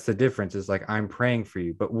 That's the difference, is, like, I'm praying for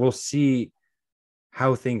you, but we'll see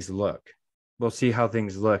how things look. We'll see how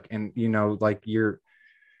things look. And, like,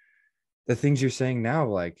 the things you're saying now,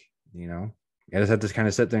 like, I just have to kind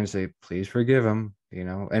of sit there and say, please forgive him,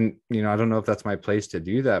 and, I don't know if that's my place to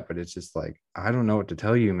do that, but it's just like, I don't know what to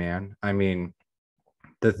tell you, man. I mean,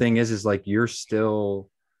 the thing is like, you're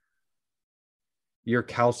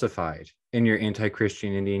calcified in your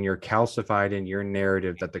anti-Christianity, and you're calcified in your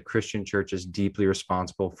narrative that the Christian church is deeply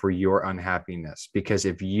responsible for your unhappiness. Because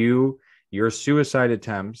if your suicide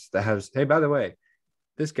attempts that has, hey, by the way,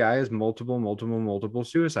 this guy has multiple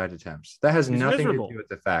suicide attempts. That has nothing to do with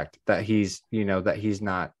the fact that he's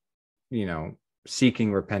not,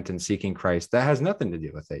 seeking repentance, seeking Christ. That has nothing to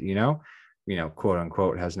do with it, quote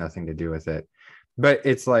unquote, has nothing to do with it. But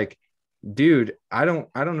it's like, dude, I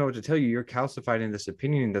don't know what to tell you. You're calcified in this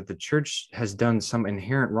opinion that the church has done some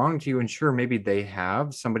inherent wrong to you. And sure, maybe they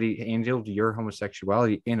have. Somebody handled your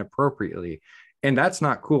homosexuality inappropriately. And that's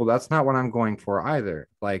not cool. That's not what I'm going for either.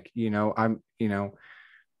 Like,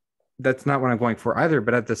 that's not what I'm going for either.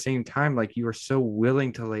 But at the same time, like, you are so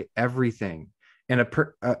willing to lay everything and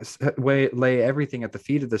lay everything at the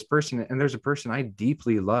feet of this person. And there's a person I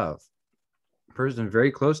deeply love. person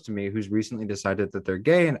very close to me who's recently decided that they're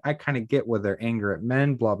gay, and I kind of get with their anger at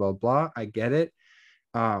men, blah blah blah. I get it,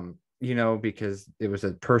 you know, because it was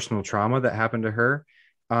a personal trauma that happened to her.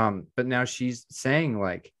 But now she's saying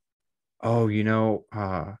like, oh, you know,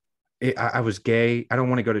 I was gay. I don't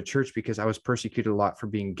want to go to church because I was persecuted a lot for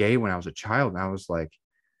being gay when I was a child. And I was like,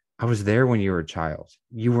 I was there when you were a child.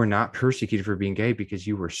 You were not persecuted for being gay because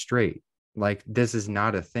you were straight. Like, this is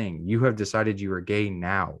not a thing. You have decided you are gay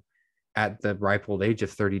now at the ripe old age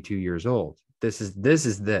of 32 years old. This is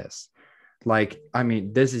this. Like, I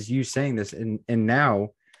mean, this is you saying this. And now,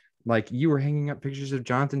 like, you were hanging up pictures of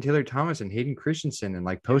Jonathan Taylor Thomas and Hayden Christensen and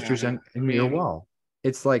like posters in your wall.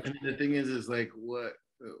 It's like, and the thing is like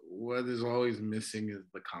what is always missing is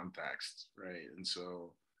the context, right? And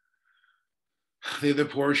so the other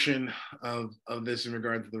portion of this in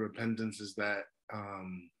regard to the repentance is that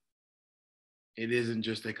it isn't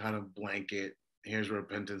just a kind of blanket, here's what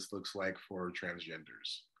repentance looks like for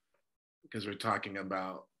transgenders, because we're talking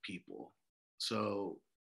about people. So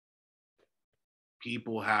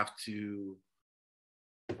people have to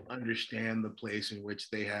understand the place in which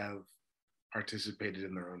they have participated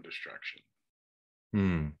in their own destruction.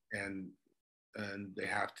 And they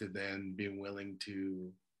have to then be willing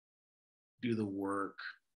to do the work.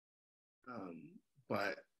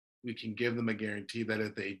 But we can give them a guarantee that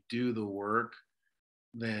if they do the work,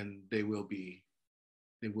 then they will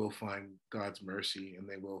find God's mercy, and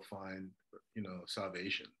they will find, you know,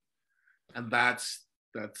 salvation. And that's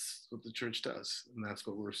what the church does, and that's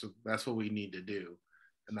what we need to do.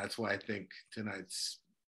 And that's why I think tonight's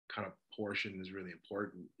kind of portion is really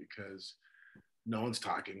important, because no one's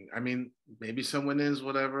talking. I mean, maybe someone is,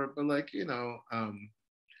 whatever, but like, you know,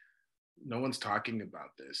 no one's talking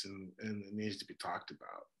about this, and it needs to be talked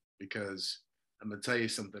about, because I'm gonna tell you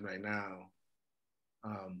something right now.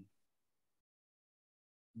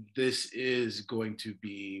 This is going to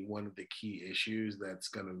be one of the key issues that's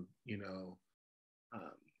gonna, you know,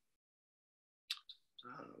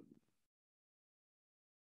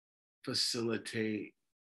 facilitate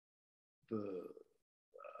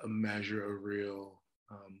a measure of real,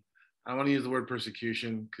 I don't want to use the word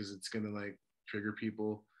persecution because it's going to like trigger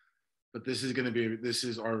people, but this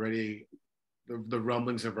is already, the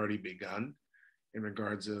rumblings have already begun in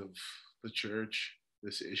regards of the church,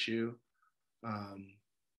 this issue.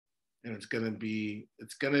 And it's gonna be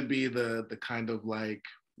the kind of like,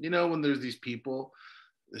 you know, when there's these people,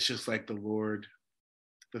 it's just like the Lord,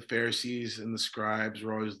 the Pharisees and the scribes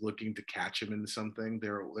were always looking to catch him in something. They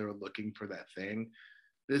were looking for that thing.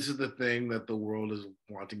 This is the thing that the world is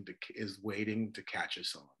waiting to catch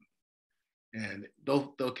us on, and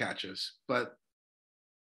they'll catch us. But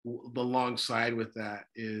alongside with that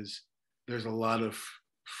is there's a lot of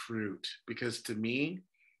fruit, because to me,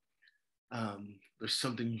 there's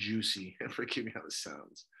something juicy, and forgive me how this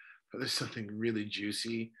sounds, but there's something really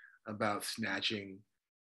juicy about snatching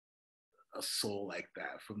a soul like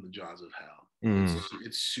that from the jaws of hell.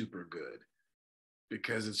 It's super good,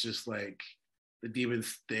 because it's just like the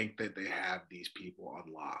demons think that they have these people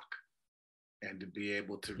on lock, and to be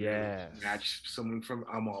able to really snatch someone from,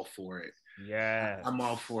 I'm all for it. Yeah, I'm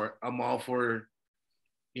all for it. I'm all for,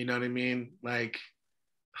 you know what I mean? Like,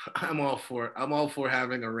 I'm all for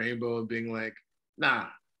having a rainbow and being like, nah,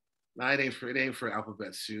 it ain't for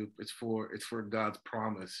alphabet soup. It's for God's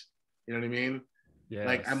promise. You know what I mean? Yes.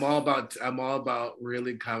 Like, I'm all about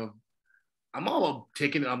really kind of, I'm all about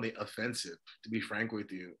taking it on the offensive, to be frank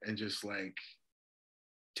with you, and just like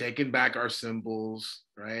taking back our symbols,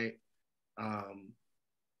 right?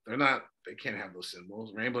 They can't have those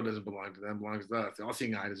symbols. Rainbow doesn't belong to them, belongs to us. The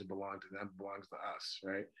all-seeing eye doesn't belong to them, belongs to us,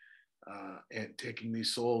 right? And taking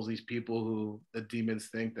these souls, these people who the demons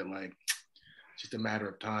think that like it's just a matter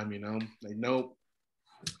of time, you know? Like, nope,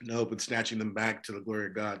 and snatching them back to the glory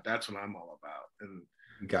of God. That's what I'm all about. And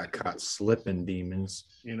you got caught slipping, demons.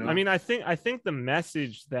 You know, I mean, I think the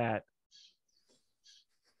message that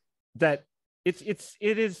it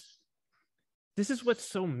is, this is what's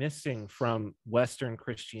so missing from Western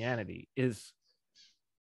Christianity is,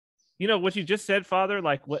 you know, what you just said, Father,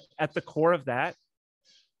 like what at the core of that,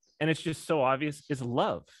 and it's just so obvious, is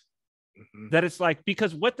love. Mm-hmm. That it's like,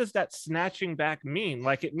 because what does that snatching back mean?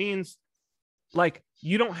 Like, it means like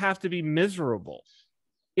you don't have to be miserable.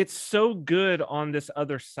 It's so good on this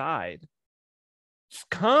other side. Just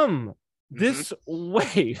come this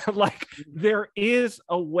way. Like, there is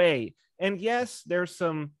a way. And yes, there's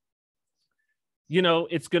some, you know,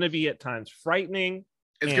 it's going to be at times frightening.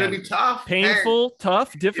 It's going to be tough, painful,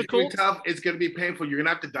 tough, difficult. It's going to be painful. You're going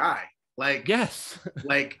to have to die. Like, yes,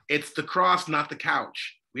 like it's the cross, not the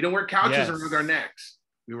couch. We don't wear couches around our necks.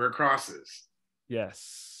 We wear crosses.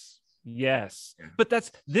 Yes. Yes. Yeah.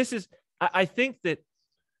 But I think that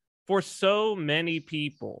for so many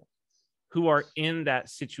people who are in that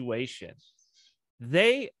situation,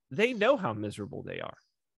 they know how miserable they are.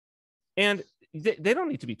 And they don't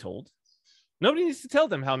need to be told. Nobody needs to tell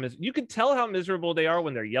them how you can tell how miserable they are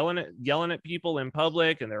when they're yelling at people in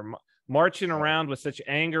public, and they're marching around with such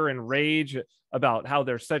anger and rage about how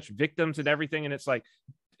they're such victims and everything. And it's like,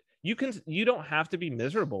 you don't have to be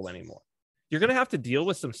miserable anymore. You're going to have to deal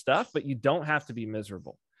with some stuff, but you don't have to be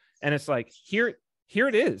miserable. And it's like, here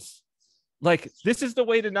it is. Like, this is the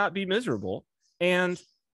way to not be miserable. And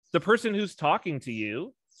the person who's talking to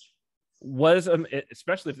you was,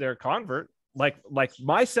 especially if they're a convert, like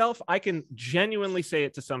myself, I can genuinely say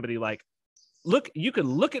it to somebody like, look, you could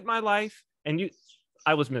look at my life and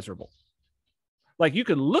I was miserable. Like, you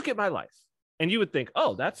could look at my life and you would think,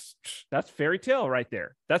 oh, that's fairy tale right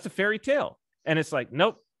there. That's a fairy tale. And it's like,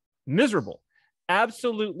 nope, miserable,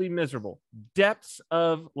 absolutely miserable, depths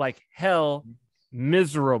of like hell,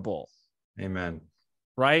 miserable. Amen.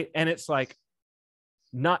 Right. And it's like,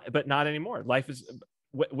 not anymore. Life is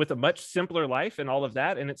with a much simpler life and all of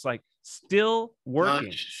that. And it's like, still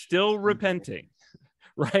working, still repenting.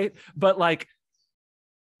 Right. But like,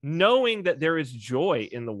 knowing that there is joy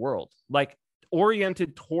in the world, like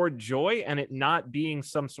oriented toward joy, and it not being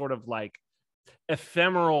some sort of like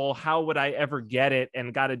ephemeral, how would I ever get it,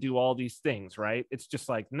 and got to do all these things. Right. It's just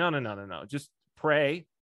like, no. Just pray,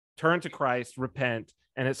 turn to Christ, repent.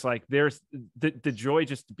 And it's like, there's the joy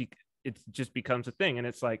it just becomes a thing. And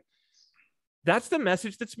it's like, that's the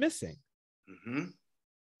message that's missing. Mm-hmm.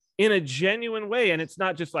 In a genuine way. And it's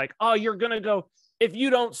not just like, oh, you're going to go, if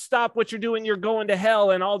you don't stop what you're doing, you're going to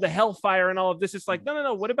hell and all the hellfire and all of this. It's like,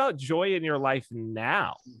 no. What about joy in your life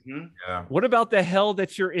now? Mm-hmm. Yeah. What about the hell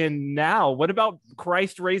that you're in now? What about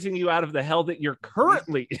Christ raising you out of the hell that you're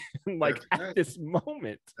currently in, like at this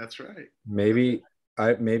moment? That's right. Maybe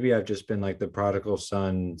I've just been like the prodigal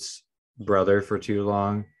son's brother for too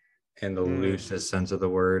long, in the loosest sense of the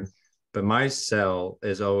word. But my cell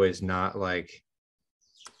is always not like,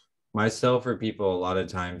 my cell for people a lot of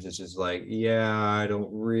times it's just like, yeah, I don't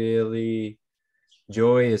really,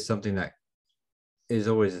 joy is something that is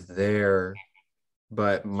always there,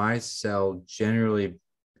 but my cell generally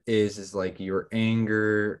is like your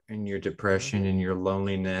anger and your depression and your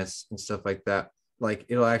loneliness and stuff like that. Like,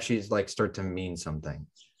 it'll actually like start to mean something.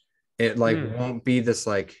 It like won't be this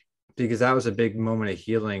like, because that was a big moment of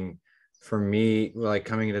healing for me, like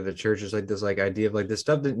coming into the church. Is like this like idea of like, this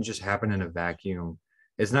stuff didn't just happen in a vacuum.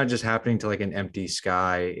 It's not just happening to like an empty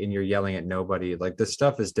sky and you're yelling at nobody. Like, this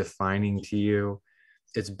stuff is defining to you.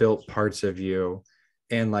 It's built parts of you.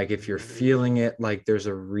 And like, if you're feeling it, like there's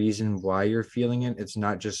a reason why you're feeling it. It's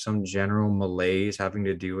not just some general malaise having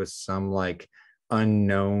to do with some like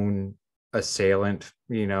unknown assailant,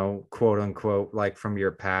 quote unquote, like from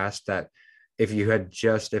your past, that if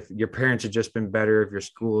your parents had just been better, if your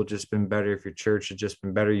school had just been better, if your church had just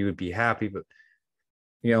been better, you would be happy. But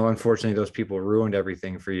unfortunately, those people ruined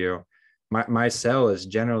everything for you. My cell is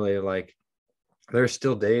generally like, there's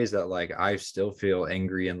still days that like I still feel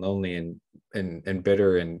angry and lonely and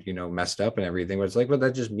bitter and messed up and everything. But it's like, well,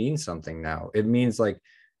 that just means something now. It means like,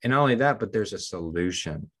 and not only that, but there's a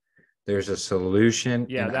solution. There's a solution.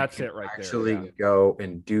 Yeah, and that's it right there. Actually go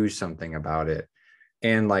and do something about it.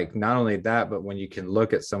 And like, not only that, but when you can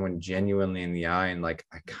look at someone genuinely in the eye and like,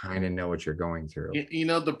 I kind of know what you're going through.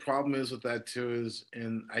 The problem is with that too is,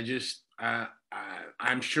 and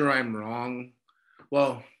I'm sure I'm wrong.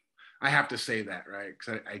 Well, I have to say that, right?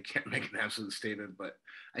 Because I can't make an absolute statement, but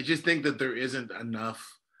I just think that there isn't enough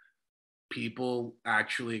people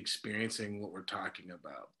actually experiencing what we're talking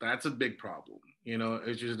about. That's a big problem.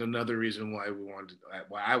 It's just another reason why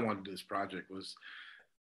I wanted this project, was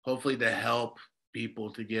hopefully to help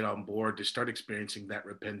people to get on board, to start experiencing that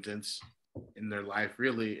repentance in their life,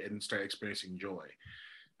 really, and start experiencing joy.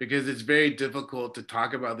 Because it's very difficult to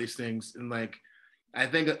talk about these things. And like, I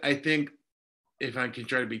think if I can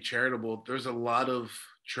try to be charitable, there's a lot of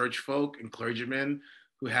church folk and clergymen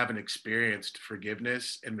who haven't experienced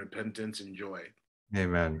forgiveness and repentance and joy.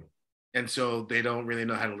 Amen. And so they don't really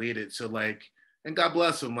know how to lead it. So like, and God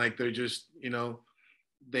bless them. Like, they're just,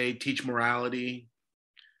 they teach morality.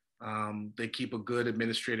 They keep a good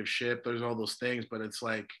administrative ship. There's all those things, but it's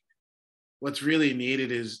like, what's really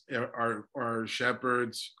needed is our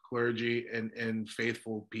shepherds, clergy, and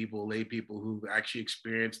faithful people, lay people who actually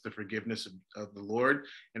experience the forgiveness of the Lord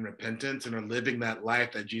and repentance and are living that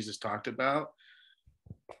life that Jesus talked about.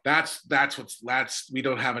 We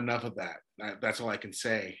don't have enough of that. That's all I can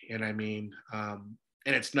say. And I mean,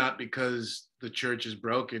 and it's not because the church is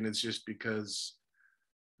broken. It's just because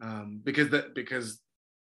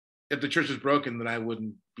if the church is broken, then I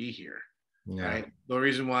wouldn't be here. Yeah. Right. The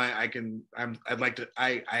reason why I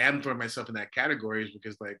am throwing myself in that category is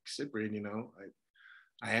because, like Cyprian, you know,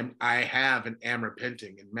 I have and am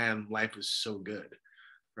repenting, and man, life is so good.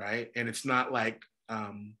 Right. And it's not like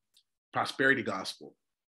prosperity gospel,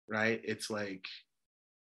 right? It's like,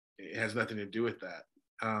 it has nothing to do with that.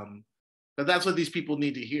 But that's what these people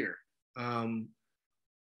need to hear.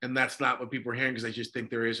 And that's not what people are hearing, because I just think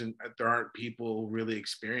there aren't people really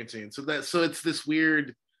experiencing it. So it's this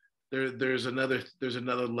weird, there's another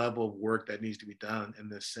level of work that needs to be done in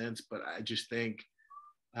this sense. But I just think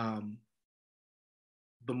the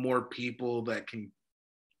more people that can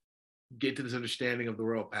get to this understanding of the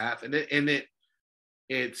royal path, and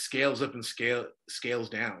it scales up and scales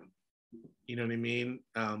down. You know what I mean?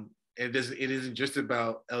 It isn't just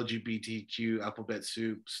about LGBTQ alphabet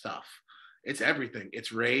soup stuff. It's everything.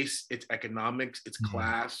 It's race, it's economics, it's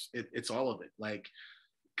class, it's all of it. Like,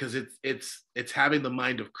 because it's having the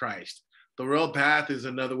mind of Christ. The royal path is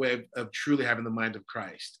another way of truly having the mind of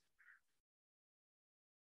Christ.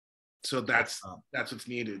 So that's what's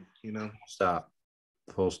needed, you know.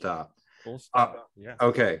 Full stop. Yeah.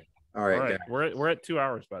 Okay. All right. Yeah. We're at 2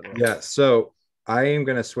 hours, by the way. Yeah. So I am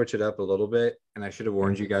going to switch it up a little bit, and I should have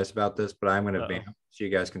warned you guys about this, but I'm going to vamp so you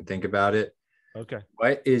guys can think about it. Okay.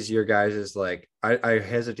 What is your guys' like, I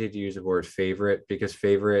hesitate to use the word favorite, because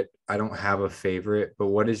favorite, I don't have a favorite, but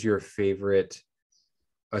what is your favorite,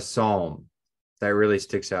 a psalm that really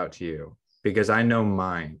sticks out to you? Because I know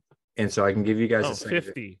mine. And so I can give you guys a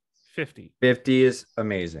 50. 50 is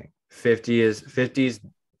amazing. 50 is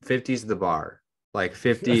the bar. Like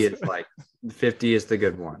 50 is like 50 is the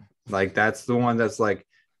good one. Like that's the one that's like,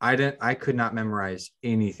 I could not memorize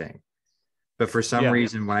anything. But for some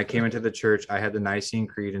reason, when I came into the church, I had the Nicene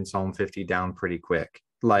Creed and Psalm 50 down pretty quick.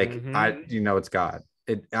 Like it's God.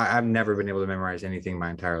 I've never been able to memorize anything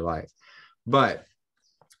my entire life. But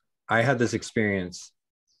I had this experience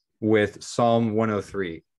with Psalm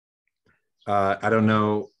 103. I don't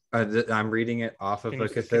know. I'm reading it off of a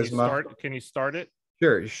Kathisma. Can you start it?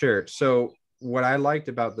 Sure. So what I liked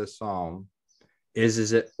about this psalm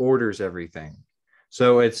is it orders everything.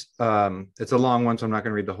 So it's a long one, so I'm not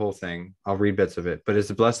going to read the whole thing. I'll read bits of it. But it's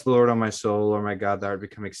bless the Lord, O my soul, or my God, thou art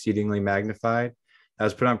become exceedingly magnified. Thou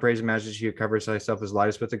hast put on praise and majesty, who covers thyself as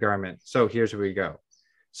lightest with a garment. So here's where we go.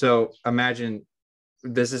 So imagine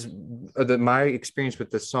this is my experience with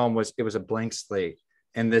this psalm was, it was a blank slate,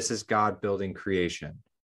 and this is God building creation,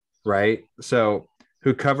 right? So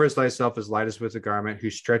who covers thyself as lightest with a garment, who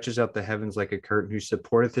stretches out the heavens like a curtain, who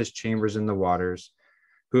supporteth his chambers in the waters,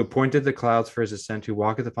 who appointed the clouds for his ascent, who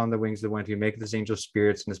walketh upon the wings of the wind, who maketh his angels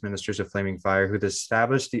spirits and his ministers of flaming fire, who hath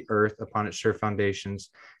established the earth upon its sure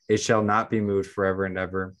foundations. It shall not be moved forever and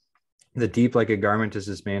ever. The deep like a garment is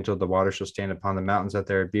dismantled. The water shall stand upon the mountains. At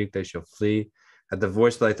their rebuke they shall flee. At the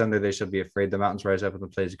voice of thy thunder they shall be afraid. The mountains rise up, and the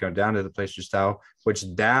places go down to the place which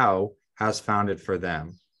thou hast founded for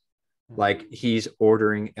them. Like he's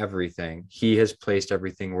ordering everything. He has placed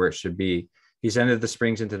everything where it should be. He's entered the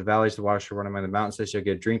springs into the valleys. The water shall run among the mountains. They shall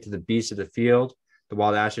give drink to the beasts of the field. The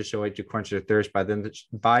wild ashes shall wait to quench their thirst.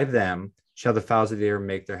 By them shall the fowls of the air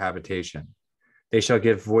make their habitation. They shall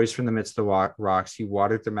give voice from the midst of the rocks. He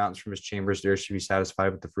watereth the mountains from his chambers. The earth shall be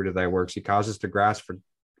satisfied with the fruit of thy works. He causes the grass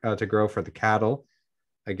to grow for the cattle.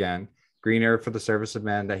 Again, green herb for the service of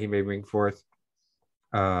man, that he may bring forth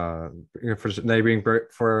bring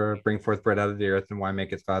forth bread out of the earth, and wine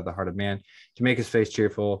maketh glad the heart of man, to make his face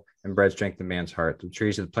cheerful, and bread strengthen man's heart. The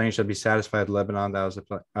trees of the plain shall be satisfied. Lebanon,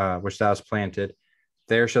 which thou hast planted,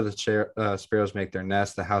 there shall the sparrows make their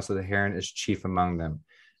nest. The house of the heron is chief among them.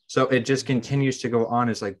 So it just continues to go on.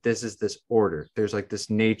 It's like, this is this order. There's like this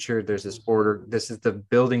nature. There's this order. This is the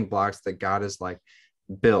building blocks that God is like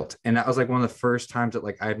built. And that was like one of the first times that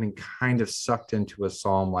like I've been kind of sucked into a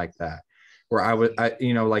psalm like that, where I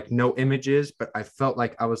like no images, but I felt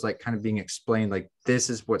like I was like kind of being explained, like, this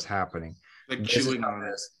is what's happening. Like chewing on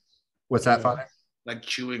it. What's that, Father? Like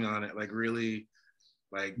chewing on it, like really,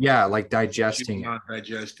 like. Yeah, like digesting it.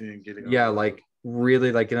 Digesting and getting. Yeah, like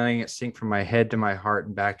really like letting it sink from my head to my heart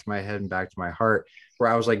and back to my head and back to my heart, where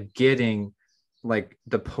I was like getting like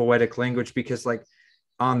the poetic language, because like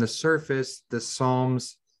on the surface, the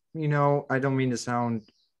Psalms, I don't mean to sound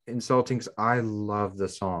insulting, because I love the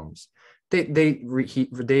Psalms.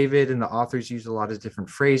 David and the authors use a lot of different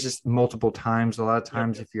phrases multiple times. A lot of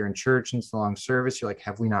times, if you're in church and it's a long service, you're like,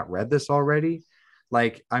 have we not read this already?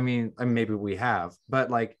 Like, I mean, maybe we have, but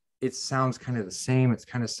like, it sounds kind of the same. It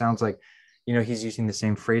kind of sounds like, he's using the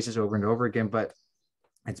same phrases over and over again. But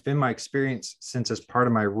it's been my experience since, as part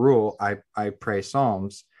of my rule, I pray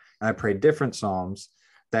Psalms, and I pray different Psalms.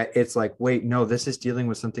 that it's like, wait, no, this is dealing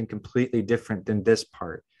with something completely different than this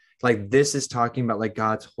part. Like this is talking about like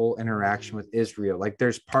God's whole interaction with Israel. Like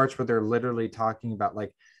there's parts where they're literally talking about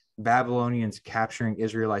like Babylonians capturing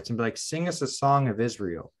Israelites and be like, sing us a song of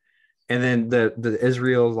Israel. And then the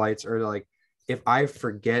Israelites are like, if I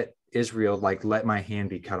forget Israel, like let my hand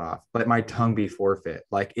be cut off, let my tongue be forfeit.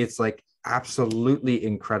 Like it's like absolutely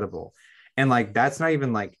incredible. And like that's not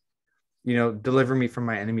even like, you know, deliver me from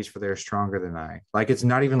my enemies for they're stronger than I. Like it's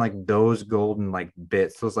not even like those golden like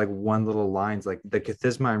bits, those like one little lines. Like the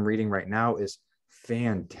Kathisma I'm reading right now is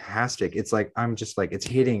fantastic. It's like I'm just like it's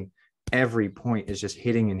hitting every point is just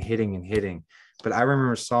hitting and hitting and hitting. But I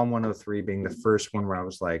remember Psalm 103 being the first one where I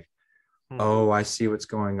was like, oh, I see what's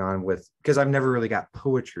going on with, because I've never really got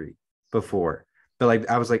poetry before. But like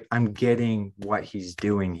I was like, I'm getting what he's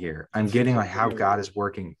doing here. I'm getting like how God is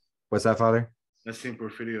working. What's that, Father? That's St.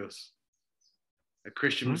 Porphyrios. A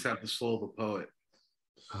Christian must have the soul of a poet.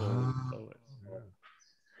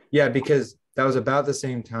 Yeah, because that was about the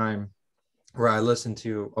same time where I listened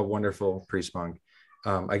to a wonderful priest monk.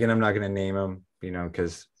 Again, I'm not going to name him, you know,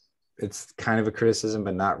 because it's kind of a criticism,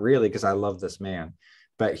 but not really, because I love this man.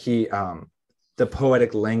 But he, the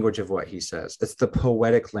poetic language of what he says, it's the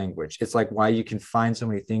poetic language. It's like why you can find so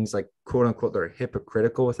many things like quote unquote that are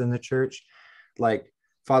hypocritical within the church, like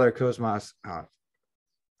Father Cosmas.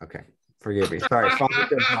 Okay, forgive me. Sorry, Father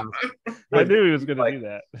Cosmas. I knew he was going to do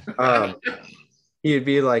that. He'd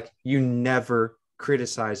be like, you never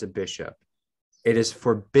criticize a bishop. It is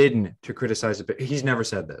forbidden to criticize a bishop. He's never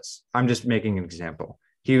said this. I'm just making an example.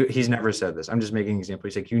 He's never said this. I'm just making an example.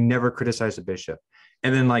 He's like, you never criticize a bishop.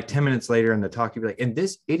 And then like 10 minutes later in the talk, he'd be like, and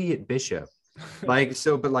this idiot bishop. Like,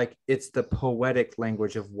 so, but like, it's the poetic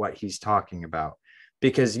language of what he's talking about.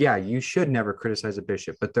 Because yeah, you should never criticize a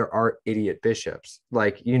bishop, but there are idiot bishops.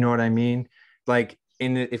 Like, you know what I mean? Like,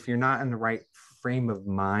 if you're not in the right frame of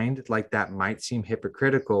mind, like that might seem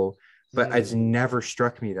hypocritical, but it's never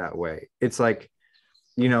struck me that way. It's like,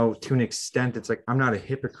 you know, to an extent, it's like, I'm not a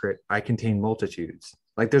hypocrite. I contain multitudes.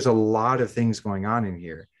 Like there's a lot of things going on in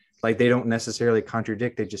here. Like they don't necessarily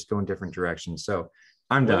contradict. They just go in different directions. So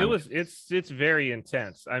I'm done. It's very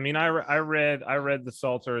intense. I mean, I read the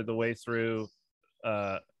Psalter the way through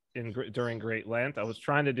during Great Lent. I was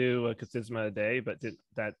trying to do a Kathisma a day, but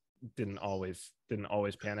that didn't always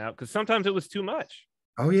pan out because sometimes it was too much.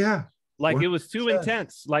 Oh yeah. Like 100%. It was too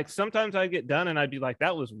intense. Like sometimes I'd get done and I'd be like,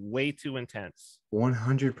 that was way too intense.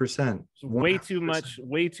 100%.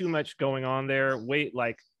 Way too much going on there.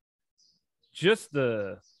 Like just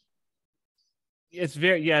it's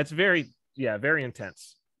very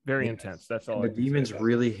intense. Very intense. That's all. The demons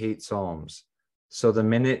really hate Psalms. So the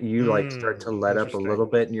minute you like start to let up a little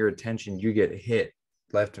bit in your attention, you get hit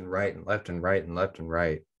left and right and left and right and left and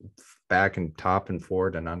right, back and top and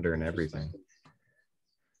forward and under and everything.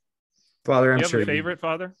 Father, I'm sure. You have a favorite,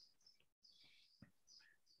 Father?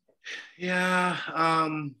 Yeah.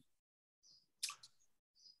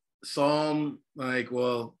 Psalm, like,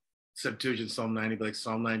 well, Septuagint, Psalm 90, but like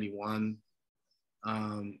Psalm 91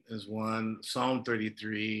 is one. Psalm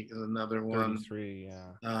 33 is another one. 33,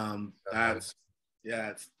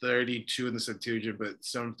 yeah. It's 32 in the Septuagint, but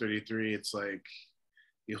Psalm 33, it's like,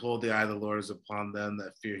 behold, the eye of the Lord is upon them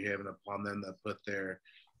that fear him and upon them that put their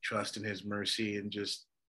trust in his mercy. And just,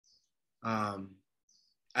 I've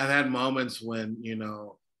had moments when, you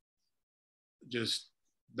know, just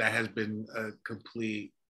that has been a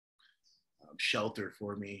complete shelter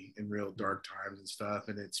for me in real dark times and stuff.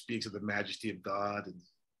 And it speaks of the majesty of God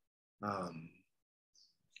and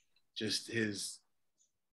just his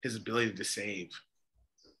ability to save.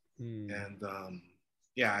 And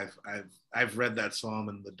yeah, I've read that psalm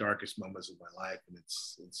in the darkest moments of my life, and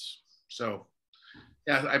it's so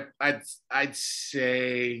yeah. I'd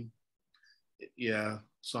say yeah,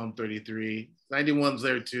 Psalm 33, 91's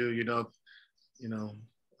there too. You know,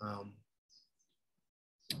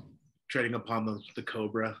 treading upon the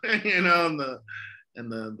cobra, you know, and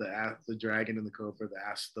the dragon and the cobra, the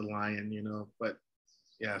ass, the lion, you know. But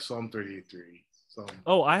yeah, Psalm 33. So.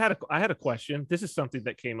 Oh, I had a question. This is something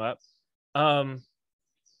that came up.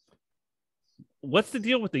 What's the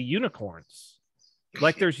deal with the unicorns?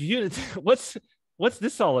 Like there's units. What's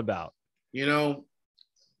this all about? You know,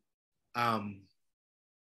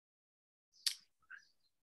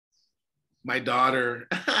 my daughter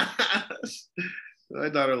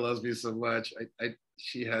loves me so much.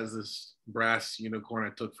 She has this brass unicorn I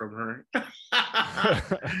took from her. I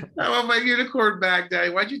want my unicorn back, Daddy.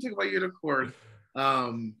 Why'd you take my unicorn?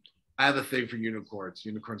 I have a thing for unicorns.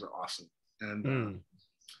 Unicorns are awesome. And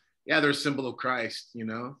yeah, they're a symbol of Christ, you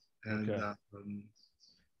know, and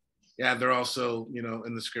yeah, they're also, you know,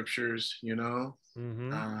 in the scriptures, you know,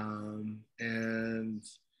 And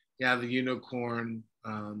yeah, the unicorn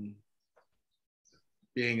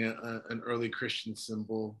being an early Christian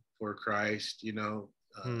symbol for Christ,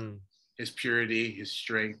 his purity, his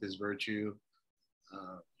strength, his virtue.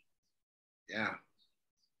 Yeah.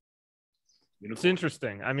 Unicorn. It's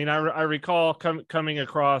interesting. I mean, I recall coming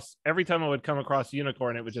across, every time I would come across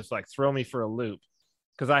unicorn, it would just like throw me for a loop,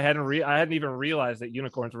 because I hadn't even realized that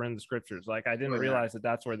unicorns were in the scriptures. Like I didn't realize that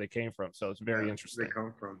that's where they came from. So it's very interesting. They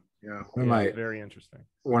come from. Yeah. Very interesting.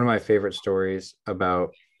 One of my favorite stories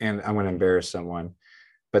about, and I'm going to embarrass someone,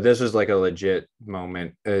 but this was like a legit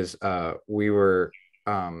moment, is we were,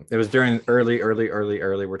 it was during early,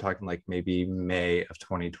 we're talking like maybe May of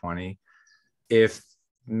 2020, if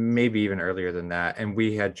maybe even earlier than that. And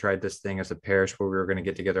we had tried this thing as a parish where we were going to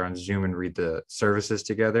get together on Zoom and read the services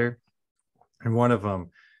together. And one of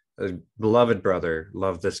them, a beloved brother,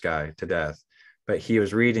 loved this guy to death, but he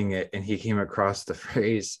was reading it and he came across the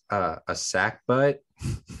phrase a sack butt.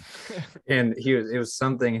 And it was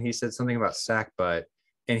something, and he said something about sack butt,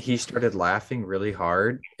 and he started laughing really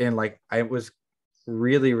hard. And like, it was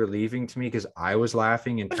really relieving to me because I was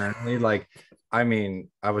laughing internally. Like, I mean,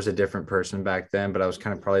 I was a different person back then, but I was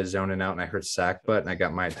kind of probably zoning out, and I heard sack butt and I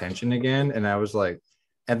got my attention again. And I was like,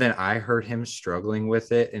 and then I heard him struggling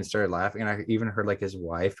with it and started laughing. And I even heard like his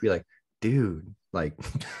wife be like, dude, like,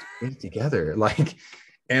 get it together. Like,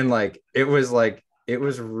 and like, it was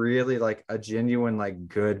really like a genuine, like,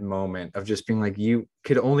 good moment of just being like, you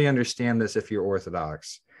could only understand this if you're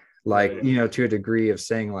Orthodox, like, right, to a degree of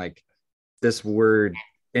saying like this word,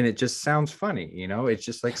 and it just sounds funny, it's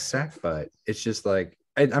just like sack butt. It's just like,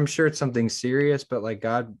 I'm sure it's something serious, but like,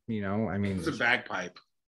 God, I mean, it's a bagpipe.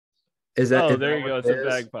 Is that? Oh, there you go. It's a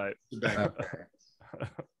bagpipe.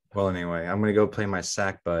 Well, anyway, I'm gonna go play my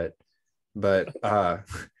sack butt, but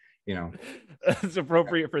it's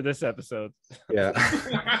appropriate for this episode. Yeah.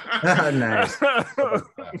 Nice.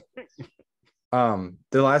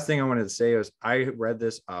 The last thing I wanted to say was I read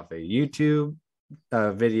this off a YouTube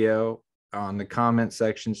video on the comment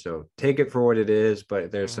section, so take it for what it is,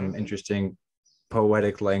 but there's some interesting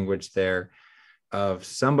poetic language there. Of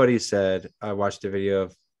somebody said, I watched a video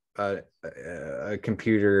of a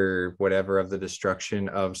computer whatever of the destruction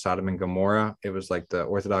of Sodom and Gomorrah. It was like the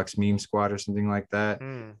Orthodox meme squad or something like that.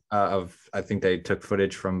 I think they took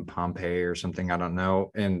footage from Pompeii or something, I don't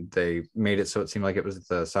know, and they made it so it seemed like it was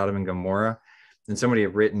the Sodom and Gomorrah. And somebody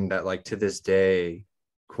had written that, like, to this day,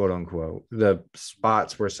 quote unquote, the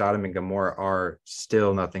spots where Sodom and Gomorrah are,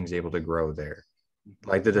 still nothing's able to grow there.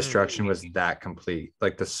 Like, the destruction was that complete.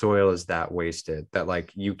 Like, the soil is that wasted that,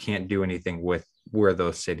 like, you can't do anything with where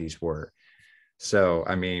those cities were. So,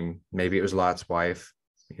 I mean, maybe it was Lot's wife,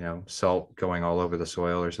 salt going all over the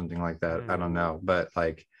soil or something like that. I don't know. But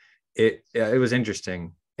like, it was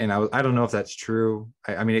interesting. And I don't know if that's true.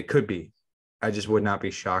 I mean, it could be. I just would not be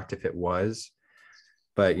shocked if it was.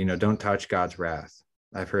 But, don't touch God's wrath.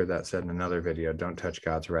 I've heard that said in another video, don't touch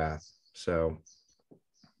God's wrath. So,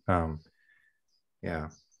 yeah, I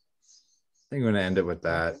think I'm going to end it with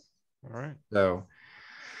that. All right. So,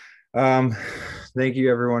 thank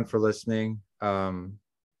you everyone for listening.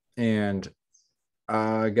 And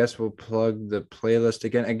I guess we'll plug the playlist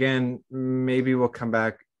again. Maybe we'll come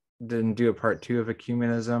back and do a part 2 of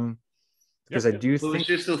ecumenism, because I do think it's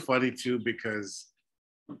just so funny too, because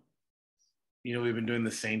we've been doing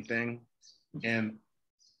the same thing, and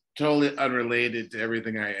totally unrelated to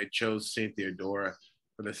everything. I chose Saint Theodora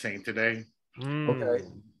for the saint today. Okay.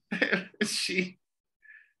 She,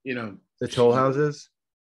 the toll houses.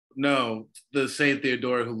 No, the Saint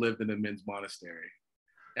Theodora who lived in a men's monastery.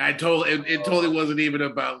 It totally wasn't even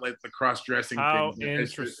about like the cross-dressing thing. How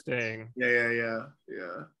interesting. Yeah.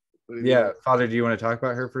 Father, do you want to talk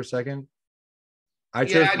about her for a second? I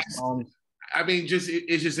chose.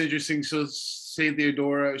 It's just interesting. So Saint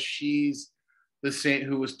Theodora, she's the saint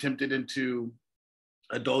who was tempted into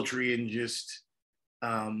adultery and just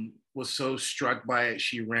was so struck by it,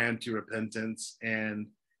 she ran to repentance. And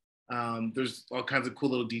there's all kinds of cool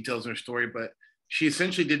little details in her story, but she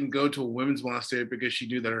essentially didn't go to a women's monastery because she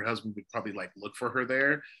knew that her husband would probably like look for her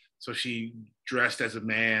there. So she dressed as a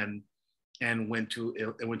man and went to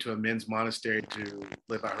a men's monastery to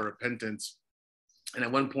live out her repentance. And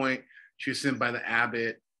at one point, she was sent by the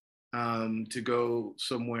abbot to go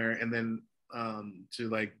somewhere and then to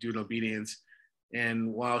like do an obedience.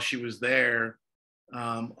 And while she was there,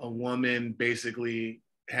 a woman basically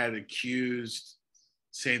had accused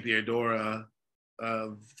Saint Theodora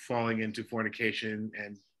of falling into fornication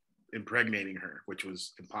and impregnating her, which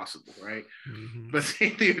was impossible, right? Mm-hmm. But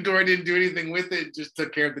Saint Theodora didn't do anything with it, just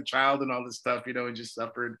took care of the child and all this stuff, you know, and just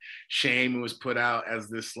suffered shame and was put out as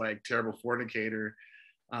this like terrible fornicator.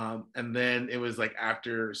 And then it was like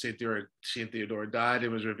after Saint Theodora died, it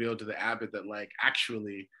was revealed to the abbot that like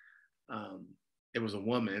actually it was a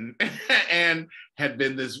woman and had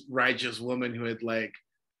been this righteous woman who had like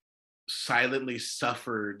silently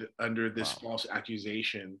suffered under this false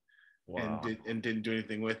accusation and didn't do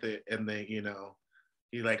anything with it. And they, you know,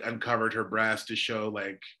 he like uncovered her breast to show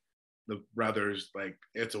like the brothers like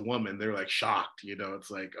it's a woman. They're like shocked, you know,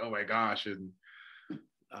 it's like, oh my gosh.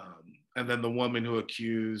 And then the woman who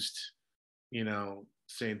accused, you know,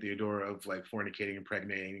 Saint Theodora of like fornicating,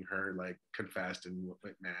 impregnating her, like confessed and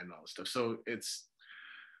went mad and all this stuff. So it's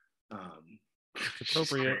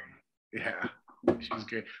appropriate. Yeah, she's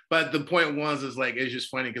great. But the point was, is like it's just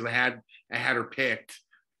funny because I had her picked,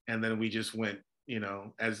 and then we just went, you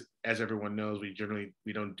know, as everyone knows, we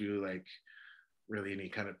don't do like really any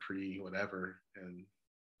kind of pre whatever, and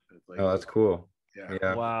it's like, oh, that's cool.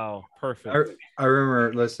 Yeah. Wow, perfect. I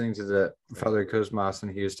remember listening to the Father Cosmas,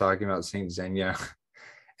 and he was talking about Saint Xenia,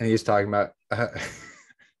 and he was talking about.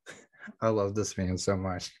 I love this man so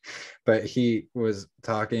much, but he was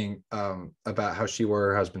talking about how she wore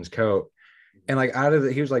her husband's coat, and like out of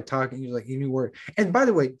it, he was like talking. He was like, "You wore." And by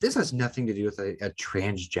the way, this has nothing to do with a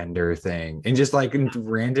transgender thing, and just like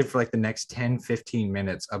ranted for like the next 10-15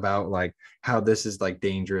 minutes about like how this is like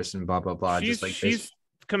dangerous and blah blah blah. She's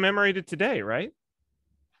commemorated today, right?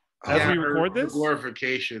 As we record this,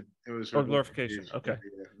 glorification. It was her glorification. Okay.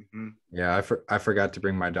 Yeah, I forgot to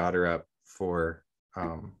bring my daughter up for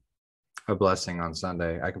a blessing on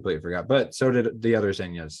Sunday. I completely forgot, but so did the other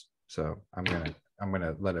Xenias. So I'm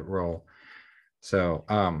gonna let it roll. So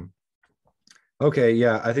okay,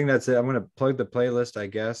 yeah, I think that's it. I'm gonna plug the playlist, I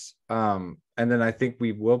guess. And then I think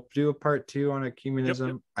we will do a part 2 on ecumenism.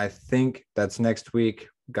 Yep. I think that's next week,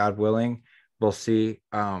 God willing. We'll see.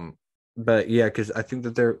 But yeah, because I think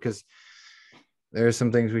that there's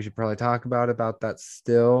some things we should probably talk about that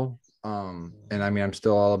still. And I mean, I'm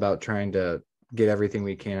still all about trying to get everything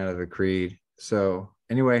we can out of the creed. So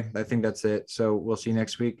anyway, I think that's it. So we'll see you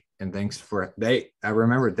next week. And thanks for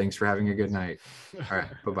having a good night. All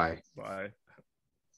right. Bye-bye. Bye.